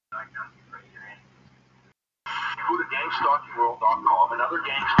you, diagnosing for your hands. Go to gangstalkingworld.com and other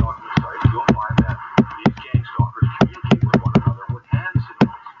gang stalking sites. You'll find that these gang stalkers communicate with one another with hand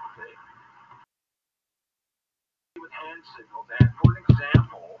signals. Okay? With hand signals, and for an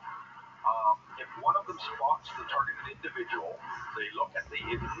example, if one of them spots the targeted individual, they look at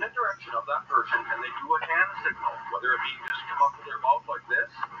in the direction of that person and they do a hand signal, whether it be just come up to their mouth like this.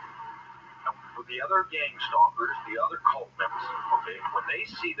 With the other gang stalkers, the other cult members, okay, when they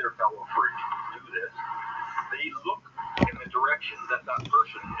see their fellow freak do this, they look in the direction that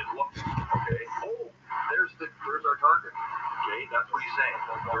person is looking. Okay, oh, there's our target. Okay, that's what he's saying.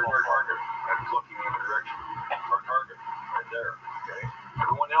 There's our target. And he's looking in the direction of our target right there. Okay,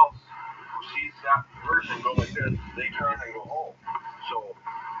 everyone else who sees that person go like this, they turn and go home. So,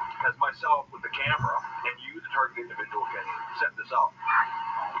 as myself with the camera, and you, the target individual, can set this up.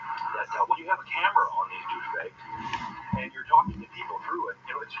 That when you have a camera on these douchebags and you're talking to people through it,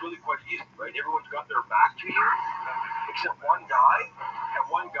 it's really quite easy, right? Everyone's got their back to you, except one guy, and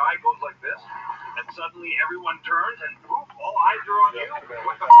one guy goes like this, and suddenly everyone turns and boom, all eyes are on you.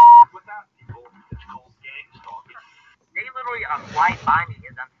 What the with that, people? It's called gang stalking. They literally fly by me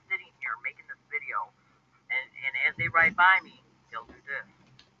as I'm sitting here making this video, and as they ride by me, they'll do this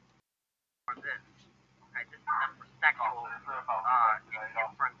or this. Okay, this is them for sexual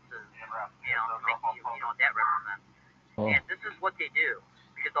inferences, to make you what that represents. And this is what they do,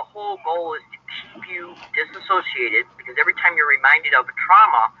 because the whole goal is to keep you disassociated, because every time you're reminded of a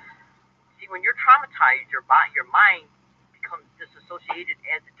trauma, see, when you're traumatized, your mind becomes disassociated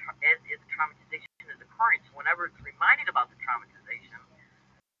as the traumatization is occurring. So whenever it's reminded about the traumatization,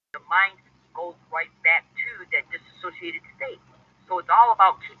 the mind goes right back to that disassociated state. So it's all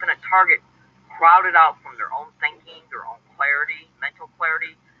about keeping a target crowded out from their own thinking, their own clarity, mental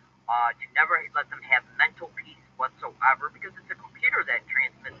clarity, to never let them have mental peace whatsoever, because it's a computer that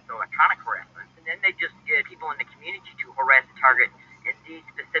transmits the electronic harassment. And then they just get people in the community to harass the target in these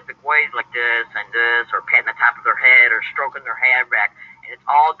specific ways, like this and this, or patting the top of their head, or stroking their hair back. And it's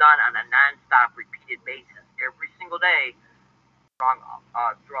all done on a non-stop, repeated basis every single day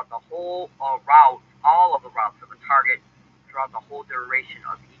throughout the whole route, all of the routes of the target, throughout the whole duration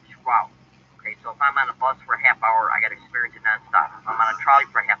of each route. Okay, so if I'm on a bus for a half hour, I got to experience it nonstop. If I'm on a trolley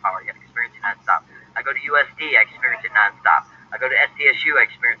for a half hour, I got to experience it nonstop. I go to USD, I experience it nonstop. I go to SDSU, I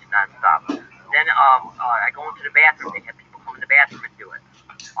experience it nonstop. Then I go into the bathroom. They have people come in the bathroom and do it.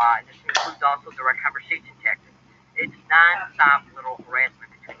 And this includes also direct conversation tactics. It's nonstop little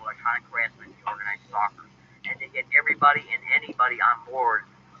harassment between electronic harassment and the organized stalkers. And they get everybody and anybody on board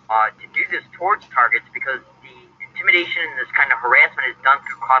to do this towards targets, because the intimidation and this kind of harassment is done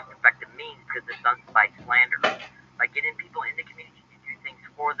through cost-effective means, because it's done by slander, by getting people in the community to do things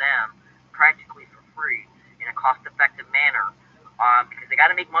for them practically for free in a cost-effective manner, because they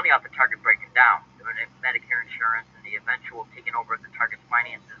got to make money off the target breaking down, doing Medicare insurance and the eventual taking over of the target's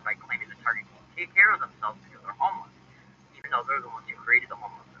finances by claiming the target can take care of themselves because they're homeless, even though they're the ones who created the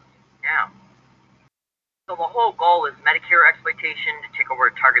homelessness. Yeah. So the whole goal is Medicare exploitation, to take over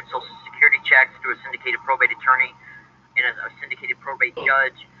a target's Social Security checks through a syndicated probate attorney and a syndicated probate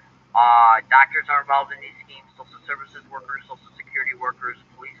judge. Doctors are involved in these schemes, social services workers, social security workers,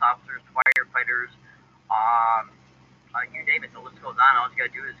 police officers, firefighters, you name it, the list goes on. All you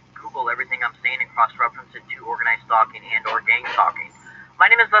gotta do is Google everything I'm saying and cross-reference it to organized stalking and or gang stalking. My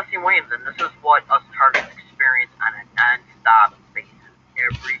name is Leslie Williams, and this is what us targets experience on a non-stop basis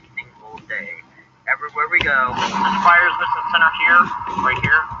every single day. Everywhere we go. This Fires Mission Center here, right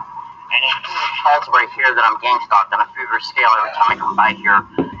here, and it tells right here that I'm gang stalked on a fever scale every time I come by here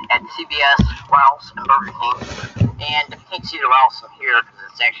at CVS, Ralph's, and Burger King. And if you can't see the Ralph's from here, because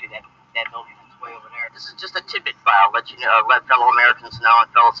it's actually that building that's way over there. This is just a tidbit file, let fellow Americans know and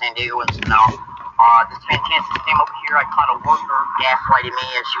fellow San Diegoans know. This fantastic thing over here, I caught a worker gaslighting me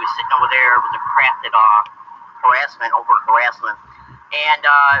as she was sitting over there with a crafted overt harassment. And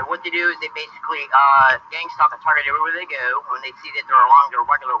what they do is they basically gang stalk a target everywhere they go. When they see that they're along their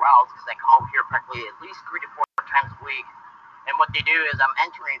regular routes, because I come over here practically at least 3 to 4 times a week, and And what they do is I'm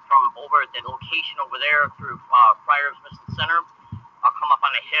entering from over at the location over there through Friars Mission Center. I'll come up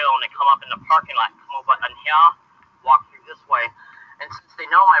on a hill and then come up in the parking lot, come over on here, walk through this way. And since they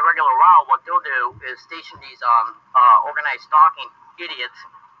know my regular route, what they'll do is station these organized stalking idiots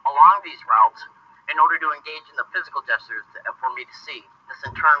along these routes in order to engage in the physical gestures for me to see. This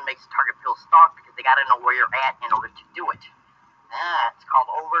in turn makes the target feel stalked because they got to know where you're at in order to do it. It's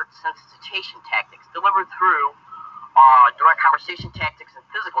called overt sensitization tactics, delivered through direct conversation tactics and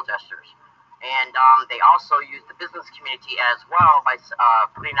physical gestures. And they also use the business community as well by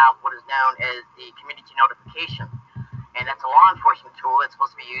putting out what is known as the community notification. And that's a law enforcement tool that's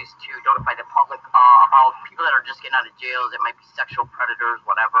supposed to be used to notify the public about people that are just getting out of jail, that might be sexual predators,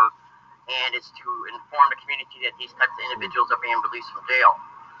 whatever. And it's to inform the community that these types of individuals are being released from jail.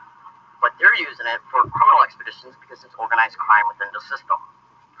 But they're using it for criminal expeditions because it's organized crime within the system.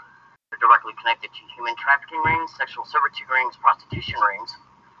 They're directly connected to human trafficking rings, sexual servitude rings, prostitution rings,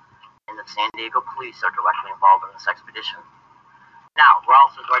 and the San Diego police are directly involved in this expedition. Now,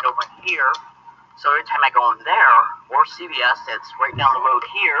 Ralph's is right over here, so every time I go in there, or CVS that's right down the road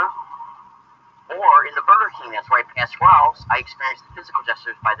here, or in the Burger King that's right past Ralph's, I experience the physical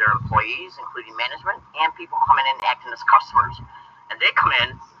gestures by their employees, including management, and people coming in and acting as customers. And they come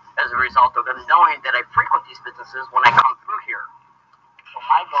in as a result of them knowing that I frequent these businesses when I come through here. So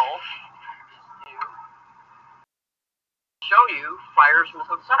my goal is to show you Friars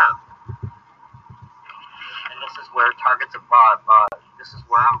Mission Center. And this is where targets of this is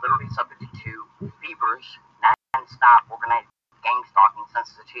where I'm literally subject to beavers, non-stop organized gang stalking,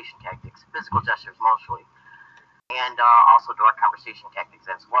 sensitization tactics, physical gestures mostly, and also direct conversation tactics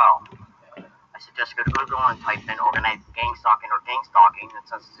as well. I suggest you go to Google and type in organized gang stalking or gang stalking and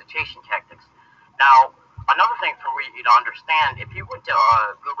sensitization tactics. Now, another thing for you to understand, if you went to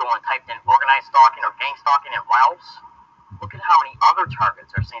Google and typed in organized stalking or gang stalking at Ralph's, look at how many other targets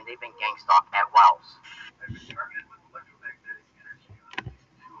are saying they've been gang stalked at Ralph's. I've been targeted with electromagnetic energy on 2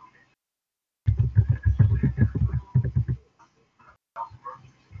 occasions.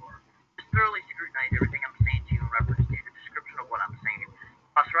 Thoroughly scrutinize everything I'm saying to you in reference to the description of what I'm saying.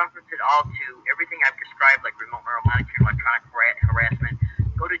 Plus reference it all to everything I've described, like remote neural monitoring, electronic harassment.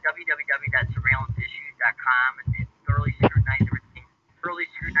 Go to www.surveillanceissues.com and thoroughly scrutinize everything. Thoroughly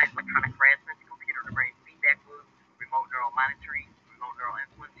scrutinize electronic harassment, computer-to-brain feedback loop, remote neural monitoring, remote neural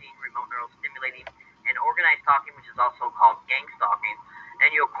influencing, remote neural stimulating, and organized stalking, which is also called gang stalking.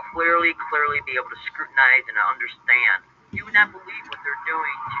 And you'll clearly be able to scrutinize and understand. You would not believe what they're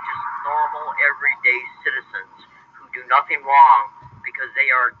doing to just normal, everyday citizens who do nothing wrong because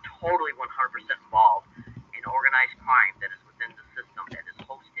they are totally 100% involved in organized crime that is within the system, that is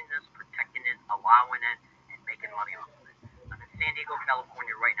hosting this, protecting it, allowing it, and making money off of it. I'm in San Diego,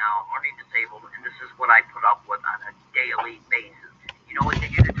 California right now. I'm learning disabled, and this is what I put up with on a daily basis. You know what they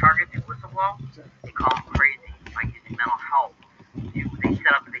do to target the whistleblower? They call them crazy by using mental health. They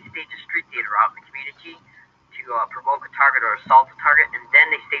stage a street theater out in the community to provoke a target or assault a target, and then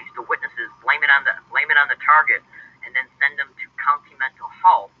they stage the witnesses, blame it on the target, and then send them to county mental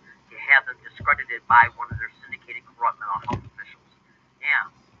health to have them discredited by one of their syndicated corrupt mental health officials. Yeah.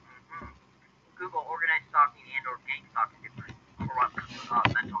 Google organized stalking and or gang stalking different corrupt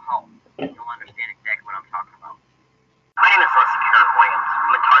mental health. You'll understand exactly what I'm talking about. My name is Leslie Karen Williams.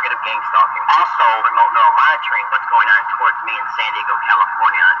 I'm a target of gang stalking. Also, remote neural monitoring what's going on towards me in San Diego,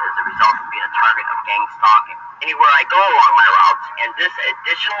 California as a result of being a target of gang stalking. Anywhere I go along my routes, and this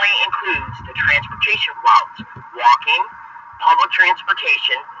additionally includes the transportation routes, walking, public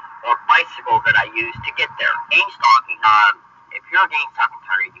transportation, or bicycle that I use to get there. Gang stalking. If you're a gang stalking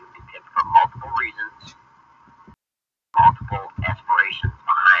target, you can be picked for multiple reasons, multiple aspirations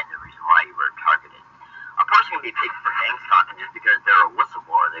behind the reason why you were targeted. A person can be picked for gang stalking just because they're a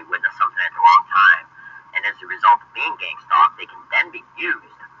whistleblower, they witnessed something at the wrong time, and as a result of being gang stalked, they can then be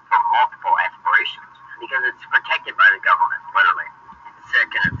used for multiple aspirations because it's protected by the government, literally. It's sick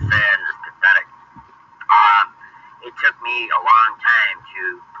and it's sad and it's pathetic. It took me a long time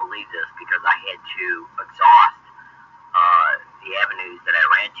to believe this because I had to exhaust the avenues that I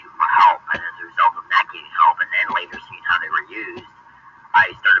ran to for help, and as a result of not getting help and then later seeing how they were used,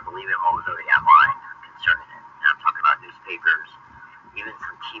 I started believing what was already online concerning it. And I'm talking about newspapers, even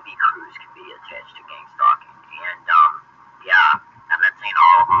some TV crews can be attached to gang stalking. And yeah, I'm not saying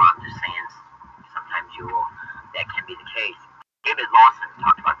all of them, I'm just saying sometimes that can be the case. David Lawson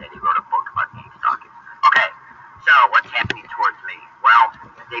talked about that, he wrote a book about gang stalking. Okay, so what's happening towards me? Well,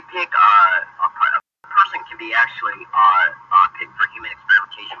 they pick a person can be actually picked for human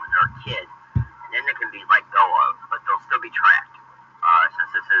experimentation when they're a kid, and then they can be let go of, but they'll still be tracked.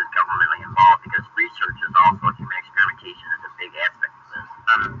 Since this is governmentally involved, because research is also human experimentation is a big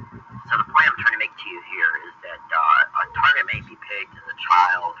point I'm trying to make to you here is that a target may be picked as a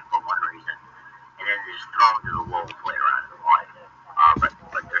child for one reason, and then just thrown to the wolves later on in life.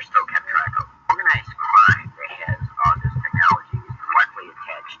 But they're still kept track of. Organized crime that has this technology is directly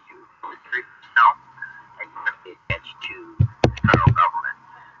attached to military personnel and directly attached to the federal government,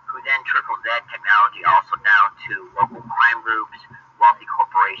 who then trickles that technology also down to local crime groups, wealthy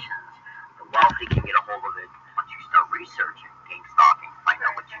corporations. The wealthy can get a hold of it once you start researching, gang stalking, find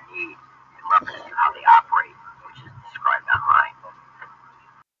out what you need in reference to how they operate, which is described online.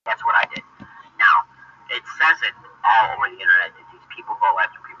 That's what I did. Now, it says it all over the internet that these people go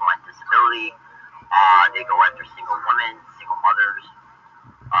after people on disability. They go after single women, single mothers.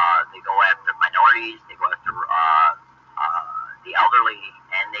 They go after minorities. They go after the elderly,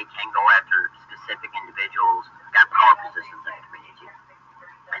 and they can go after specific individuals who got power positions in the community.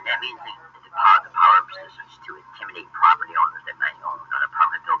 And that means the power positions to intimidate property owners that might own an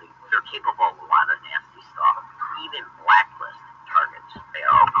apartment building. They're capable of a lot of nasty stuff. Even blacklist targets. They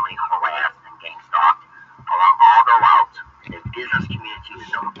are openly harassed and gang stalked along all their routes. The business community is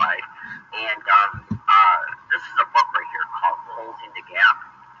notified. And this is a book right here called Closing the Gap.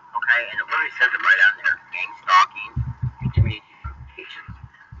 Okay, and it literally says it right on there. Gang stalking, community communications.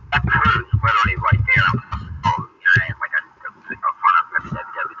 That proves literally right there on the internet, like on front of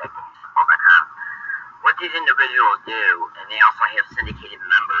www.gangstop.com. What these individuals do, and they also have syndicated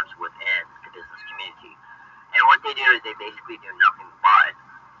members within the business community. And what they do is they basically do nothing but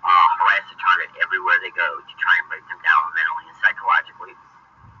harass the target everywhere they go to try and break them down mentally and psychologically.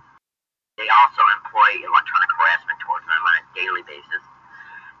 They also employ electronic harassment towards them on a daily basis.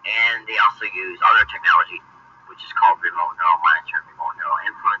 And they also use other technology, which is called remote neural monitoring, remote neural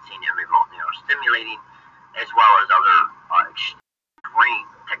influencing, and remote neural stimulating, as well as other extreme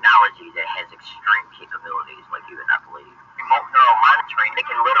technology that has extreme capabilities like you would not believe. Remote neural monitoring, they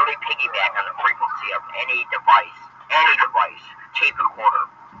can literally piggyback on the frequency of any device, tape recorder,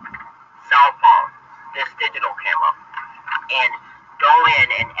 cell phone, this digital camera, and go in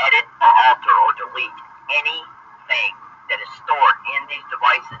and edit or alter or delete anything that is stored in these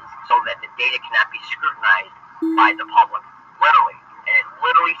devices so that the data cannot be scrutinized by the public, literally. And it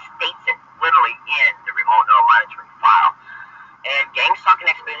literally states it literally in the remote neural monitoring file. And gang stalking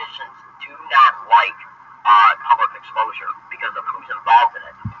expeditions do not like public exposure because of who's involved in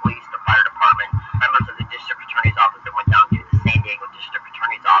it. The police, the fire department, members of the district attorney's office that went down to the San Diego district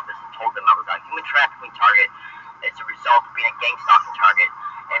attorney's office and told them I was a human trafficking target as a result of being a gang stalking target,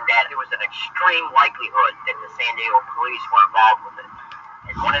 and that there was an extreme likelihood that the San Diego police were involved with it.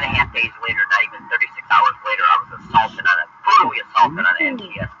 And 1.5 days later, not even 36 hours later, I was brutally assaulted on an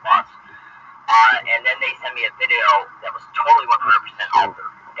MTS bus. And then they sent me a video that was totally 100%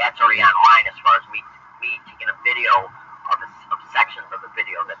 altered. That's already online as far as me taking a video of sections of the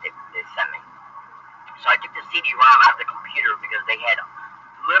video that they sent me. So I took the CD-ROM out of the computer because they had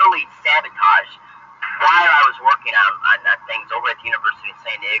literally sabotaged while I was working on things over at the University of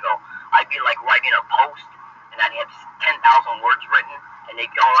San Diego. I'd be like writing a post, and I'd have 10,000 words written, and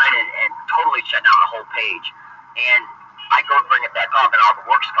they'd go in and totally shut down the whole page. And I go to bring it back up, and all the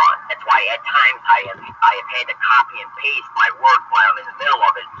work's gone. That's why at times I have had to copy and paste my work while I'm in the middle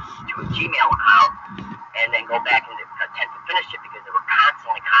of it to a Gmail account, and then go back and attempt to finish it because they were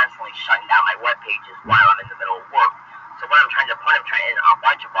constantly shutting down my web pages while I'm in the middle of work. So what I'm trying to point, and a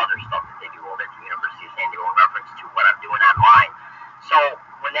bunch of other stuff that they do over at the University of San Diego in reference to what I'm doing online. So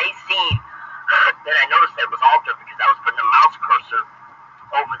when they seen that I noticed that it was altered because I was putting a mouse cursor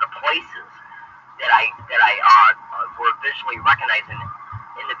over the places that I were visually recognizing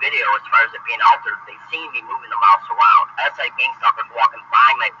in the video as far as it being altered, they seen me moving the mouse around. As I gang stalkers walking by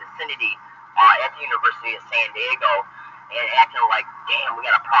my vicinity at the University of San Diego and acting like, damn, we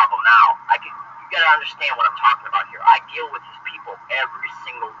got a problem now. You gotta understand what I'm talking about here. I deal with these people every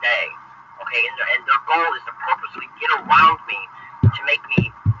single day, okay? And their goal is to purposely get around me to make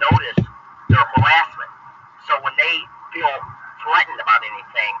me notice their harassment. So when they feel threatened about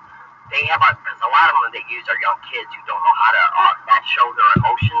anything, they have because a lot of them they use are young kids who don't know how to not show their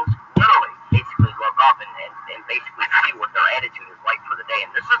emotions. Literally, basically look up and basically see what their attitude is like for the day.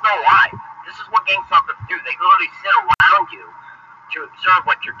 And this is no lie. This is what gang stalkers do. They literally sit around you to observe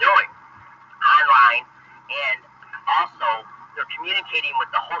what you're doing online, and also they're communicating with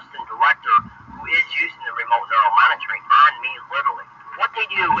the host and director who is using the remote neural monitoring on me literally. What they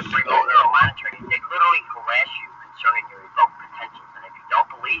do with remote neural monitoring is they literally harass you concerning your evoked potentials. And if you don't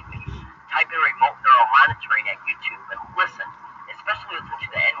believe me, type in remote neural monitoring at YouTube and listen, especially listen to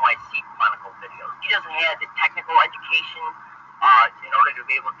the NYC Chronicle videos. He doesn't have the technical education in order to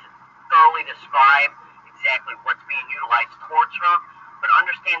be able to thoroughly describe exactly what's being utilized towards her, but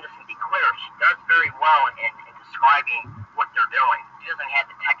understand this and be clear, she does very well in describing what they're doing. She doesn't have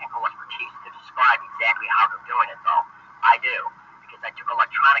the technical expertise to describe exactly how they're doing it, though. I do, because I took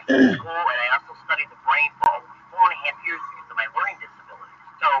electronics in school, and I also studied the brain for over 4.5 years because of my learning disabilities.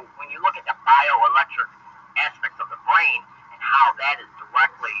 So when you look at the bioelectric aspects of the brain and how that is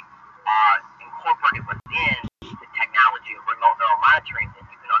directly incorporated within the technology of remote neural monitoring, then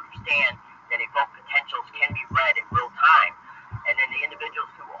you can understand that evoked potentials can be read in real time. And then the individuals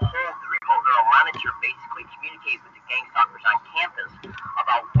who hold the remote neural monitor basically communicate with the gang stalkers on campus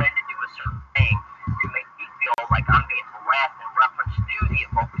about when to do a certain thing to make me feel like I'm being harassed in reference to the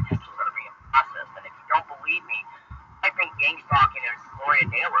evoked potentials that are being processed. And if you don't believe me, I think gang stalking is Gloria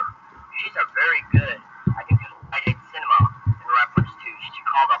Naylor. She's a very good, I think there's a White Cinema in reference to, she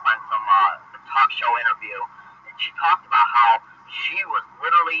called up on some talk show interview, and she talked about how she was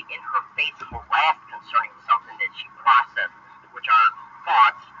literally in her face harassed concerning something that she processed, which are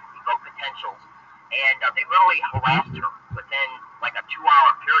thoughts, evoked potentials, and they literally harassed her within like a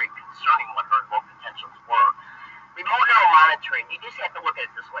 2-hour period concerning what her evoked potentials were. Remote neural monitoring, you just have to look at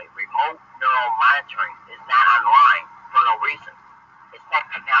it this way. Remote neural monitoring is not online for no reason. It's that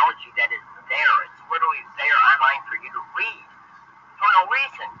technology that is there. It's literally there online for you to read for no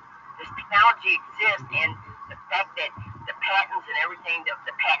reason. This technology exists, and the fact that the patents and everything,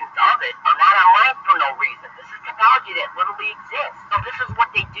 the patents of it are not online for no reason. This is technology that literally exists. So this is what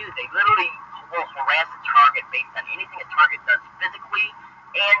they do. They literally will harass a target based on anything a target does physically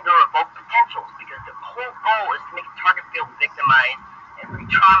and their evoked potentials, because the whole goal is to make a target feel victimized and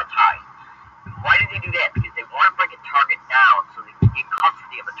re-traumatized. Why do they do that? Because they want to break a target down so they can get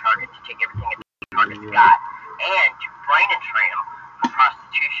custody of a target to take everything a target's got, and to brain and train them for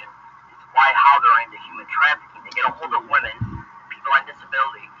prostitution. It's why how they're into human trafficking. They get a hold of women, people on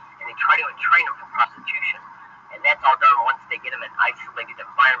disability, and they try to train them for prostitution. And that's all done once they get them in isolated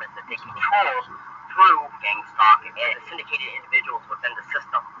environments that they control through gang stalking and syndicated individuals within the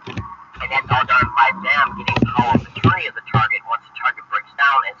system. And that's all done by them getting power of attorney of the target once the target breaks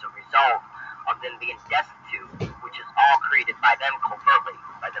down as a result of them being destitute, which is all created by them covertly,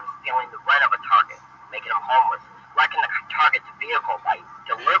 by them stealing the rent of a target, making them homeless, wrecking the target's vehicle by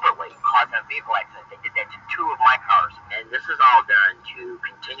deliberately causing a vehicle accident. They did that to 2 of my cars. And this is all done to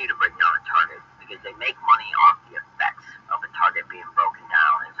continue to break down a target because they make money off the effects of a target being broken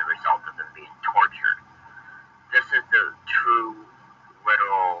down as a result of them being tortured. This is the true,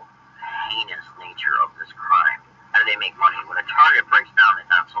 literal, heinous nature of this crime. How do they make money? When a target breaks down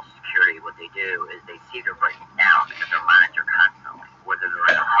that's on Social Security, what they do is they see they're breaking down because they're monitored constantly. Whether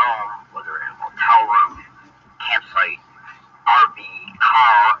they're in a home, whether in a hotel room, campsite, RV,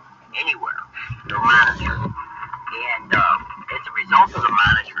 car, anywhere, they're monitored. And as a result of the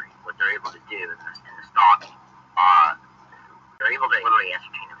monitoring, what they're able to do in the stalking, they're able to literally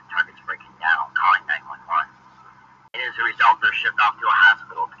ascertain if the target's breaking down, calling 911. And as a result, they're shipped off to a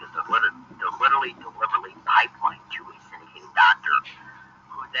hospital because they're literally deliberately pipelined to a syndicated doctor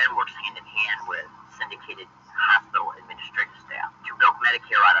who then works hand in hand with syndicated hospital administrative staff to milk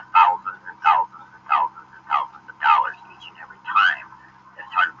Medicare out of thousands and thousands and thousands and thousands of dollars each and every time that a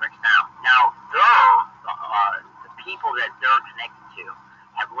target breaks down. Now, the people that they're connected to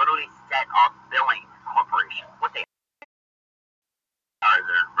have literally set up billing corporations. What they are,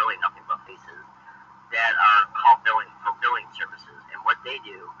 they're really nothing but faces that are called billing services, and what they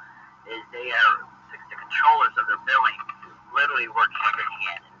do is they are the controllers of their billing literally work hand in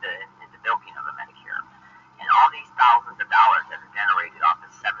hand in the billing of the Medicare, and all these thousands of dollars that are generated off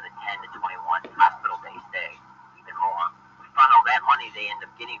of 7 to 10 to 21 hospital day stay, even more, funnel that money they end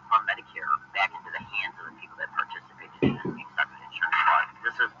up getting from Medicare back into the hands of the people that participated in this insurance fraud.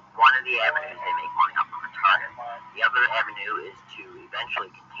 This is one of the avenues they make money off of a target. The other avenue is to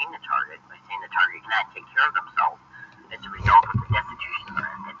eventually contain the target by saying the target cannot take care of themselves as a result of the destitution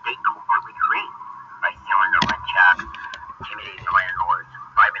that they covertly create by stealing their rent checks, intimidating the landlords,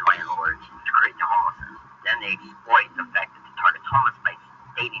 bribing landlords to create the homelessness. Then they exploit the fact that the target's homeless by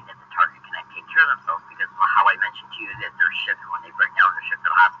stating that the target cannot take care of themselves because how I mentioned to you that they're shipped, when they break down, they're shipped to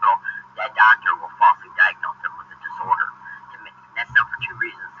the hospital, that doctor will falsely diagnose them with a disorder. And that's done for 2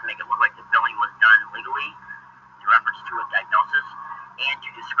 reasons: to make it look like the billing was done legally in reference to a diagnosis, and to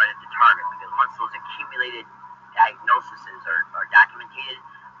discredit the target, because once those accumulated diagnoses are documented,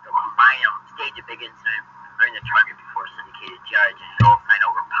 they'll combine them, stage a big incident, bring the target before a syndicated judge, and he'll sign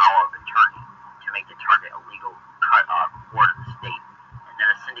over power of attorney to make the target a legal ward of the state. And then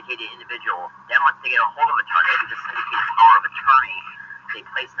a syndicated individual, then once they get a hold of a target with the syndicated power of attorney, they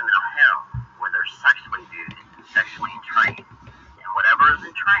place them in a home where they're sexually abused, sexually entrained, and whatever is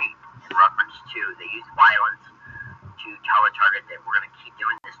entrained in reference to, they use violence to tell a target that we're going to keep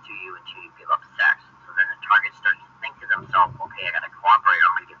doing this to you until you give up sex. So then the target starts to think to themselves, okay, I got to cooperate,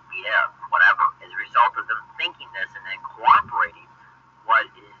 I'm going to get beat up, whatever. As a result of them thinking this and then cooperating, what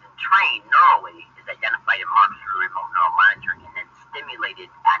is entrained neurally is identified and marked through remote neural monitoring and then stimulated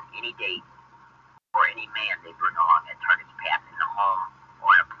on any date or any man they bring along that target's path in the home or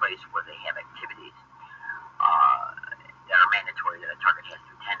in a place where they have activities that are mandatory that a target has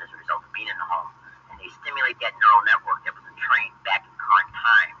to attend as a result of being in the home. And they stimulate that neural network that was entrained back in current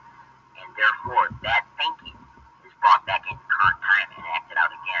time, and therefore that thinking is brought back into current time and acted out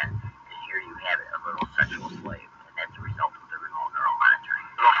again. And here you have it, a little sexual slave, and that's a result of the remote neural monitoring.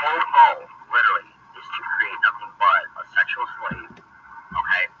 The whole goal, literally, is to create nothing but a sexual slave,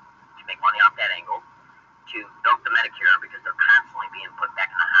 okay, to make money off that angle, to milk the Medicare because they're constantly being put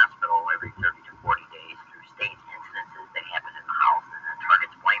back in the hospital every 30 to 40 days through state incidences that happen in the house, and then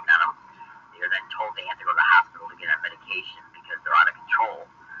targets blamed on them. They're then told they have to go to the hospital to get on medication because they're out of control.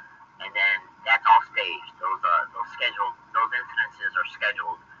 And then that's all staged. Those incidences are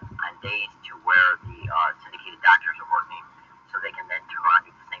scheduled on days to where the syndicated doctors are working, so they can then turn around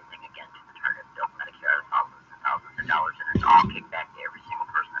and do the same thing again to the target, build Medicare thousands and thousands of dollars, and it's all kicked back to every single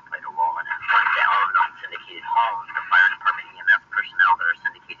person that played a role in it. Ones that own unsyndicated homes, the fire department, EMS personnel that are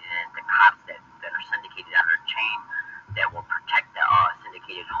syndicated in, the cops that are syndicated under a chain that will protect the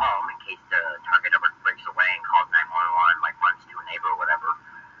syndicated home in case the target ever breaks away and calls 911, like runs to a neighbor or whatever.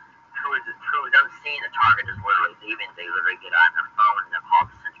 Who doesn't see the target is literally leaving. They literally get on their phone and they'll call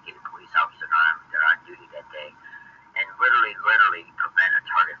the syndicated police officer. They're on duty that day, and literally prevent a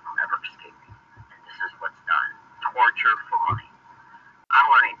target from ever escaping. And this is what's done. Torture for money. I'm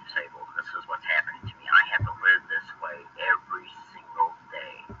learning disabled. This is what's happening to me. I have to live this way every single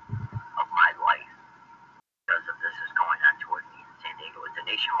day of my life because of this is going on toward me in San Diego. It's a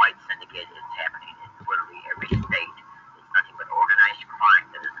nationwide syndicate. It's happening in literally every state. It's nothing but organized crime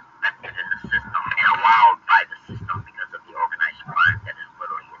that is infected in the system and allowed by the system because of the organized crime that is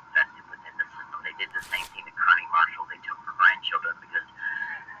literally infected within the system. They did the same thing to Connie Marshall. They took her grandchildren because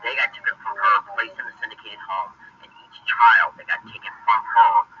they got taken from her, placed in a syndicated home, and each child that got taken from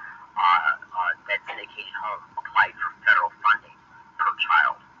her, that syndicated home applied for federal funding per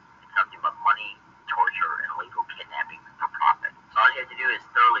child. It's nothing but money, torture, and illegal kidnapping for profit. So all you have to do is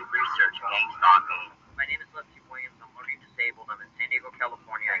thoroughly research gang stalking. My name is Leslie Williams. I'm learning disabled. I'm in San Diego,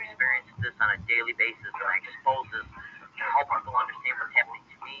 California. I experience this on a daily basis, and I expose this to help people understand what's happening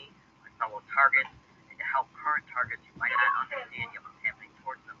to me, my fellow targets, and to help current targets who might not understand yet what's happening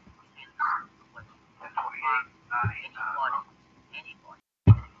towards them. Anybody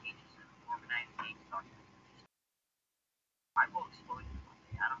engages in organized gang stalking, I will expose you one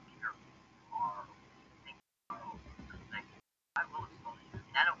day. I don't care who you are, think I will expose you.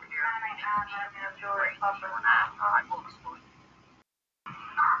 And I don't care if you think me crazy or not. I will expose you.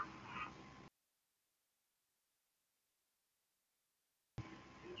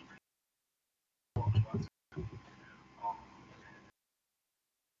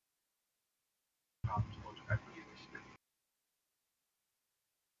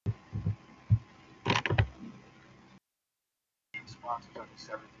 Sponsors of the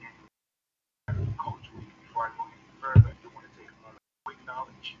 17th Coach Week. Before I go any further, I do want to take a moment to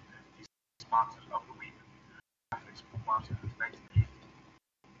acknowledge these sponsors of the week. Sponsors of 19th.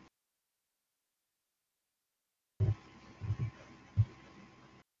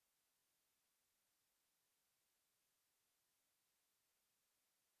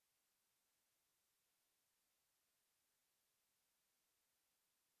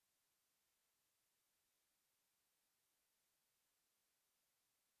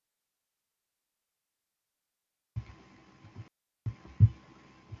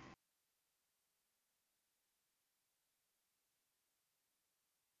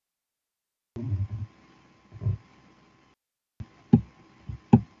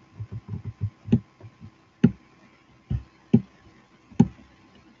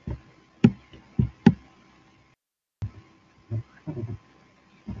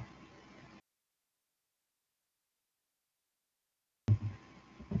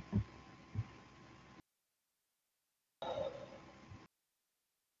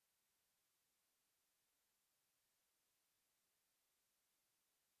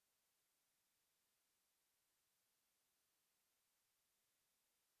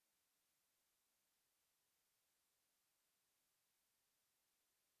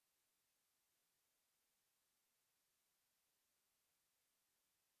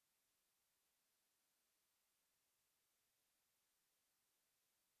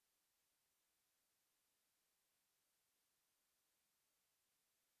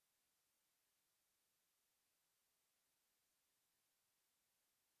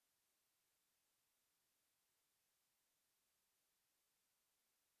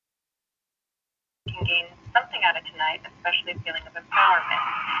 can gain something out of tonight, especially a feeling of empowerment.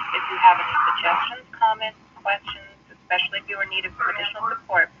 If you have any suggestions, comments, questions, especially if you are in need of some additional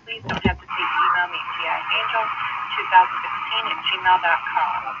support, please don't hesitate to email me,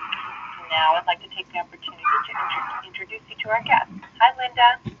 tiangel2016@gmail.com. Now I'd like to take the opportunity to introduce you to our guest. Hi,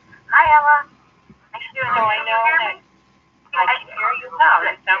 Linda. Hi, Ella. Nice to So I know that I can hear you well.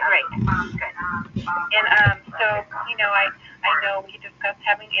 You sound great. Good. And so, you know, I know we discussed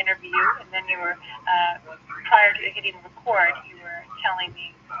having an interview, and then you were, prior to hitting record, you were telling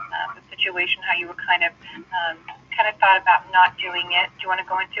me the situation, how you were kind of thought about not doing it. Do you want to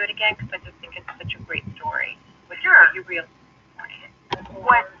go into it again? Because I just think it's such a great story. Sure. What you realized.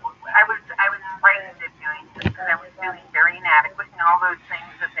 What I was frightened of doing because I was feeling very inadequate and all those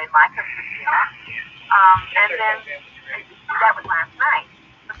things that they like us to feel. And then that was last night.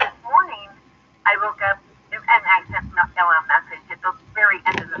 But this morning I woke up and I sent Ella a message at the very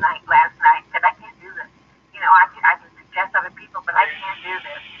end of the night last night that I can't do this. You know, I can suggest other people, but I can't do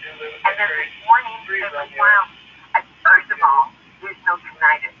this. And then this morning it was wild. First of all, there's no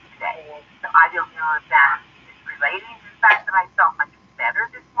tinnitus today, so I don't know if that is relating to the fact that I felt much better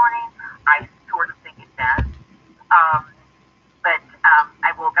this morning. I sort of think it does. But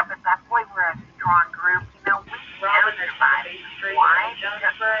I woke up and thought, boy, we're a strong group. You know, we can survive. Why?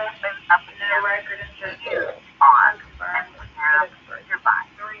 Because we've been up against huge odds, and we have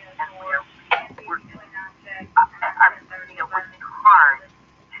survived. And we're working hard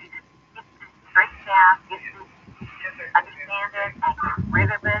to get this straightened out, get this, understand it, and get rid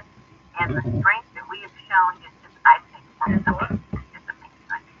of it. And the strength that we have shown is just, I think, amazing. It's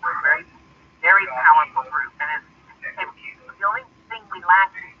amazing. We're a very, very powerful group. And the only thing we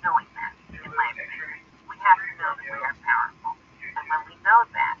lack is knowing that, in my opinion. We have to know that we are powerful. And when we know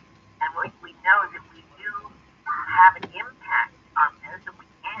that, and we know that we do have an impact on this, and we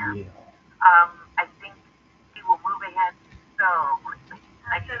can, I think we will move ahead so quickly.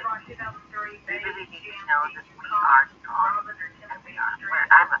 I think we really need to know that we are strong, and we are.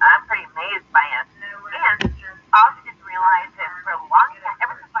 I'm pretty amazed by us. And I also didn't realize that for a long time,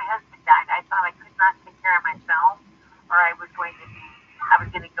 ever since my husband died, I thought I could not take care of myself, or I was going to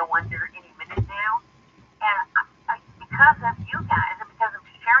go under any minute now. And because of you guys, and because of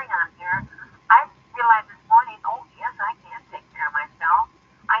sharing on here, I realized this morning, oh yes, I can take care of myself.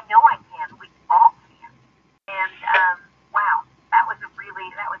 I know I can. We all can. And wow, that was a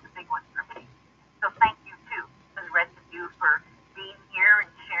big one for me. So thank you too, to the rest of you, for being here and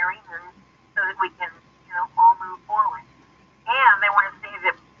sharing, and so that we can, all move forward. And I want to say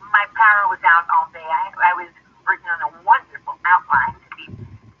that my power was out all day. I was working on a wonderful outline to be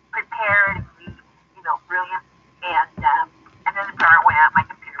prepared and be, brilliant. And then the power went out, my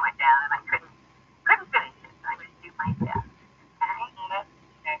computer went down, and I couldn't finish it. I would do my best.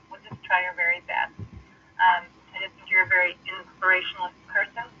 Okay, we'll just try our very best. I just think you're a very inspirational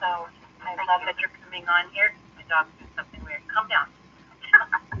person, so I love that you're coming on here. My dog's doing something weird. Calm down.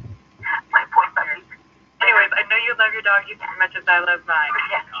 My poor puppy. Anyways, I know you love your dog as much as I love mine.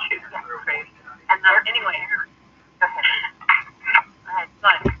 Yes. She's crazy. And anyway. Go ahead.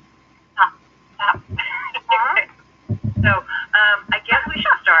 Fun. Stop. Okay. So, I guess we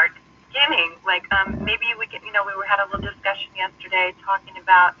should start beginning. Like, maybe we can, we had a little discussion yesterday talking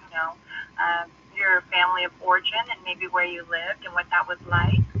about, your family of origin and maybe where you lived and what that was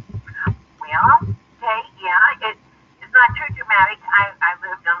like. Well, okay, yeah, it's not too dramatic. I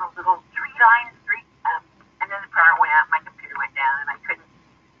lived on a little tree-lined street, and then the power went out, my computer went down, and I couldn't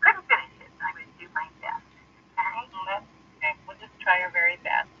finish it. I would do my best. Okay, we'll just try our very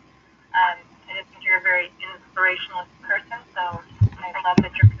best. I just think you're a very inspirational person, so I love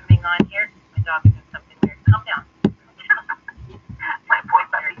that you're coming on here. My dog's doing something weird. Calm down. My poor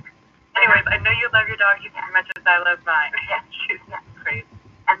puppy. Anyways, I know you love your dog as much as I love mine. Yes. She's crazy.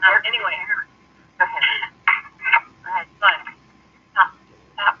 And anyway. Go ahead. Fun. Stop.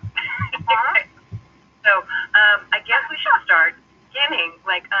 Okay. So, I guess we should start beginning.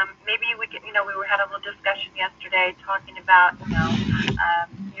 Like, maybe we can, we had a little discussion yesterday talking about,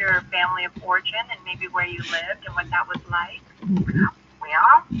 your family of origin and maybe where you lived and what that was like.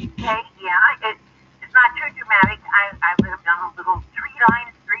 Well, okay, yeah, it's not too dramatic. I lived on a little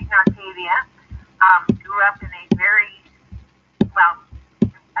tree-lined street in Arcadia. Grew up in a very,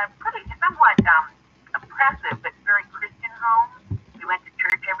 pretty somewhat oppressive but very Christian home. We went to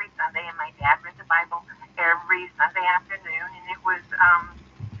church every Sunday, and my dad read the Bible every Sunday afternoon, and it was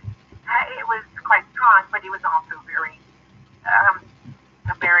quite strong, but it was also very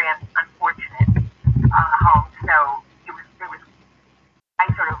unfortunate home. So it was. I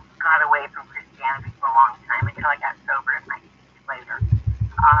sort of got away from Christianity for a long time until I got sober, and 9 years later.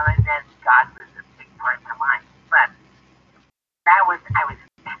 And then God was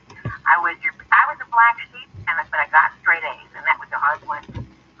Hollywood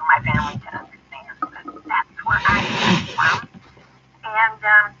for my family to understand. But that's where I came from. And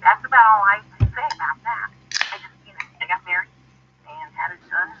that's about all I can say about that. I got married and had a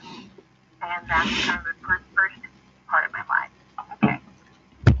son. And that's kind of the first part of my life. Okay.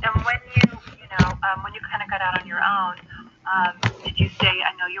 And when when you kind of got out on your own, did you say,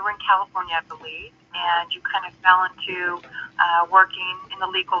 I know you were in California, I believe, and you kind of fell into working in the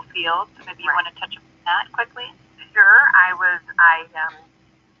legal field. So maybe you want to touch on that quickly? Sure.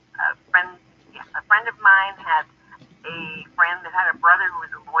 A friend of mine had a friend that had a brother who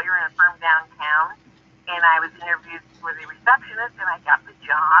was a lawyer in a firm downtown, and I was interviewed for the receptionist, and I got the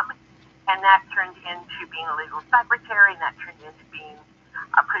job, and that turned into being a legal secretary, and that turned into being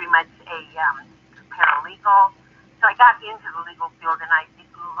pretty much a paralegal. So I got into the legal field, and I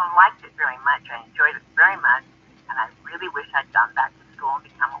liked it very much. I enjoyed it very much, and I really wish I'd gone back to school and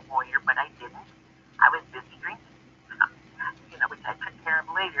become a lawyer, but I didn't. I was busy drinking, which I took care of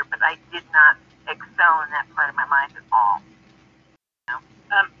later, but I did not excel in that part of my life at all.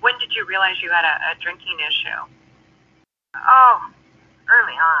 When did you realize you had a drinking issue? Oh,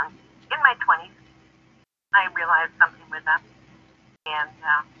 early on. In my 20s, I realized something was up, and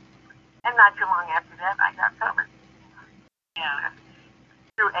not too long after that, I got sober. Yeah.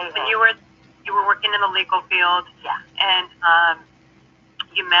 Through AA. And you were working in the legal field. Yeah. And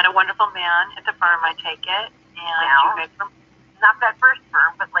you met a wonderful man at the firm, I take it. And you met from not that first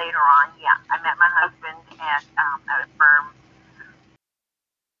firm, but later on, yeah. I met my husband at a firm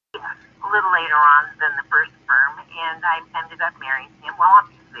a little later on than the first firm, and I ended up marrying him. Well,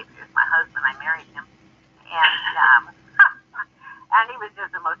 obviously, he was my husband. I married him. And and he was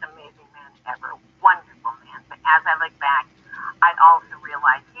just the most amazing man ever. Wonderful man. But as I look back, I also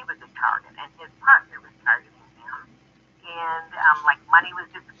realized he was a target, and his partner was targeting him. And money was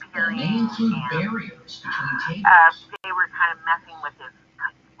disappearing. They include barriers between They were kind of messing with his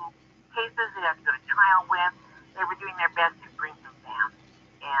cases they had to go to trial with. They were doing their best to bring him down.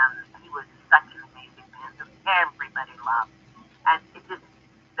 And he was such an amazing man that everybody loved. And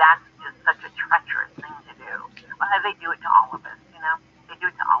that's just such a treacherous thing to do. Well, they do it to all of us, They do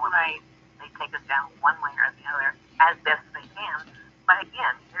it to all of us. They take us down one way or the other as best they can. But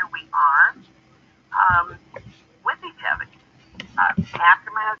again, here we are with each other. After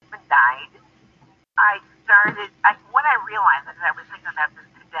my husband died, what I realized, as I was thinking about this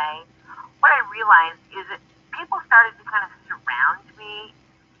today, what I realized is that people started to kind of surround me.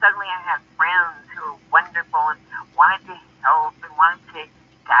 Suddenly I had friends who were wonderful and wanted to help and wanted to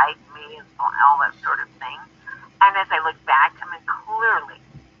guide me and all that sort of thing. And as I look back, clearly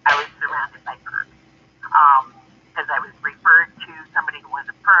I was surrounded by perps. Because I was referred to somebody who was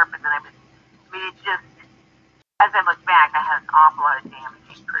a perp, and then as I look back, I had an awful lot of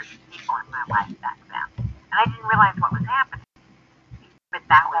damaging people in my life back then. And I didn't realize what was happening. But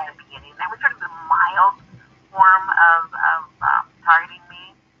that was the beginning. That was sort of the mild form of targeting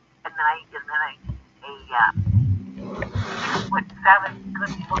me. And then a 6'7",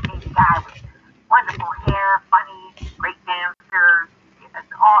 good-looking guy with wonderful hair, funny, great dancer,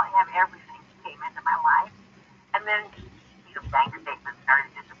 had everything came into my life. And then, bank statements started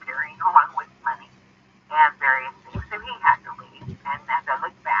disappearing along with money and various things. So he had to leave. And as I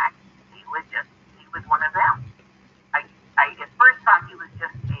look back, he was one of them. I at first thought he was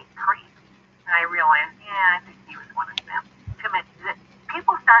just a creep. And I realized, I think he was one of them.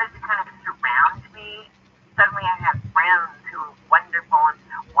 People started to kind of surround me. Suddenly I had friends who were wonderful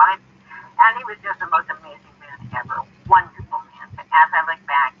and he was just the most amazing man ever. Wonderful man. But as I look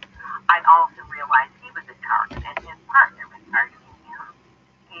back, I also realized he was a target and his partner was targeting him.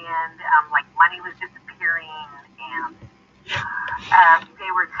 And money was disappearing, and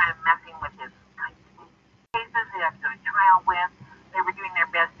they were kind of messing with his cases they had to go to trial with. They were doing their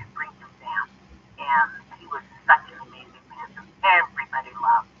best to bring him down. And he was such an amazing man that everybody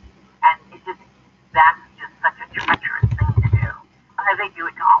loved. And that's just such a treacherous thing to do. They do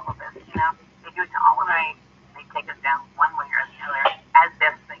it to all of us, They do it to all of us. They take us down one way or the other as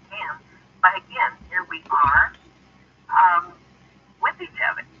best they can. But again, here we are with each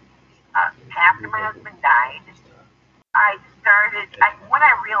other. After my husband died, what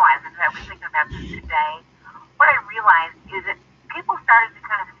I realized, as I was thinking about this today, what I realized is that people started to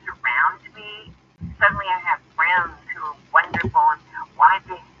kind of surround me. Suddenly I had friends who were wonderful and wanted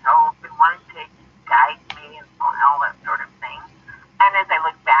to help and wanted to guide me and all that sort of thing. And as I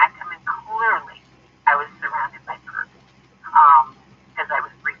look back, clearly I was surrounded by perps. Because I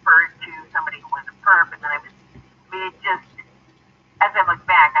was referred to somebody who was a perp, and then as I look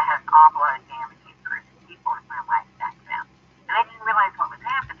back, I had an awful lot of damaging people in my life back then. And I didn't realize what was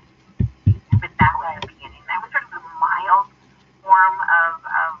happening. But that was the beginning. That was sort of the mild form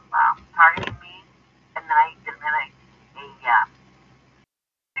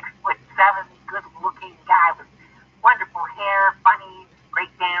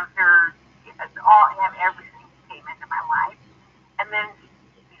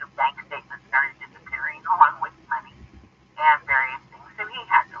bank statements started disappearing along with money and various things. So he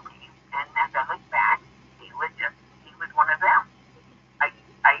had to leave. And as I look back, he was one of them.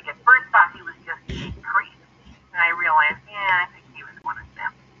 I at first thought he was just a creep. And I realized, I think he was one of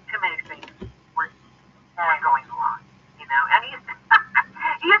them. Too many things were going along, and he used to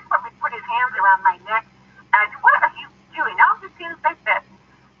put his hands around my neck, and I said, what are you doing? I was just seeing like that.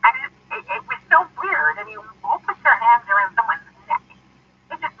 And it was so weird, and you all put your hands around someone's neck.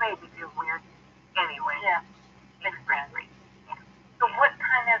 It just made me feel weird. Anyway, extremely. Yeah. So what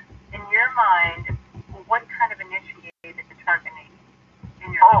kind of, in your mind, what kind of initiated the targeting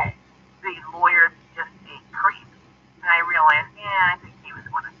in your case? The lawyer just a creep. And I realized, I think he was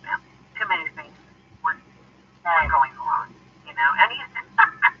one of them. Too many things were going along, and he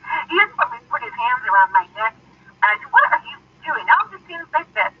used to put his hands around my neck, and I said, what are you doing? I was just seeing like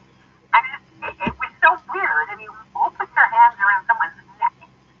that. And it was so weird, and you all put your hands around someone's neck.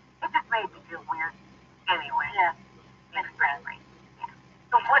 It just made me feel weird. Anyway, extremely. Yeah.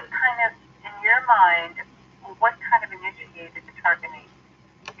 So what kind of, in your mind, what kind of initiated the targeting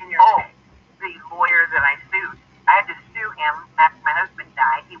in your case? The lawyer that I sued. I had to sue him after my husband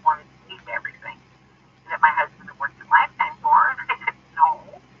died. He wanted to keep everything.